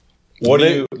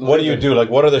do you do? Like,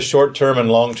 what are the short-term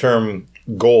and long-term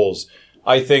goals?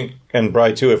 I think, and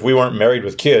Bri too, if we weren't married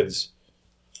with kids,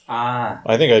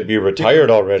 I think I'd be retired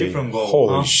already. Different goal.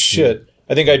 Holy shit.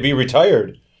 I think I'd be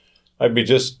retired. I'd be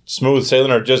just smooth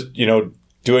sailing or just,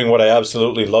 doing what I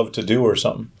absolutely love to do or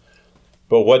something.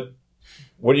 But what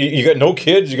you got no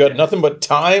kids, you got nothing but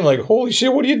time? Like, holy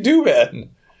shit, what do you do, man?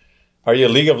 Are you a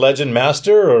League of Legends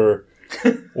master or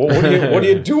what do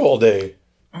you do all day?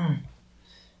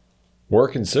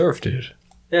 Work and surf, dude.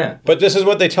 Yeah. But this is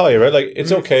what they tell you, right? Like,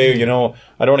 it's okay, I don't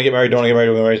want to get married,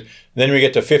 Then we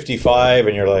get to 55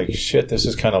 and you're like, shit, this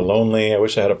is kind of lonely. I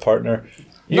wish I had a partner.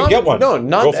 Get one. No,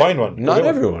 go find one. Not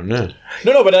everyone. No.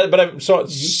 No, but I'm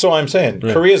saying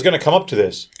Korea's going to come up to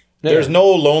this. Yeah. There's no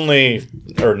lonely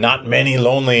or not many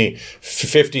lonely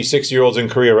 50, 60-year-olds in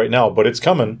Korea right now, but it's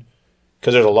coming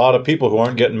because there's a lot of people who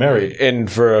aren't getting married.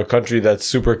 And for a country that's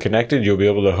super connected, you'll be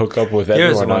able to hook up with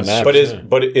everyone on that.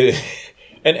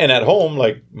 And at home,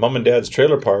 like mom and dad's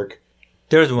trailer park,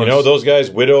 there's one. Those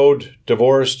guys, widowed,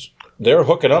 divorced, they're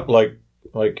hooking up like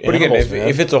But again,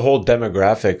 if it's a whole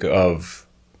demographic of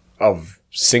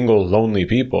single lonely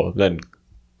people, then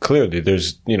clearly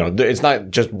there's it's not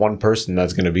just one person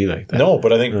that's going to be like that. No,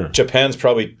 but I think Japan's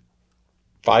probably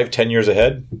 5-10 years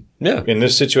ahead. Yeah. In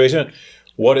this situation,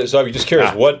 so I'm just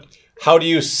curious, how do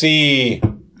you see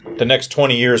the next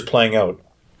 20 years playing out?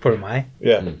 For my?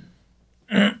 Yeah.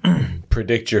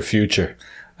 predict your future?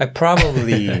 I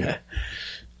probably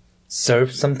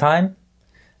surf sometime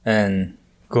and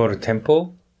go to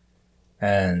temple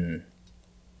and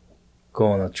go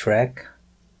on a trek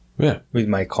Yeah. with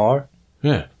my car.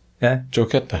 Yeah. Yeah.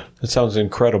 Joqueta. That sounds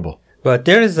incredible. But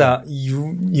there is a,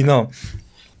 you know,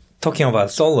 talking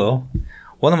about solo,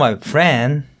 one of my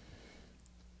friend,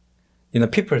 you know,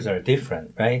 people are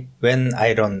different, right? When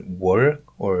I don't work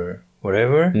or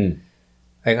whatever,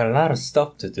 I got a lot of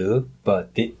stuff to do,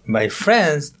 but my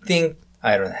friends think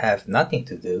I don't have nothing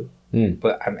to do,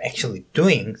 but I'm actually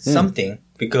doing something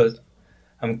because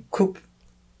I'm cook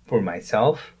for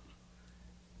myself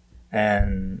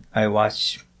and I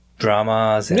watch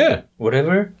dramas and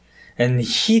whatever. And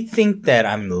he think that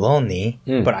I'm lonely,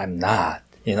 but I'm not.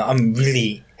 You know, I'm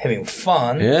really having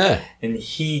fun. Yeah. And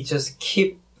he just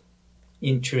keep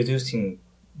introducing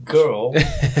girl.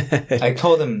 I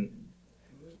told him,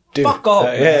 Dude. fuck off,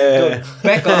 man. yeah.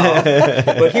 Back off.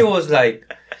 But he was like,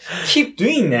 keep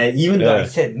doing that, even though I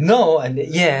said no. And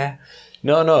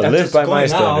No, I'm live just by my going out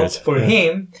standards. for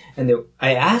him. And then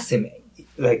I asked him,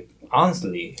 like,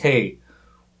 honestly, hey,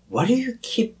 why do you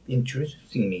keep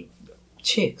introducing me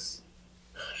chicks?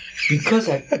 Because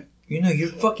you're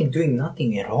fucking doing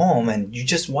nothing at home and you're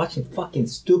just watching fucking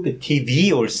stupid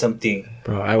TV or something.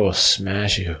 Bro, I will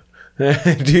smash you. Do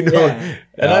you know? Yeah.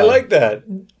 And I like that.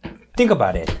 Think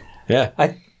about it. Yeah.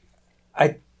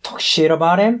 I talk shit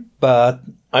about him, but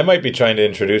I might be trying to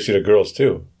introduce you to girls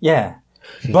too. yeah.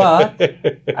 But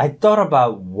I thought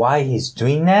about why he's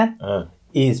doing that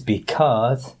is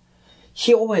because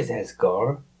he always has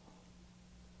girl.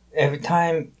 Every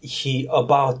time he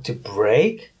about to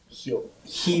break,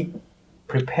 he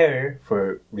prepare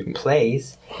for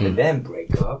replace and then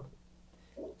break up.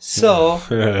 So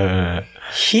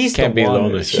he's Can't the be one.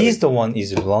 lonely, so- He's the one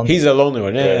is lonely. He's a lonely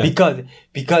one. Yeah.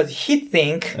 because he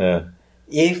think Yeah.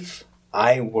 if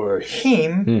I were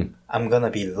him, I'm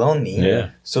gonna be lonely. Yeah.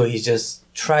 So he just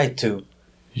tried to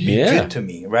be Yeah. good to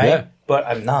me, right? Yeah. But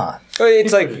I'm not. Oh,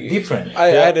 it's People like are different. I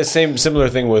had a similar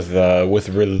thing with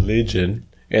religion,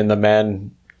 and the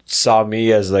man saw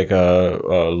me as like a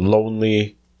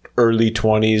lonely early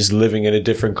 20s living in a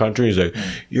different country. He's like,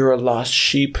 you're a lost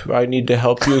sheep. I need to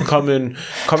help you. Come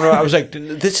around. I was like,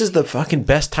 this is the fucking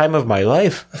best time of my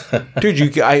life,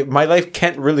 dude. My life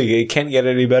can't get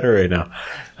any better right now.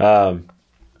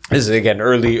 This is again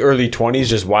early 20s,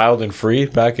 just wild and free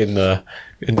back in the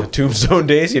Tombstone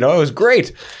days. You know, it was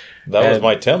great. That was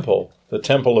my temple. The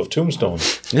Temple of Tombstone.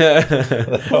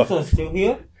 Yeah. Also still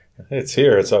here? It's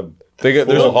here. It's a There's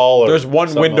full hall. Or there's one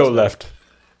something window else. left.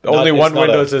 Only it's one not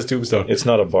window a- says Tombstone. It's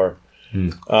not a bar.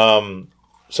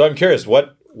 So I'm curious,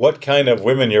 what kind of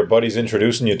women your buddy's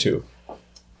introducing you to?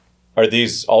 Are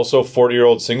these also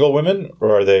 40-year-old single women,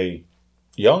 or are they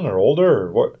young or older,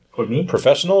 or what? For me?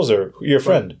 Professionals, or your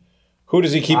friend? Who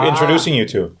does he keep introducing you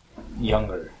to?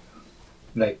 Younger.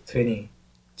 Like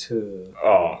 22.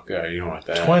 Oh, God, you don't want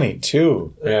that.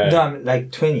 22. Yeah. No, I'm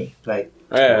like 20. Like,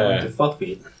 Yeah. to fuck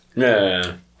with.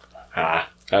 Yeah.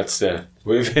 That's if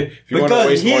you want to Because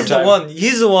waste more time.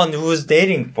 he's the one who's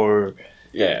dating for,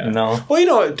 Yeah. you know. Well, you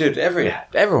know, dude,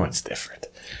 everyone's different.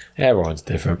 Everyone's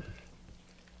different.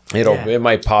 It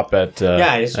might pop at Yeah,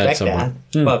 I at respect someone.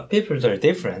 that. But people are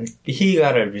different. He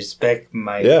gotta respect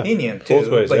my Yeah, opinion too, both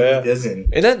ways, but yeah. he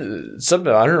doesn't. And then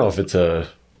something I don't know if it's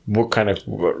what kind of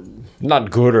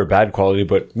not good or bad quality,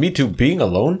 but me too being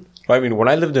alone. I mean, when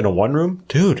I lived in a one room,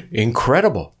 dude,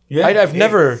 incredible. Yeah, I've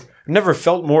yeah. never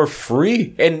felt more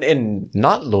free and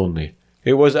not lonely.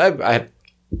 It was I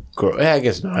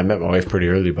guess no, I met my wife pretty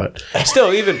early, but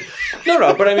still, even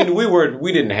no. But I mean,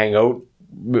 we didn't hang out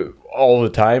all the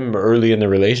time early in the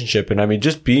relationship, and I mean,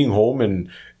 just being home and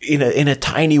in a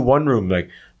tiny one room, like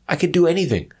I could do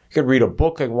anything. I could read a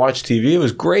book, I could watch TV. It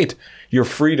was great. You're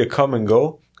free to come and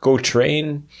go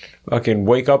train, fucking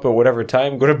wake up at whatever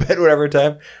time, go to bed whatever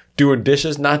time, doing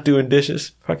dishes, not doing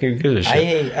dishes, fucking give a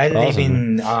shit. I live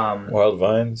Awesome. in Wild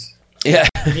Vines. Yeah,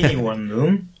 mini one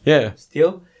room yeah.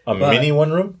 still. A But- mini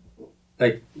one room?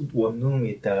 Like one room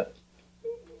with a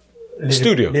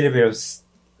Studio. little bit of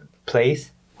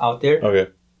place out there.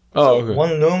 Okay. Oh, okay.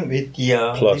 One room with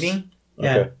the Plus. living.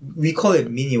 Yeah, Okay. we call it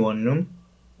mini one room.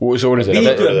 So what is it? Mini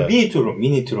heard of two, that. mini two room.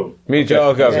 Me too.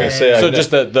 Okay, okay. Yeah, yeah, So yeah. just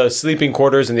the sleeping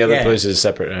quarters and the other Yeah. place is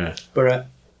separate. Yeah. But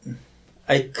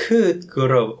I could go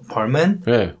to apartment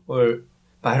Yeah. but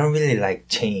I don't really like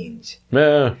change.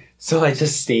 Yeah. So I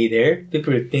just stay there.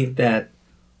 People think that,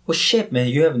 oh shit, man,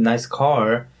 you have a nice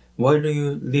car. Why do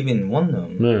you live in one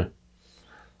room? Yeah.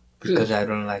 Because I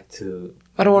don't like to.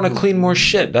 I don't want to clean more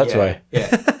shit. That's Yeah, why.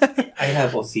 Yeah. I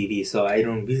have OCD, so I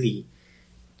don't really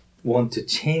want to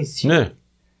change. Yeah.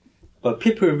 but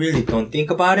people really don't think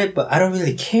about it. But I don't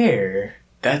really care.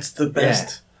 That's the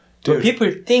best. But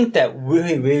people think that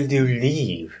where do you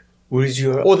live? Where's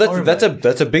your? Well, apartment?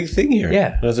 that's a big thing here.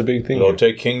 Yeah. That's a big thing.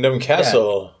 Lotte Kingdom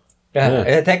Castle.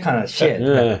 yeah, that kind of shit.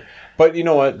 Yeah. But you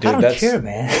know what, dude? I don't care,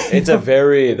 man.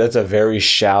 that's a very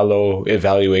shallow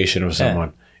evaluation of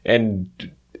someone. And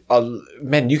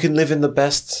man, you can live in the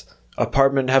best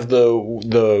apartment, have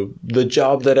the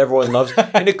job that everyone loves,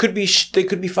 and it could be they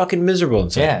could be fucking miserable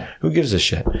inside. Yeah. Who gives a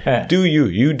shit? Yeah. Do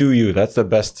you do you? That's the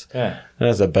best. Yeah.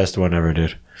 That's the best one ever,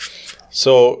 dude.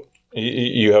 So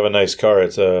you have a nice car.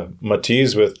 It's a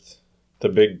Matiz with the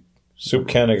big soup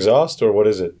can exhaust, or what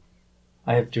is it?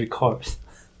 I have 3 cars.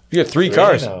 You have 3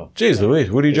 cars. now. Jeez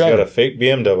Louise, what are you He's got driving? a fake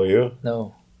BMW.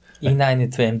 No, E92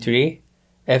 M3,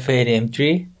 F80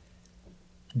 M3,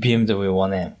 BMW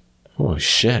 1M. Oh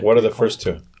shit! What are the first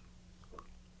two?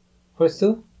 First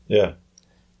 2, Yeah.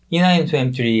 E92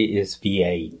 M3 is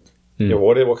V8. Yeah.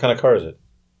 What kind of car is it?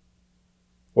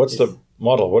 What's the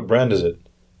model? What brand is it?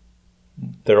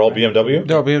 They're all BMW?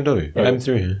 No, BMW Right.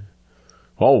 M3.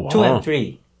 Oh wow. 2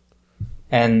 M3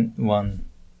 and 1.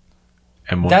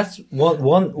 M1. That's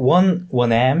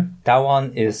one M. That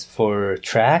one is for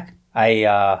track.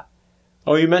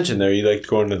 Oh, you mentioned there you like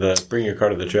going to bring your car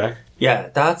to the track. Yeah,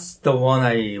 that's the one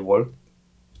I work.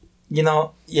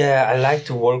 I like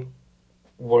to work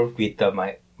with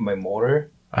my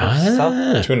motor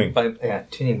stuff. Tuning.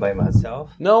 Tuning by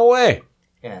myself. No way.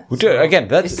 Yeah. Well, dude, again,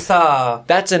 It's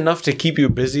that's enough to keep you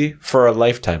busy for a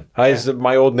lifetime.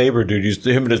 My old neighbor, dude,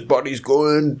 him and his buddies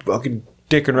going fucking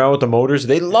dicking around with the motors.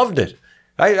 They loved it.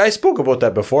 I spoke about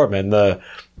that before, man.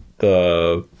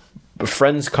 The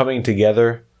friends coming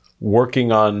together,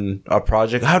 working on a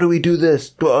project. How do we do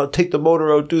this? Take the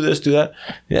motor out, do this, do that.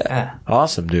 Yeah.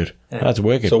 Awesome, dude. That's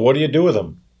wicked. So what do you do with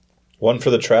them? One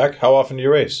for the track? How often do you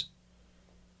race?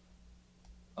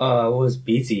 I was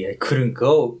busy. I couldn't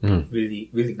go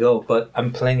really go, but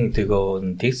I'm planning to go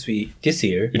this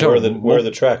year. Where are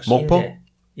the tracks? Mokpo?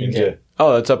 Inje.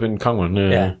 Oh, that's up in Gangwon.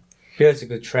 Yeah. Here's a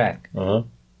good track. Uh-huh.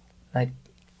 Like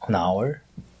an hour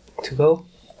to go.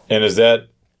 And is that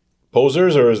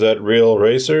posers or is that real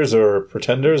racers or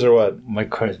pretenders or what? My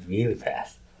car is really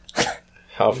fast.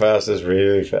 How fast is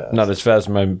really fast? Not as fast as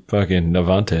my fucking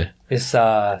Avante. It's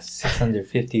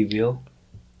 650 wheel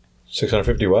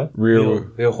 650 what?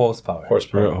 wheel horsepower.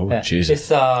 Horsepower. Oh, Yeah. Jesus.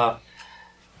 It's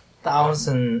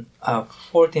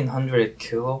 1400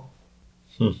 kilo.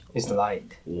 It's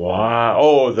light. Wow.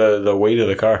 Oh, the weight of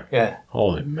the car. Yeah,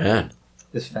 Holy man.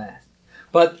 it's fast.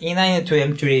 But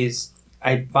E92 M3 is,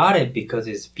 I bought it because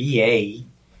it's VA,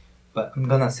 but I'm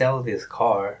gonna sell this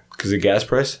car. Because of gas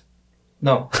price?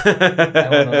 No, I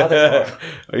want another car.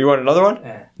 Oh, you want another one?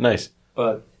 Yeah. Nice.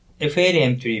 But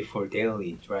F80 M3 for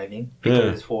daily driving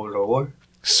because it's 4-door.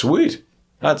 Sweet.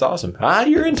 That's awesome.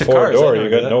 You're into 4 cars. door. I You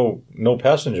know got that. no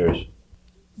passengers.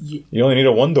 Ye- You only need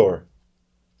a 1 door.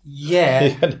 Yeah.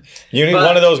 You need But-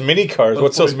 one of those mini cars.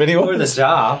 What's those mini For ones? the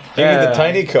job. You need the Yeah.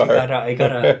 tiny car. I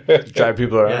gotta. Drive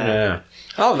people around. Yeah. Yeah.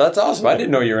 Oh, that's awesome. I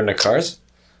didn't know you were into cars.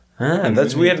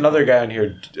 We had another guy on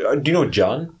here. Do you know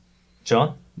John?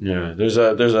 John? Yeah. There's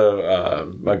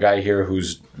a guy here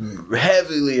who's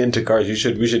heavily into cars. We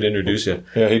should introduce you.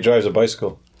 Yeah, he drives a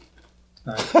bicycle.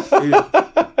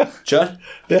 John?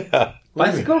 Yeah,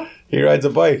 Bicycle? he rides a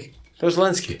bike. That was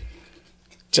Lenski.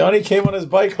 Johnny came on his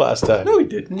bike last time. No, he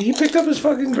didn't. He picked up his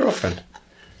fucking girlfriend.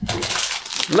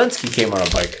 Lenski came on a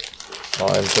bike. Oh,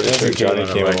 I'm pretty sure Johnny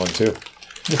came on one too.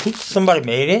 Somebody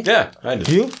made it? Yeah, I did.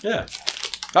 You? Yeah.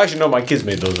 Actually, no, my kids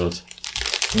made those ones.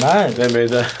 Nice. They made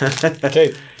that.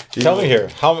 Okay, tell me here,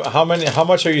 how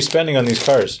much are you spending on these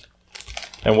cars?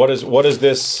 And what is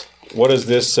this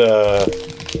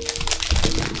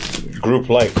group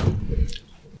like?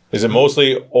 Is it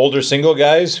mostly older single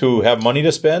guys who have money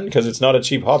to spend because it's not a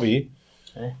cheap hobby?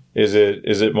 Okay. Is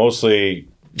it mostly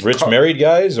rich married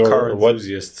guys or Car what?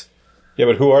 enthusiasts. Yeah,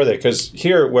 but who are they? Because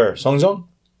here, where Songjeong?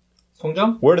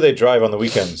 송정? Where do they drive on the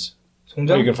weekends? You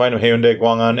송정? can find them Haeundae,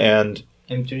 Gwangan, and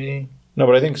M3. no,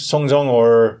 but I think Songjeong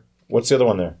or what's the other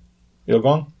one there?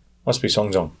 Ilgwang? Must be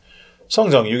Songjeong.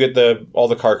 Songjeong, you get all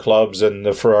the car clubs and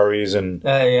the Ferraris and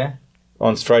Yeah.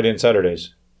 on Friday and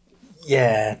Saturdays.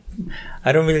 Yeah.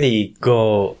 I don't really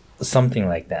go something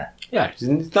like that. Yeah,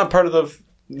 it's not part of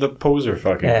the poser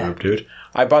fucking Yeah. group, dude.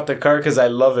 I bought the car because I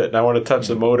love it and I want to touch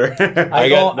the motor. I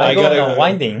go gotta- on a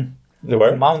winding The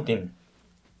where? mountain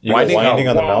You go winding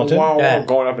on the mountain? Yeah.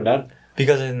 going up and down.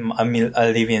 because I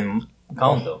live in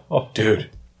condo. Dude,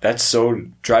 that's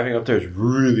driving up there is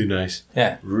really nice.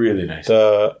 Yeah. Really nice.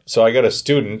 So I got a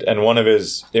student, and one of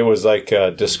his, it was like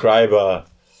describe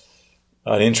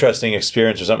an interesting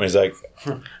experience or something. He's like,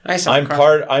 I saw I'm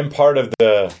part of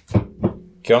the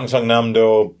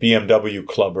Gyeongsangnam-do BMW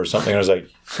club or something. I was like,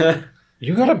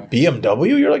 you got a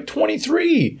BMW? You're like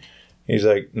 23. He's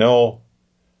like, no,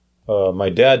 my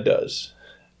dad does.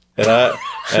 And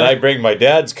I bring my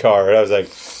dad's car. And I was like,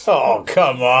 oh,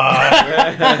 come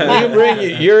on.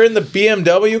 You're in the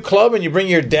BMW club and you bring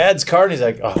your dad's car? And he's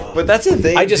like, oh. But that's the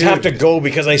thing. I just have to go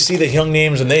because I see the young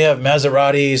names and they have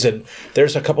Maseratis and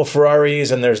there's a couple Ferraris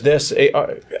and there's this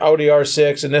Audi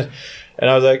R6 and this. And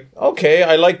I was like, okay,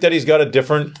 I like that he's got a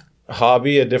different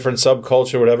hobby, a different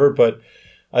subculture, whatever. But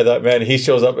I thought, man, he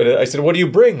shows up and I said, what do you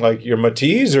bring? Like your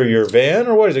Matiz or your van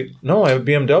or what? He's like, no, I have a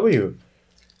BMW.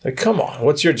 Like, come on,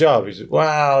 what's your job? He said,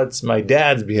 well, it's my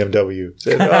dad's BMW. I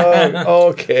said, oh,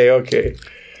 okay.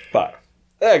 But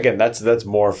again, that's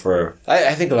more for.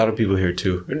 I think a lot of people here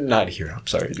too. Not here. I'm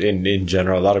sorry. In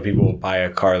general, a lot of people buy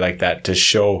a car like that to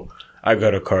show I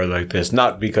got a car like this,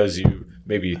 not because you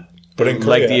maybe. But in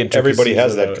Korea, everybody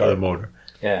has that car. The motor.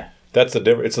 Yeah. That's the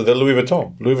difference. It's the Louis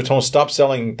Vuitton. Louis Vuitton stopped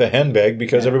selling the handbag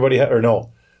because everybody had, or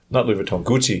no, not Louis Vuitton,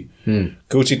 Gucci.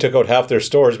 Gucci took out half their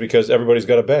stores because everybody's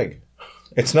got a bag.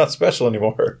 It's not special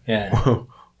anymore. Yeah.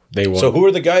 They won. So who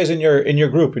are the guys in your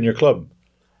group, in your club?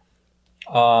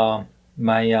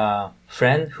 My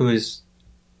friend who's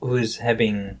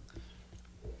having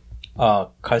a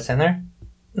car center,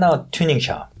 no, tuning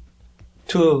shop.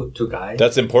 Two guys.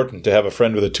 That's important to have a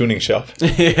friend with a tuning shop.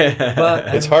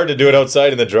 But It's hard to do it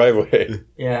outside in the driveway.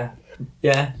 yeah.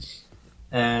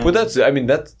 And But that's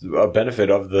a benefit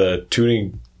of the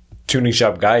tuning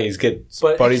shop guy. He's get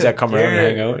But buddies that come around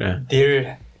and hang out.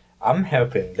 Yeah. I'm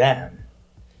helping them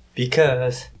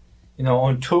because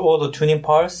on all the tuning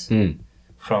parts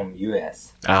from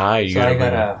US. You So I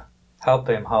gotta help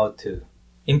them how to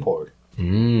import.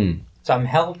 So I'm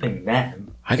helping them.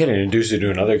 I got introduced you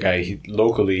to another guy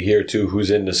locally here too,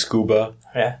 who's into scuba.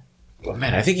 Yeah. Well,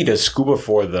 man, I think he does scuba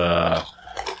for the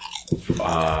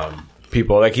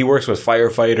people. Like he works with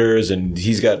firefighters, and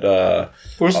he's got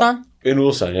Ulsan? in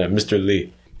Ulsan, yeah, Mr.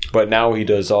 Lee. But now he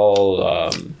does all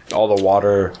the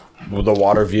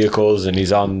water vehicles, and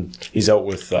he's out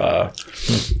with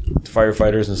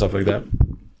firefighters and stuff like that.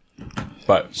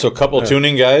 But So couple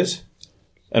tuning guys,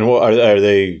 and what are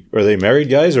they married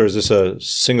guys, or is this a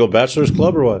single bachelors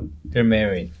club or what? They're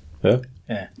married. Yeah.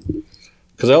 Yeah.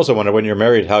 Because I also wonder when you're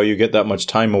married how you get that much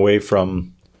time away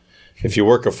from if you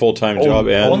work a full-time job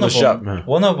and One of shop. them.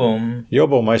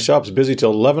 Yobo, my shop's busy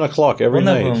till 11 o'clock every One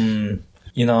night. of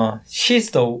them. She's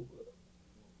the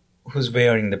who's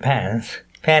wearing the panties.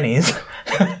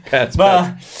 Pants.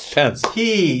 But Pants.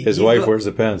 His wife wears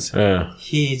the pants. yeah.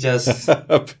 He just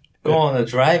go on a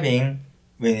driving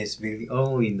when it's really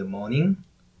early in the morning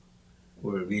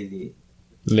or really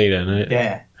Late at night.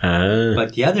 yeah. Ah.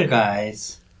 But the other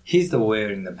guys, he's the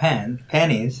wearing the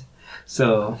panties.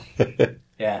 So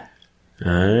yeah.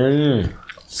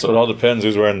 So it all depends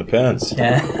who's wearing the pants.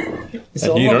 Yeah. It's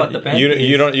all You about the don't, panties.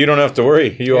 you don't have to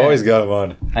worry. You Yeah. always got them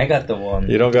on. I got the one.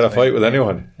 You don't got to fight with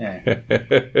anyone. Yeah.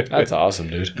 That's awesome,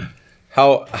 dude.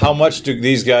 How much do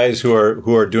these guys who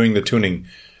are doing the tuning?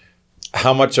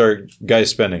 How much are guys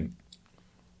spending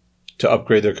to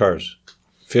upgrade their cars?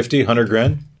 50, 100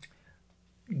 grand?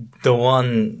 The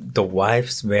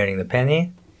wife's wearing the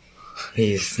penny.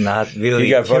 He's not really He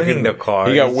got tuning the car.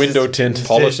 He got He's window just tint.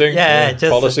 Polishing? Yeah,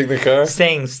 just- polishing the car?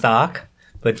 staying stock.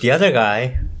 But the other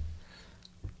guy,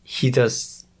 he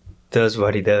just does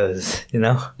what he does,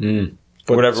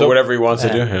 Whatever he wants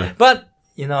to do. Yeah. But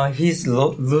he's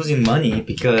losing money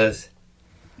because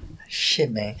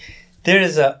shit, man. There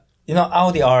is a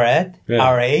Audi R8. Yeah.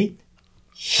 R8.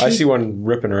 I see one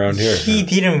ripping around here. He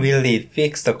didn't really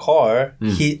fix the car.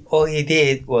 All he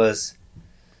did was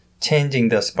changing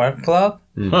the spark plug,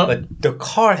 but the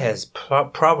car has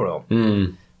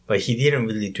problem. But he didn't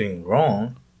really doing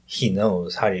wrong. He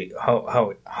knows how to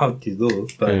do,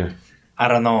 but Yeah. I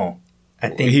don't know. I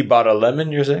think He bought a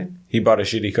lemon, you're saying? He bought a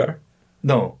shitty car?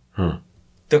 no. Huh.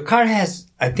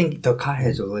 I think the car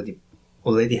has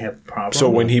already have problem. So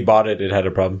when he bought it, it had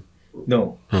a problem?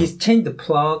 no, he's changed the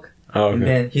plug. Oh, And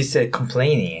okay. then he said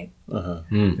complaining. Uh-huh.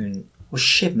 And, well,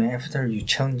 shit, man. After you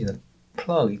change the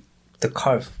plug, the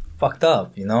car fucked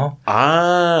up.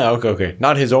 Okay.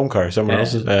 Not his own car, someone Yeah.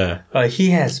 else's. He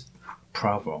has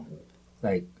problem.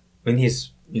 Like when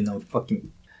he's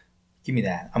fucking give me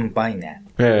that. I'm buying that.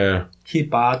 Yeah. He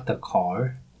bought the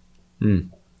car Mm.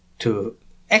 to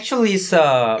actually it's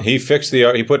He fixed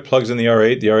he put plugs in the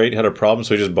R8. The R8 had a problem,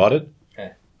 so he just bought it?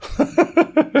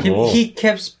 he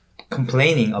kept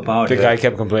complaining about The it. guy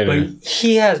kept complaining. But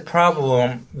he has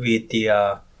problem with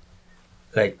the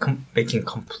like making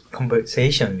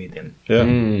conversation with him.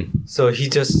 Yeah. So he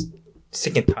just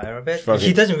sick and tired of it. Fuck He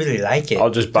it. doesn't really like it. I'll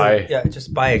just So, buy- yeah,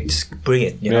 just buy it. Just bring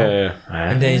it. You know. Yeah.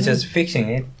 And then he's just fixing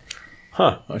it.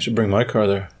 Huh. I should bring my car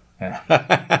there.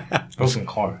 Broken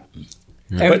car.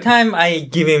 Every time I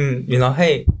give him,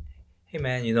 hey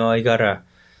man, I gotta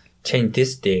change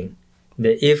this thing.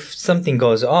 If something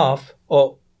goes off,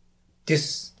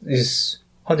 this is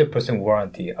 100%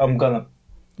 warranty. I'm gonna,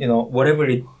 whatever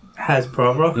it has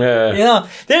problem. Yeah.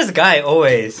 There's a guy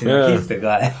always. Yeah. He's the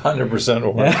guy.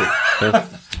 100% warranty.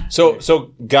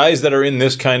 So guys that are in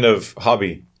this kind of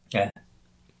hobby, Yeah.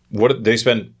 what they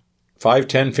spend 5,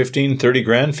 10, 15, 30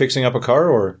 grand fixing up a car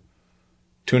or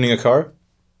tuning a car?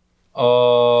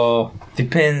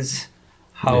 Depends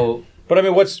how. But I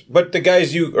mean, but the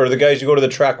guys you go to the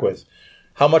track with,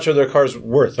 how much are their cars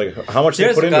worth? Like how much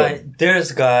they put into it?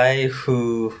 There's a guy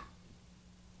who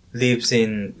lives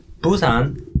in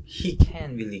Busan. He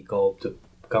can't really go to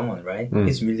Gangwon, right?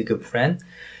 He's a really good friend.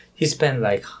 He spent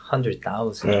like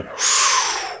 100,000. Yeah.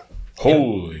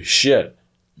 Holy shit.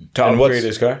 To And upgrade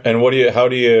his car? And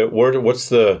what's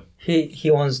the He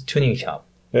owns tuning shop.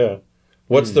 yeah?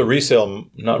 What's the resale?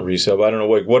 Not resale, but I don't know.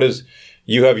 What is?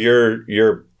 You have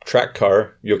your track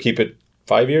car. You'll keep it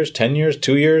 5 years, 10 years,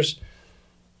 2 years,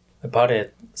 I bought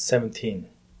it 2017.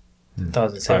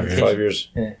 5 years.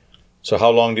 Yeah. So how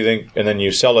long do you think? And then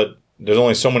you sell it. There's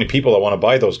only so many people that want to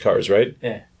buy those cars, right?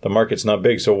 Yeah. The market's not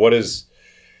big. So what is?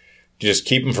 Do you just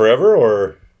keep them forever,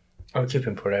 or I'll keep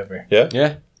him forever. yeah?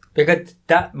 Yeah. Because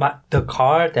the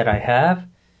car that I have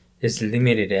is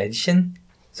limited edition.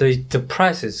 So the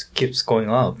prices keeps going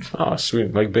up. Oh,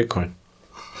 sweet. Like Bitcoin.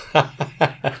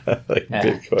 Like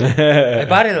Bitcoin. I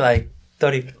bought it like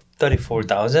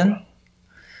 34,000.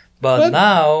 But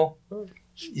now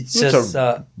it's just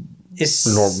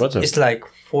it's like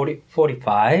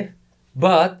 45.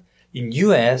 But in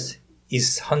US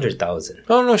it's 100,000.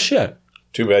 Oh, no shit.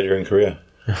 Too bad you're in Korea.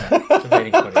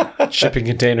 Shipping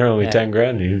container, only 10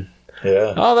 grand.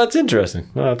 Yeah. Oh, that's interesting.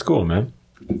 Oh, that's cool, man.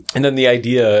 And then the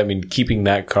idea, I mean, keeping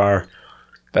that car,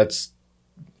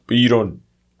 you don't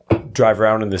drive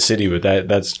around in the city with that.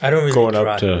 That's I don't really going drive.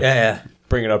 up to,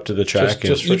 bring it up to the track.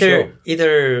 Just for show.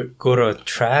 Either go to a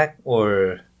track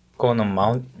or go on a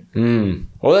mountain.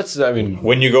 Well, that's, I mean,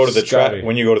 When you go to the Scotty.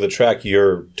 track,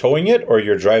 you're towing it or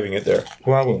you're driving it there.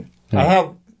 Wagon. I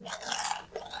have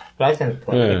license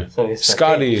plate. yeah. So it's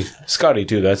Scotty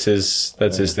too. That's his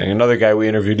thing. Another guy we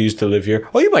interviewed used to live here.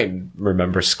 Oh, you might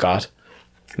remember Scott.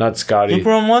 Not Scotty. You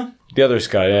from one? The other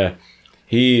Scott, yeah.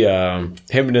 He, him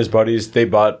and his buddies, they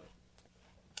bought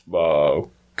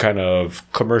kind of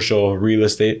commercial real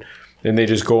estate, and they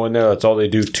just go in there. That's all they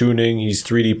do, tuning. He's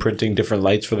 3D printing different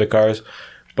lights for the cars,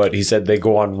 but he said they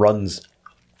go on runs,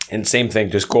 and same thing,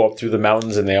 just go up through the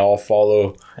mountains, and they all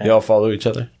follow each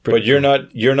other. But you're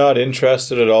not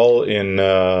interested at all in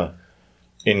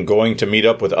going to meet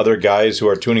up with other guys who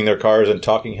are tuning their cars and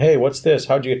talking. Hey, what's this?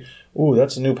 How'd you? Ooh,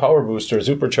 that's a new power booster,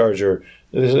 supercharger.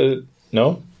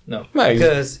 No. No. Right,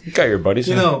 Because you got your buddies.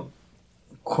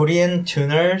 Korean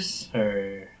tuners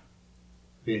are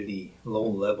really low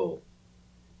level.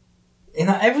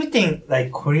 Everything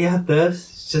like Korea does,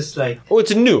 it's just like Oh,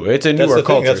 it's a newer That's the thing.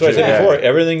 culture. That's what I too. said before.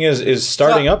 Everything is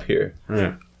starting up here.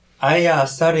 Yeah. I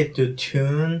started to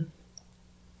tune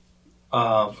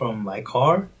from my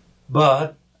car,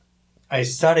 but I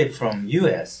started from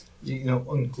US,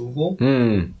 on Google,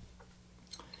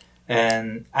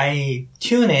 and I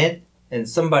tune it, and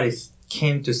somebody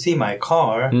came to see my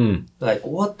car. Like,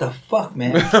 what the fuck,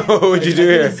 man? What would you do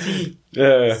I here? didn't see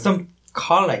Yeah. some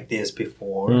car like this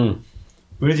before.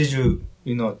 Where did you,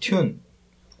 tune?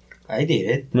 I did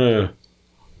it. Yeah.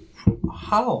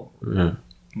 How? Yeah.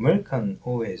 American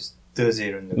always does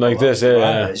it in the Like this, yeah.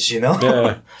 garage,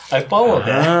 Yeah. I follow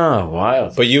that. Ah,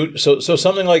 wild. But so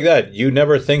something like that. You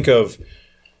never think of,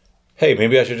 hey,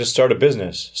 maybe I should just start a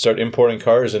business, start importing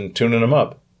cars and tuning them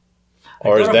up,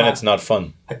 or is then it's not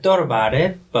fun. I thought about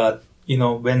it, but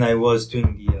when I was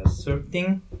doing the surf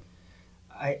thing,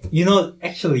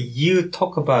 actually you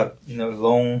talk about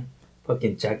long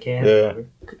fucking jacket. Yeah.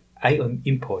 I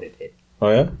imported it. Oh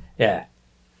yeah. Yeah.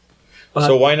 But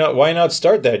So why not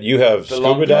start that? You have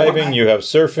long scuba diving, you have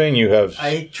surfing, you have.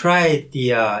 I tried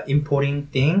the importing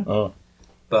thing, Oh.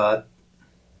 but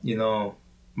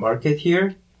market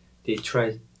here they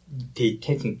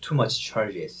taking too much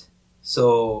charges.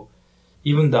 So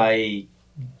even though I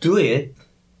do it,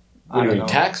 I don't know,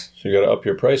 tax? So you got to up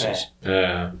your prices.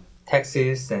 Yeah.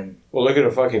 taxes and Well, look at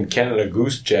a fucking Canada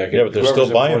Goose jacket. Yeah, but they're still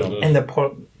buying them. and the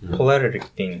polarity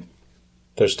thing.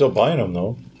 They're still buying them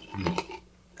though.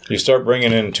 You start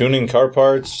bringing in tuning car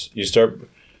parts.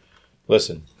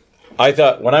 Listen, I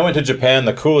thought when I went to Japan,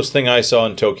 the coolest thing I saw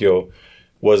in Tokyo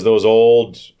was those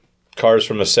old cars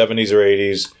from the 70s or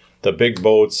 80s, the big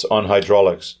boats on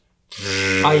hydraulics.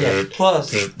 Yeah.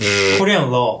 Plus,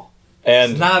 Korean law.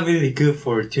 And It's not really good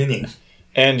for tuning.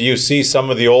 and you see some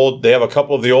of the old, they have a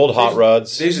couple of the old hot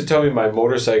rods. They used to tell me my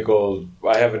motorcycle,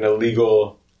 I have an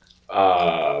illegal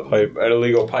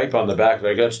pipe on the back.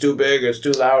 Like, that's too big, it's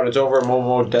too loud, it's over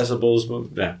more decibels.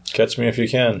 Yeah. Catch me if you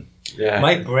can. Yeah.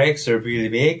 My brakes are really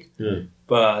big,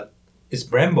 but it's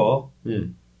Brembo.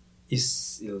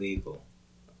 It's illegal.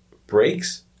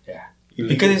 Brakes? Yeah.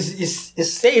 Illegal? Because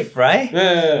it's safe, right?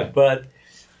 Yeah. But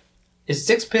it's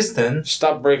 6 piston.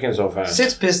 Stop braking so fast.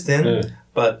 6 piston, Yeah.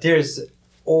 but there's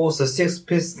also 6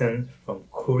 piston from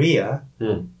Korea.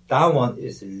 That one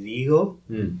is legal.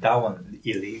 That one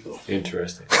illegal.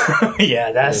 Interesting.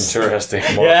 Yeah, that's Interesting.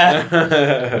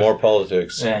 yeah. More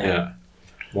politics. Yeah.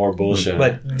 More bullshit.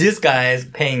 But this guy is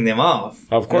paying them off.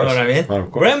 Of course. You know what I mean?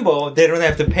 Of course. Brembo, they don't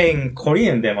have to pay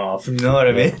Korean them off. You know what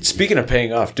I mean? Speaking of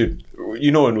paying off, dude,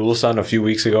 you know in Ulsan a few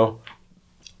weeks ago,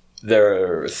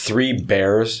 there are 3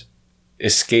 bears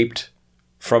escaped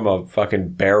from a fucking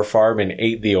bear farm and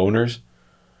ate the owners.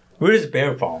 Where is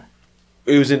Bear Farm?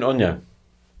 It was in Onyang.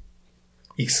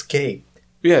 Escape.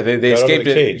 Yeah, they Got out of escaped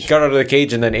the it, cage. got out of the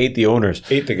cage, and then ate the owners.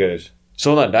 Ate the guys.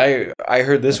 So hold on, I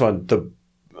heard this one.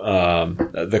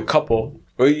 The couple.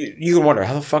 Well, you can wonder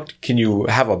how the fuck can you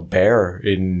have a bear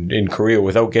in Korea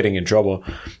without getting in trouble?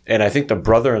 And I think the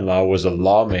brother-in-law was a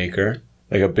lawmaker,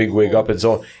 like a big wig up and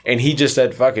so, and he just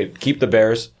said, "Fuck it, keep the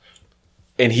bears,"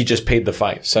 and he just paid the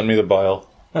fine. Send me the bile.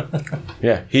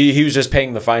 Yeah, he was just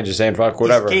paying the fine, just saying, "Fuck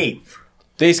whatever." Escape.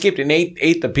 They escaped and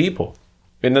ate the people,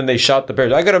 and then they shot the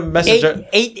bears. I got a message.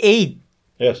 Eight.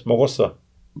 Yes, Mogosta.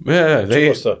 Yeah,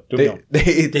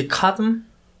 They cut them?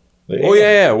 Oh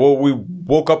yeah. Well, we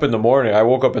woke up in the morning. I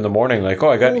woke up in the morning like, oh,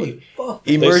 I got Holy fuck.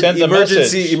 They sent the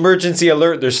message. emergency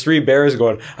alert. There's 3 bears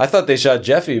going. I thought they shot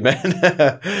Jeffy, man.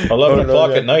 11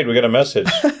 o'clock at night, we get a message.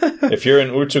 If you're in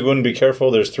Urtugun, be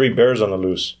careful. There's 3 bears on the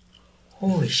loose.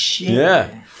 Holy shit.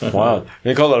 Yeah. Wow.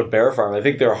 They call it a bear farm. I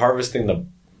think they're harvesting the, what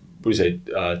do you say,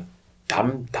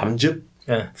 damjip?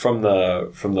 Yeah. From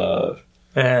the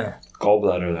Yeah.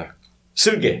 gallbladder there.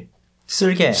 Surge.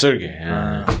 Surge.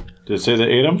 Yeah. Did it say they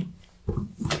ate him?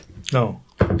 No.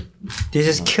 They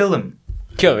just kill him.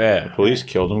 Kill, yeah. Police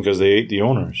killed him because they ate the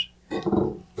owners.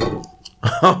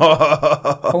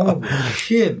 Holy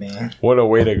shit, man. What a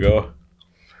way to go.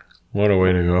 What a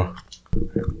way to go.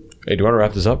 Hey, do you want to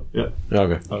wrap this up? Yeah,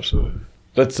 Okay. absolutely.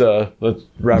 Let's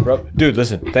wrap her up. Dude,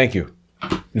 listen, thank you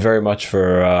very much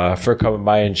for coming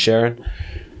by and sharing.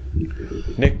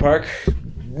 Nick Park,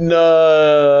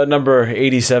 number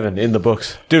 87 in the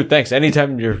books. Dude, thanks.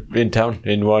 Anytime you're in town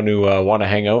and want to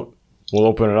hang out, we'll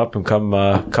open it up and come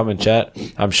and chat.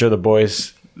 I'm sure the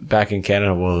boys back in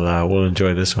Canada will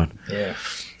enjoy this one. Yeah.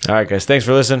 All right, guys. Thanks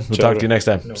for listening. We'll talk to you next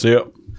time. See you.